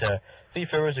 but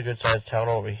Thief River is a good-sized town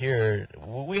over here.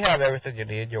 We have everything you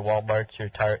need, your Walmarts,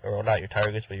 or not your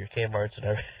Targets, but your Kmarts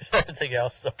and everything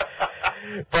else. So.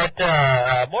 But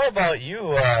more about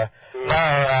you. Now,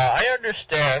 I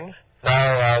understand,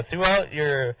 now, throughout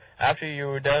after you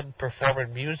were done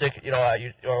performing music,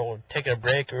 or taking a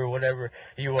break or whatever,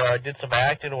 you did some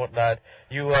acting and whatnot.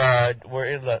 You were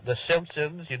in The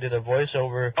Simpsons. You did a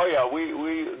voiceover. Oh yeah, we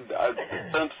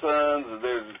Simpsons.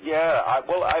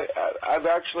 I've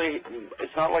actually.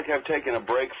 It's not like I've taken a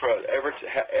break from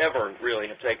ever really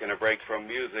have taken a break from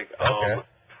music. Okay.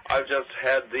 I've just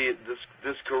had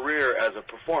this career as a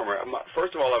performer.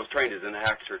 First of all, I was trained as an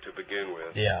actor to begin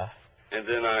with. Yeah. And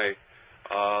then I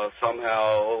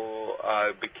somehow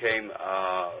I became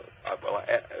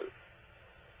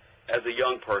as a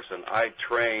young person, I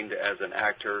trained as an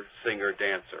actor, singer,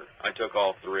 dancer. I took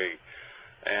all three,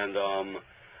 and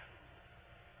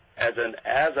as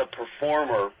a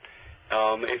performer,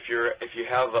 if you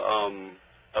have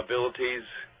abilities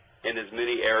in as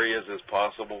many areas as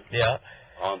possible,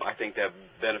 I think that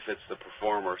benefits the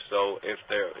performer. So if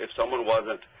someone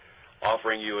wasn't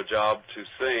offering you a job to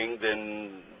sing,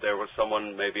 then there was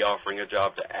someone maybe offering a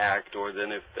job to act, or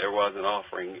then if there wasn't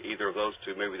offering either of those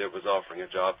two, maybe there was offering a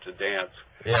job to dance.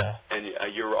 Yeah. And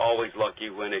you're always lucky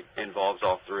when it involves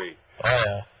all three. Oh,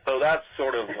 yeah. So that's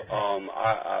sort of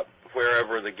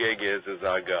wherever the gig is as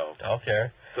I go.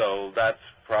 Okay. So that's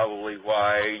probably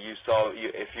why you saw,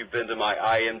 if you've been to my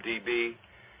IMDb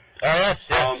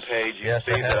homepage, you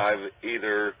see that I've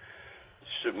either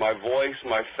my voice,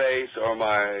 my face, or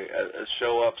my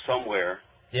show up somewhere.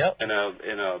 Yep. In a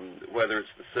whether it's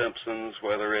The Simpsons,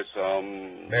 whether it's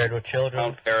Married with Children,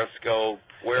 on Periscope,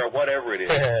 whatever it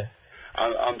is,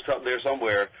 I'm there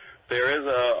somewhere. There is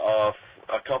a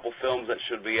couple films that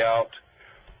should be out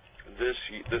this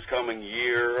coming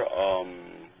year.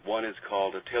 One is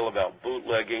called A Tale About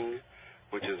Bootlegging,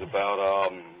 which is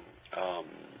about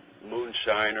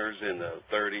moonshiners in the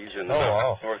 30s in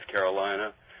North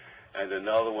Carolina. And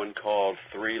another one called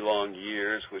 3 Long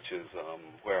Years, which is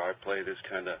where I play this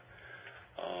kind of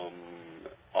a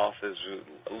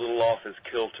little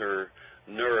office-kilter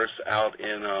nurse out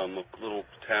in a little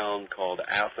town called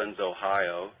Athens,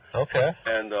 Ohio. Okay.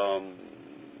 And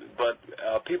but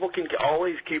people can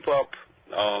always keep up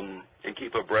and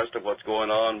keep abreast of what's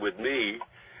going on with me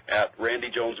at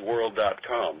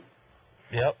randyjonesworld.com.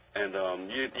 Yep. And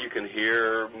you can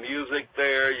hear music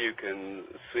there. You can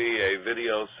see a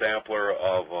video sampler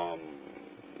of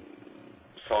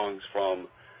songs from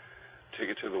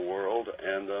Ticket to the World,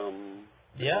 and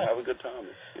have a good time.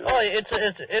 Oh,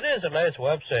 it is a nice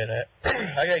website.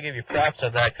 I gotta give you props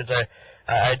on that, because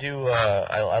I do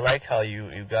I like how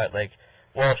you got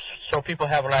so people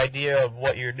have an idea of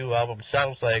what your new album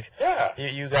sounds like. Yeah.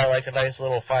 You got like a nice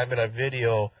little 5-minute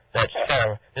video that's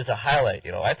kind of is a highlight.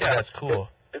 I think that's cool.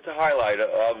 It's a highlight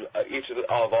of each of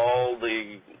all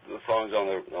the songs on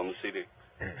the CD.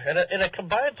 And it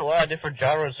combines a lot of different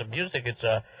genres of music. It's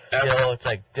it's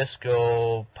like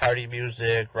disco, party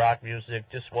music, rock music,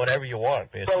 just whatever you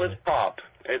want, basically. Well, it's pop.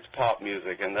 It's pop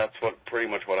music, and that's pretty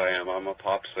much what I am. I'm a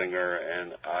pop singer,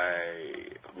 and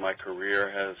my career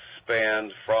has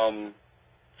spanned from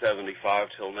 75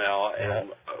 till now,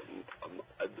 and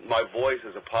my voice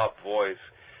is a pop voice.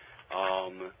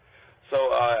 So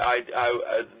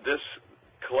this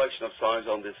collection of songs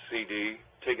on this CD,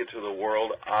 Ticket to the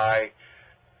World, I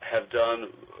have done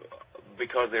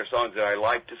because they're songs that I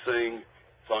like to sing,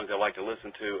 songs I like to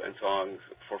listen to, and songs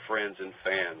for friends and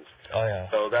fans. Oh, yeah.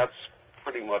 So that's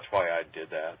pretty much why I did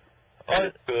that. And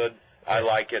it's good. I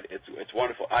like it. It's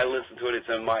wonderful. I listen to it. It's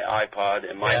in my iPod,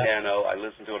 in my Nano. I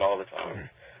listen to it all the time.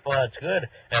 Well, that's good.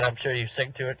 And I'm sure you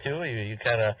sing to it, too. You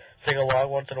kind of sing along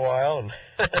once in a while. And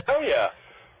Oh, yeah.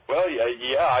 Well,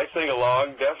 yeah, I sing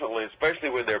along, definitely, especially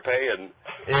when they're paying.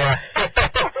 Yeah.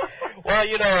 Well,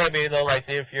 you know what I mean, though, like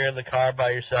if you're in the car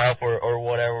by yourself or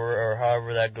whatever, or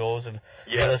however that goes, and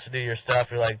you listen to your stuff,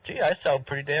 you're like, gee, I sound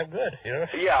pretty damn good, you know?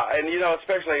 Yeah, and you know,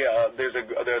 especially there's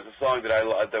a song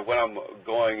that that when I'm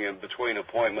going in between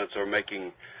appointments or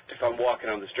if I'm walking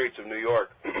on the streets of New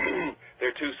York, there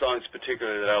are two songs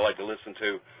particularly that I like to listen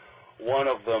to. One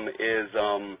of them is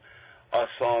a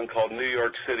song called New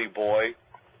York City Boy.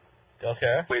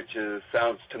 Okay. Which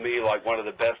sounds to me like one of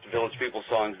the best Village People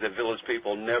songs that Village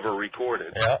People never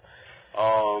recorded. Yeah.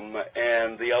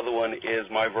 And the other one is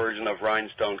my version of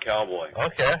Rhinestone Cowboy.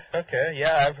 Okay.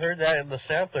 Yeah, I've heard that in the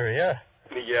sampler, yeah.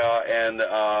 Yeah, and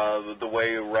the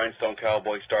way Rhinestone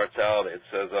Cowboy starts out, it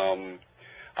says,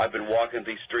 I've been walking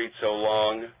these streets so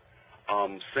long,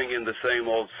 singing the same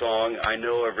old song. I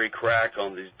know every crack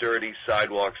on these dirty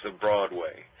sidewalks of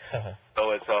Broadway.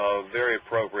 So it's very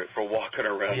appropriate for walking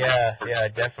around. Yeah,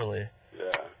 definitely.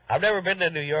 Yeah. I've never been to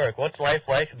New York. What's life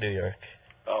like in New York?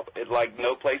 It's like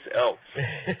no place else.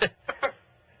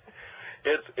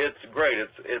 It's great.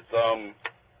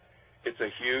 It's a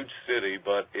huge city,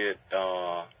 but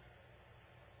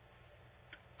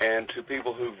and to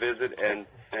people who visit and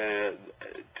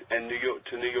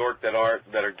New York that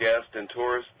are guests and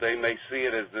tourists, they may see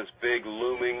it as this big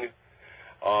looming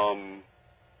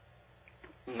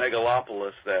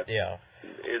megalopolis that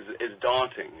is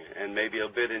daunting and maybe a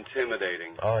bit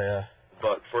intimidating. Oh yeah.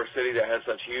 But for a city that has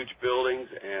such huge buildings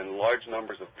and large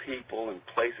numbers of people and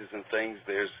places and things,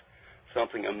 there's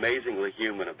something amazingly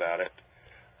human about it.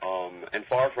 And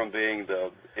far from being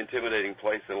the intimidating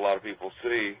place that a lot of people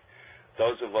see,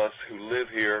 those of us who live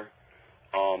here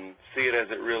see it as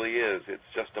it really is. It's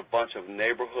just a bunch of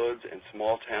neighborhoods and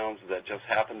small towns that just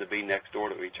happen to be next door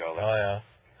to each other. Oh yeah.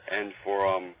 And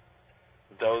for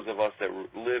those of us that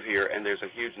live here, and there's a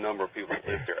huge number of people that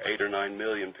live here, 8 or 9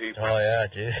 million people. Oh yeah,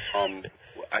 geez.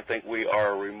 I think we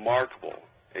are a remarkable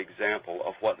example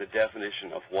of what the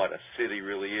definition of what a city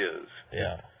really is.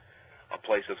 Yeah. A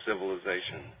place of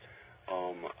civilization.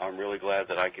 I'm really glad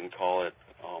that I can call it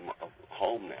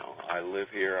home now. I live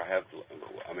here.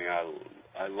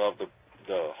 I love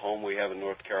the home we have in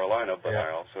North Carolina, but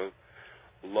I also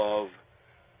love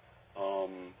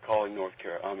calling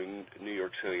New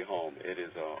York City home. It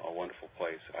is a wonderful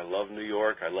place. I love New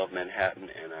York, I love Manhattan,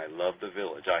 and I love the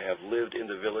Village. I have lived in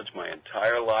the Village my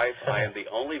entire life. I am the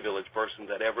only Village person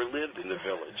that ever lived in the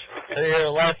Village. So you're a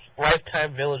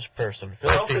lifetime Village person,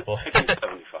 Village people.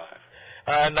 75.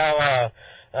 Now,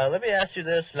 let me ask you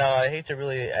this. Now, I hate to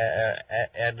really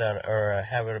end on, or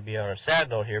have it be on a sad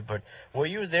note here, but were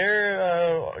you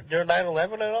there during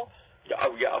 9/11 at all?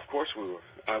 Yeah, of course we were.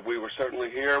 We were certainly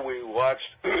here. We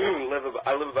watched. I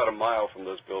live about a mile from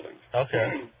those buildings.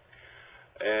 Okay.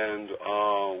 And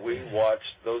we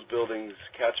watched those buildings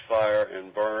catch fire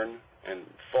and burn and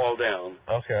fall down.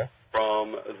 Okay.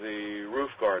 From the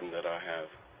roof garden that I have.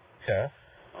 Okay.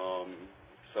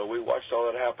 So we watched all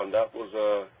that happen. That was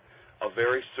a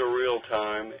very surreal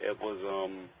time. It was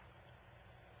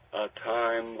a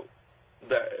time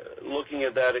that, looking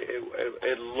at that,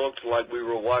 it looked like we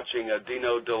were watching a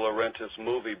Dino De Laurentiis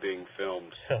movie being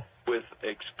filmed with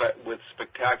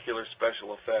spectacular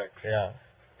special effects. Yeah.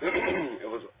 It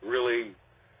was really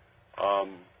a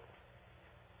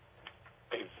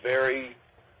very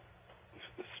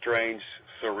strange,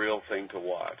 surreal thing to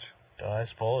watch. I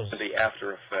suppose. The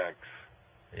after effects.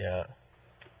 Yeah.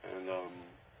 And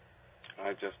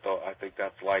I think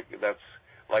that's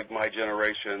like my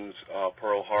generation's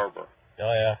Pearl Harbor.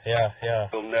 Oh yeah.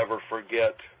 We'll never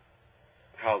forget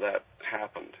how that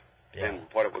happened and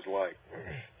what it was like.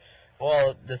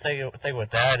 Well, the thing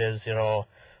with that is,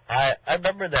 I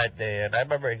remember that day, and I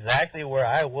remember exactly where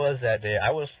I was that day.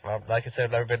 I was, like I said,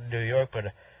 I've never been to New York,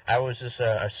 but I was just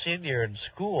a senior in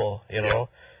school, and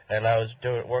I was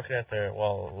working at the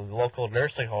local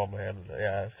nursing home, and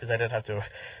because I didn't have to.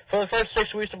 For the first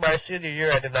 6 weeks of my senior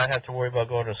year, I did not have to worry about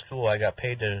going to school. I got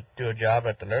paid to do a job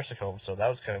at the nursing home, so that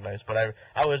was kind of nice. But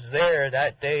I was there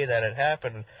that day that it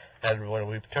happened, and when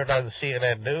we turned on the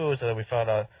CNN news, and then we found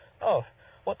out, oh,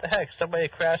 what the heck? A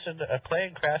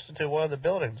plane crashed into one of the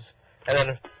buildings,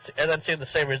 and then seeing the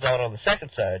same result on the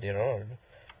second side,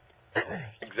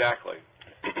 Exactly.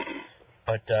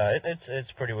 But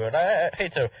it's pretty weird. I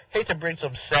hate to bring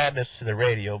some sadness to the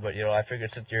radio, but I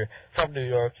figured since you're from New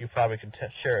York, you probably can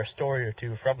share a story or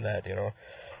two from that,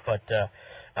 But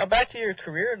now back to your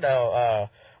career now.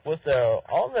 With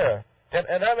all the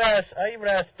and I even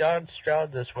asked Don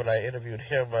Stroud this when I interviewed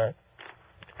him.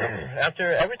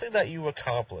 After everything that you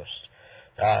accomplished,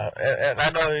 and I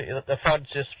know the fun's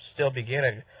just still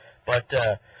beginning, but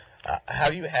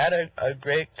have you had a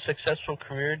great, successful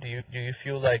career? Do you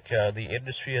feel like the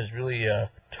industry has really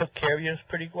took care of you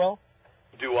pretty well?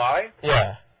 Do I?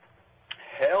 Yeah.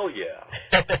 Hell yeah.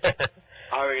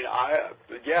 I mean,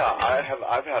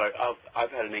 I've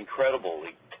had an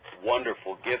incredibly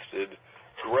wonderful, gifted,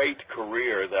 great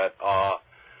career that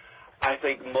I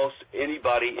think most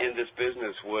anybody in this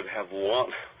business would have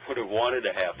wanted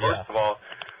to have. First of all,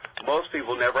 most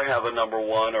people never have a number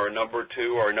 1 or a number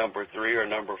 2 or a number 3 or a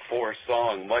number 4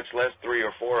 song, much less 3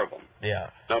 or 4 of them. Yeah.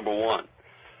 Number 1.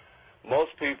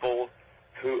 Most people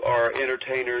who are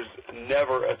entertainers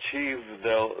never achieve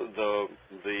the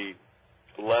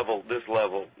level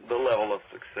of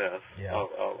success,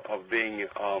 of being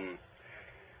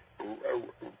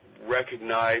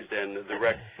recognized and the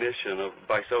recognition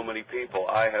by so many people.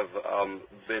 I have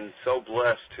been so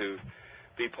blessed to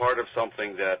be part of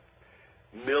something that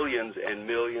millions and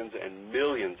millions and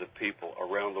millions of people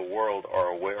around the world are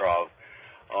aware of.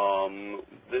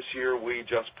 This year we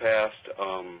just passed,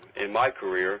 in my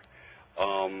career,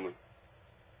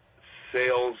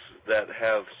 sales that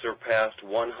have surpassed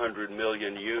 100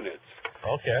 million units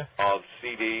of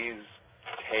CDs,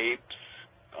 tapes,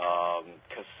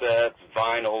 cassettes,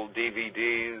 vinyl,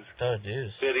 DVDs,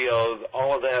 videos,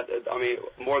 all of that. I mean,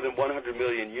 more than 100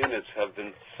 million units have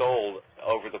been sold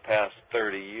over the past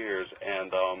 30 years,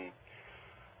 and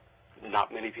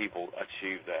not many people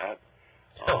achieve that.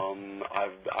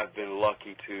 I've been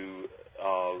lucky to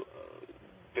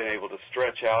been able to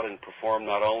stretch out and perform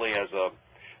not only as a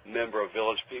member of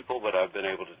Village People, but I've been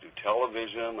able to do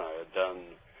television. I've done,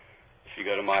 if you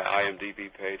go to my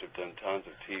IMDb page, I've done tons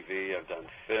of TV. I've done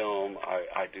film.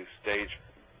 I do stage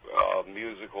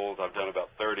musicals. I've done about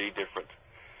 30 different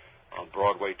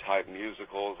Broadway-type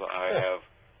musicals. I have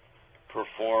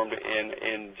performed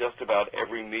in just about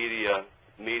every medium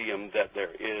that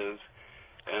there is,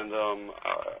 and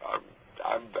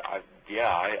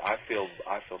I feel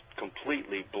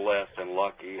completely blessed and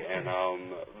lucky, and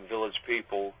Village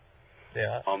People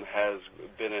has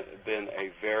been a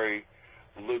very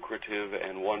lucrative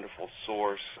and wonderful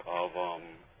source of.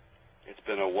 It's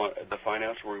been the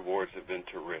financial rewards have been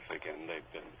terrific, and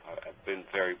I've been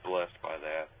very blessed by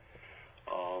that.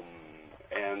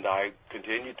 And I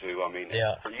continue to. I mean,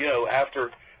 you know,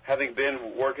 after having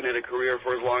been working in a career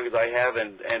for as long as I have,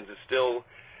 and to still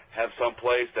have some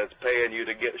place that's paying you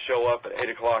to show up at 8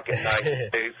 o'clock at night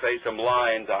and say some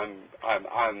lines,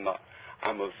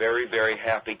 I'm a very, very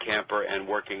happy camper and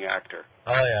working actor.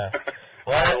 Oh yeah.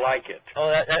 Well, I like it. Oh,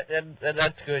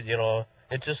 that's good. You know,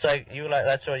 it's just like you and I.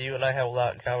 That's why you and I have a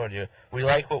lot in common. We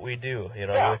like what we do. You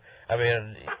know. Yeah. I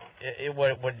mean,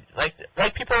 when like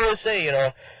people always say, you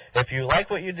know, if you like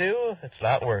what you do, it's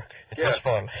not work. It's just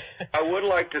fun. I would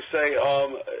like to say,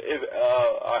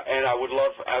 and I would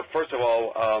love. First of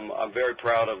all, I'm very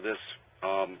proud of this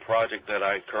project that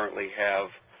I currently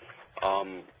have.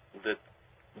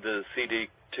 The CD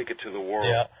Ticket to the World.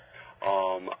 Yeah.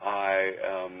 I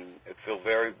feel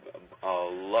very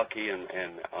lucky and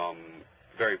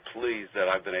very pleased that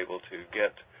I've been able to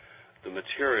get the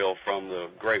material from the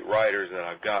great writers that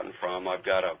I've gotten from. I've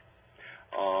got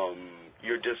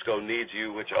Your Disco Needs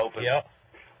You, which opens,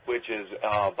 which is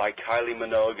by Kylie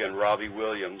Minogue and Robbie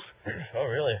Williams. Oh,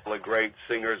 really? The great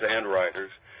singers and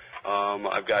writers.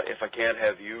 I've got If I Can't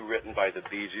Have You, written by the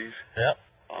Bee Gees. Yep.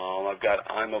 I've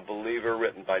got I'm a Believer,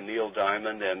 written by Neil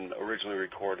Diamond and originally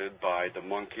recorded by the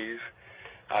Monkees.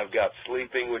 I've got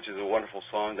Sleeping, which is a wonderful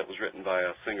song that was written by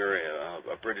a singer,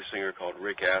 a British singer called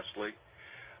Rick Astley.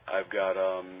 I've got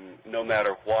No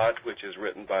Matter What, which is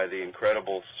written by the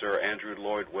incredible Sir Andrew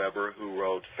Lloyd Webber, who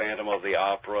wrote Phantom of the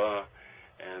Opera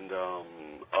and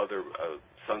other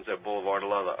Sunset Boulevard, a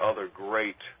lot of other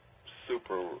great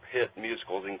super hit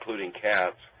musicals, including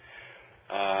Cats.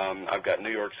 I've got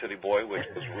New York City Boy, which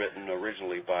was written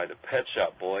originally by the Pet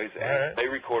Shop Boys, and they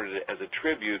recorded it as a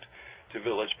tribute to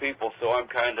Village People, so I'm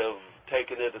kind of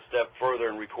taking it a step further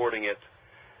and recording it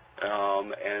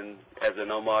and as an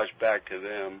homage back to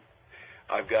them.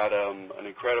 I've got an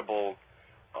incredible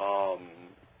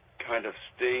kind of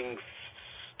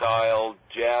Sting-style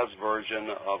jazz version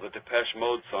of a Depeche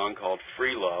Mode song called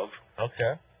Free Love.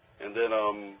 Okay. And then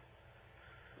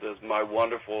there's my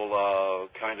wonderful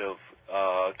kind of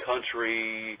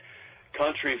country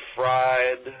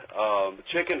fried,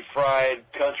 chicken fried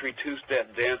country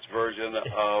two-step dance version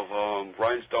of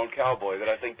Rhinestone Cowboy that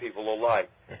I think people will like.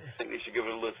 I think they should give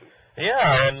it a listen.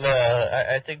 Yeah, and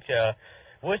I think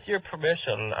with your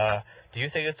permission, do you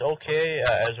think it's okay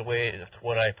as a way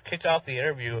when I kick off the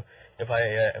interview,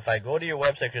 if I go to your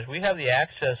website, because we have the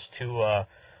access to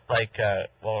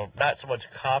well, not so much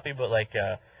copy, but like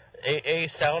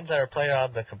sounds that are playing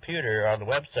on the computer on the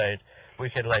website, we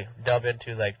could like dub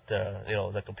into like the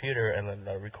the computer and then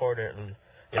record it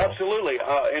You know? Absolutely.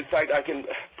 In fact, I can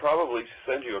probably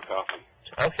send you a copy.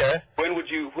 Okay. When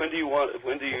do you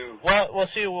Well,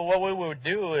 see, what we would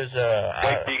do is,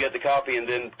 wait till you get the copy and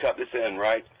then cut this in,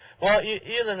 right? Well,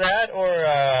 either that or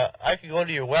I could go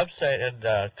to your website and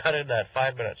cut in that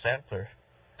 5-minute sampler.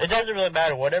 It doesn't really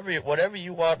matter. Whatever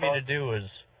you want me to do is,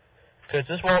 because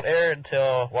this won't air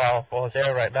until, well, it's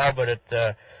airing right now, but it's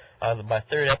on my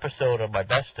 3rd episode of my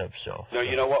best of show. No,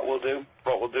 you know what we'll do?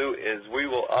 What we'll do is we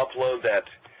will upload that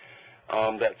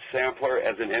sampler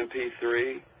as an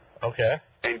MP3. Okay.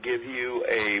 And give you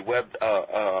a web,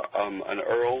 an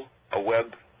URL,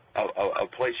 a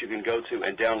place you can go to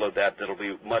and download that. That'll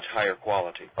be much higher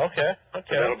quality. Okay. So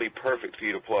that'll be perfect for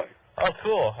you to play. Oh,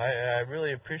 cool. I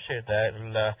really appreciate that.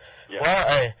 And yeah. Well,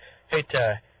 I hate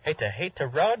to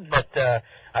run, but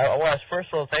I want to first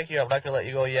of all thank you. I'm not gonna let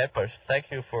you go yet, but thank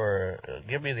you for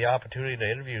giving me the opportunity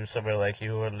to interview somebody like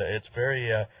you. And it's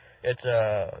very, it's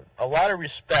a lot of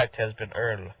respect has been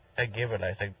earned and given,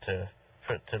 I think, to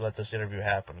let this interview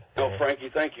happen. Well, Frankie,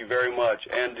 thank you very much.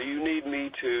 And do you need me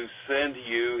to send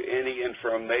you any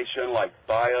information like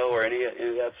bio or any of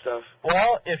that stuff?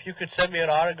 Well, if you could send me an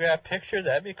autographed picture,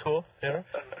 that'd be cool. You know.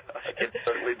 I can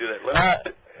certainly do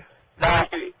that.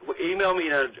 Let me email me.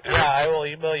 Yeah, I will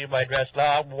email you my address.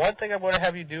 Now, one thing I'm going to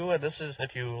have you do, and this is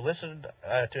if you listen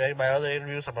to any of my other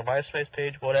interviews on my MySpace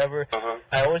page, whatever,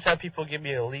 I always have people give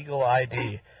me a legal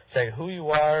ID. Saying who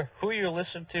you are, who you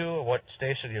listen to, and what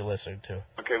station you're listening to.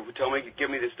 Okay, well, give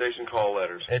me the station call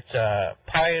letters. It's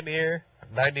Pioneer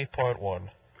 90.1.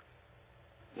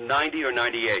 90 or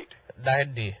 98?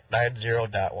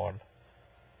 90.1.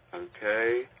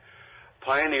 Okay.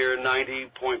 Pioneer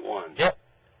 90.1. Yep.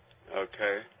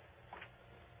 Okay.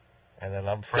 And then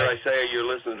I'm Frank. Did I say you're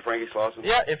listening to Frankie Slauson?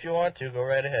 Yeah, if you want to, go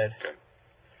right ahead. Okay.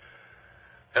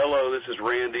 Hello, this is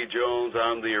Randy Jones.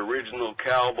 I'm the original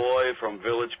cowboy from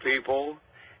Village People,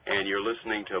 and you're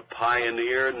listening to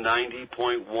Pioneer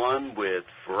 90.1 with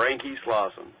Frankie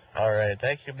Slauson. All right,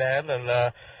 thank you, man.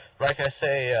 And like I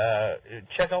say,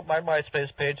 check out my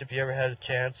MySpace page if you ever had a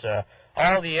chance.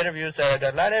 All the interviews that I've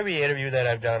done, not every interview that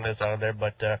I've done is on there,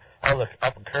 but all the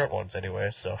up and current ones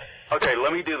anyway. So. Okay,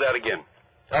 let me do that again.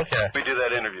 Okay. Let me do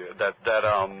that interview. That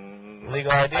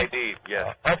legal ID. ID,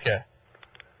 yeah. Okay.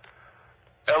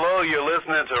 Hello, you're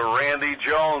listening to Randy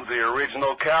Jones, the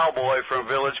original cowboy from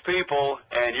Village People,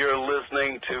 and you're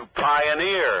listening to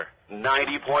Pioneer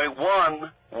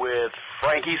 90.1 with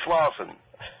Frankie Slauson.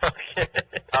 Okay.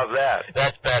 How's that?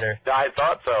 That's better. I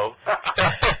thought so.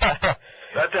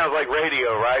 That sounds like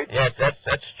radio, right? Yes,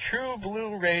 that's true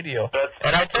blue radio. That's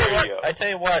and I radio. tell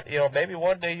you what, you know, maybe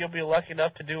one day you'll be lucky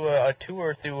enough to do a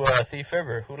tour through Thief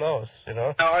River. Who knows, you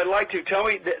know? Now, I'd like to. Tell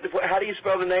me, how do you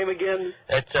spell the name again?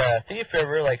 It's Thief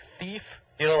River, like thief,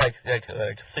 you know, like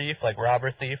thief, like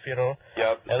robber thief, you know?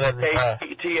 Yep. And then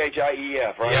Thief,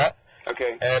 right? Yeah.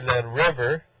 Okay. And then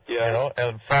river, yeah. You know,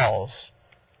 and falls.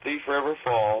 Thief River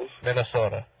Falls.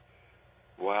 Minnesota.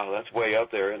 Wow, that's way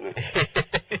up there, isn't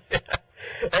it?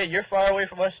 Hey, you're far away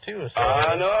from us too. So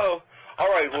I know. All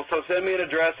right. Well, so send me an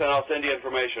address and I'll send you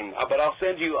information. But I'll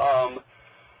send you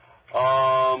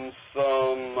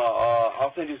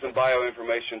some bio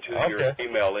information to your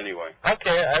email anyway.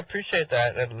 Okay, I appreciate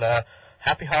that, and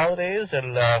happy holidays,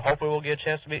 and hopefully we'll get a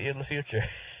chance to meet you in the future.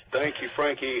 Thank you,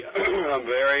 Frankie. I'm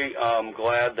very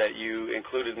glad that you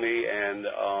included me, and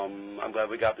I'm glad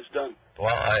we got this done.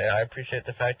 Well, I appreciate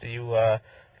the fact that you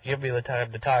give me the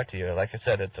time to talk to you. Like I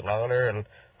said, it's an honor, and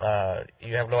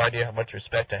you have no idea how much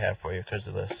respect I have for you because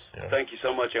of this. You know? Thank you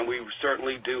so much, and we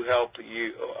certainly do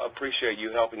appreciate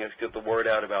you helping us get the word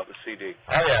out about the CD.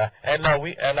 Oh yeah, and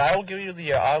I will give you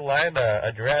the online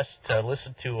address to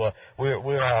listen to.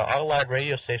 We're an online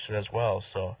radio station as well,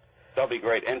 so. That'll be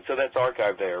great, and so that's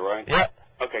archived there, right? Yeah.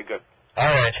 Okay, good. All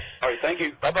right. All right, thank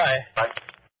you. Bye-bye. Bye.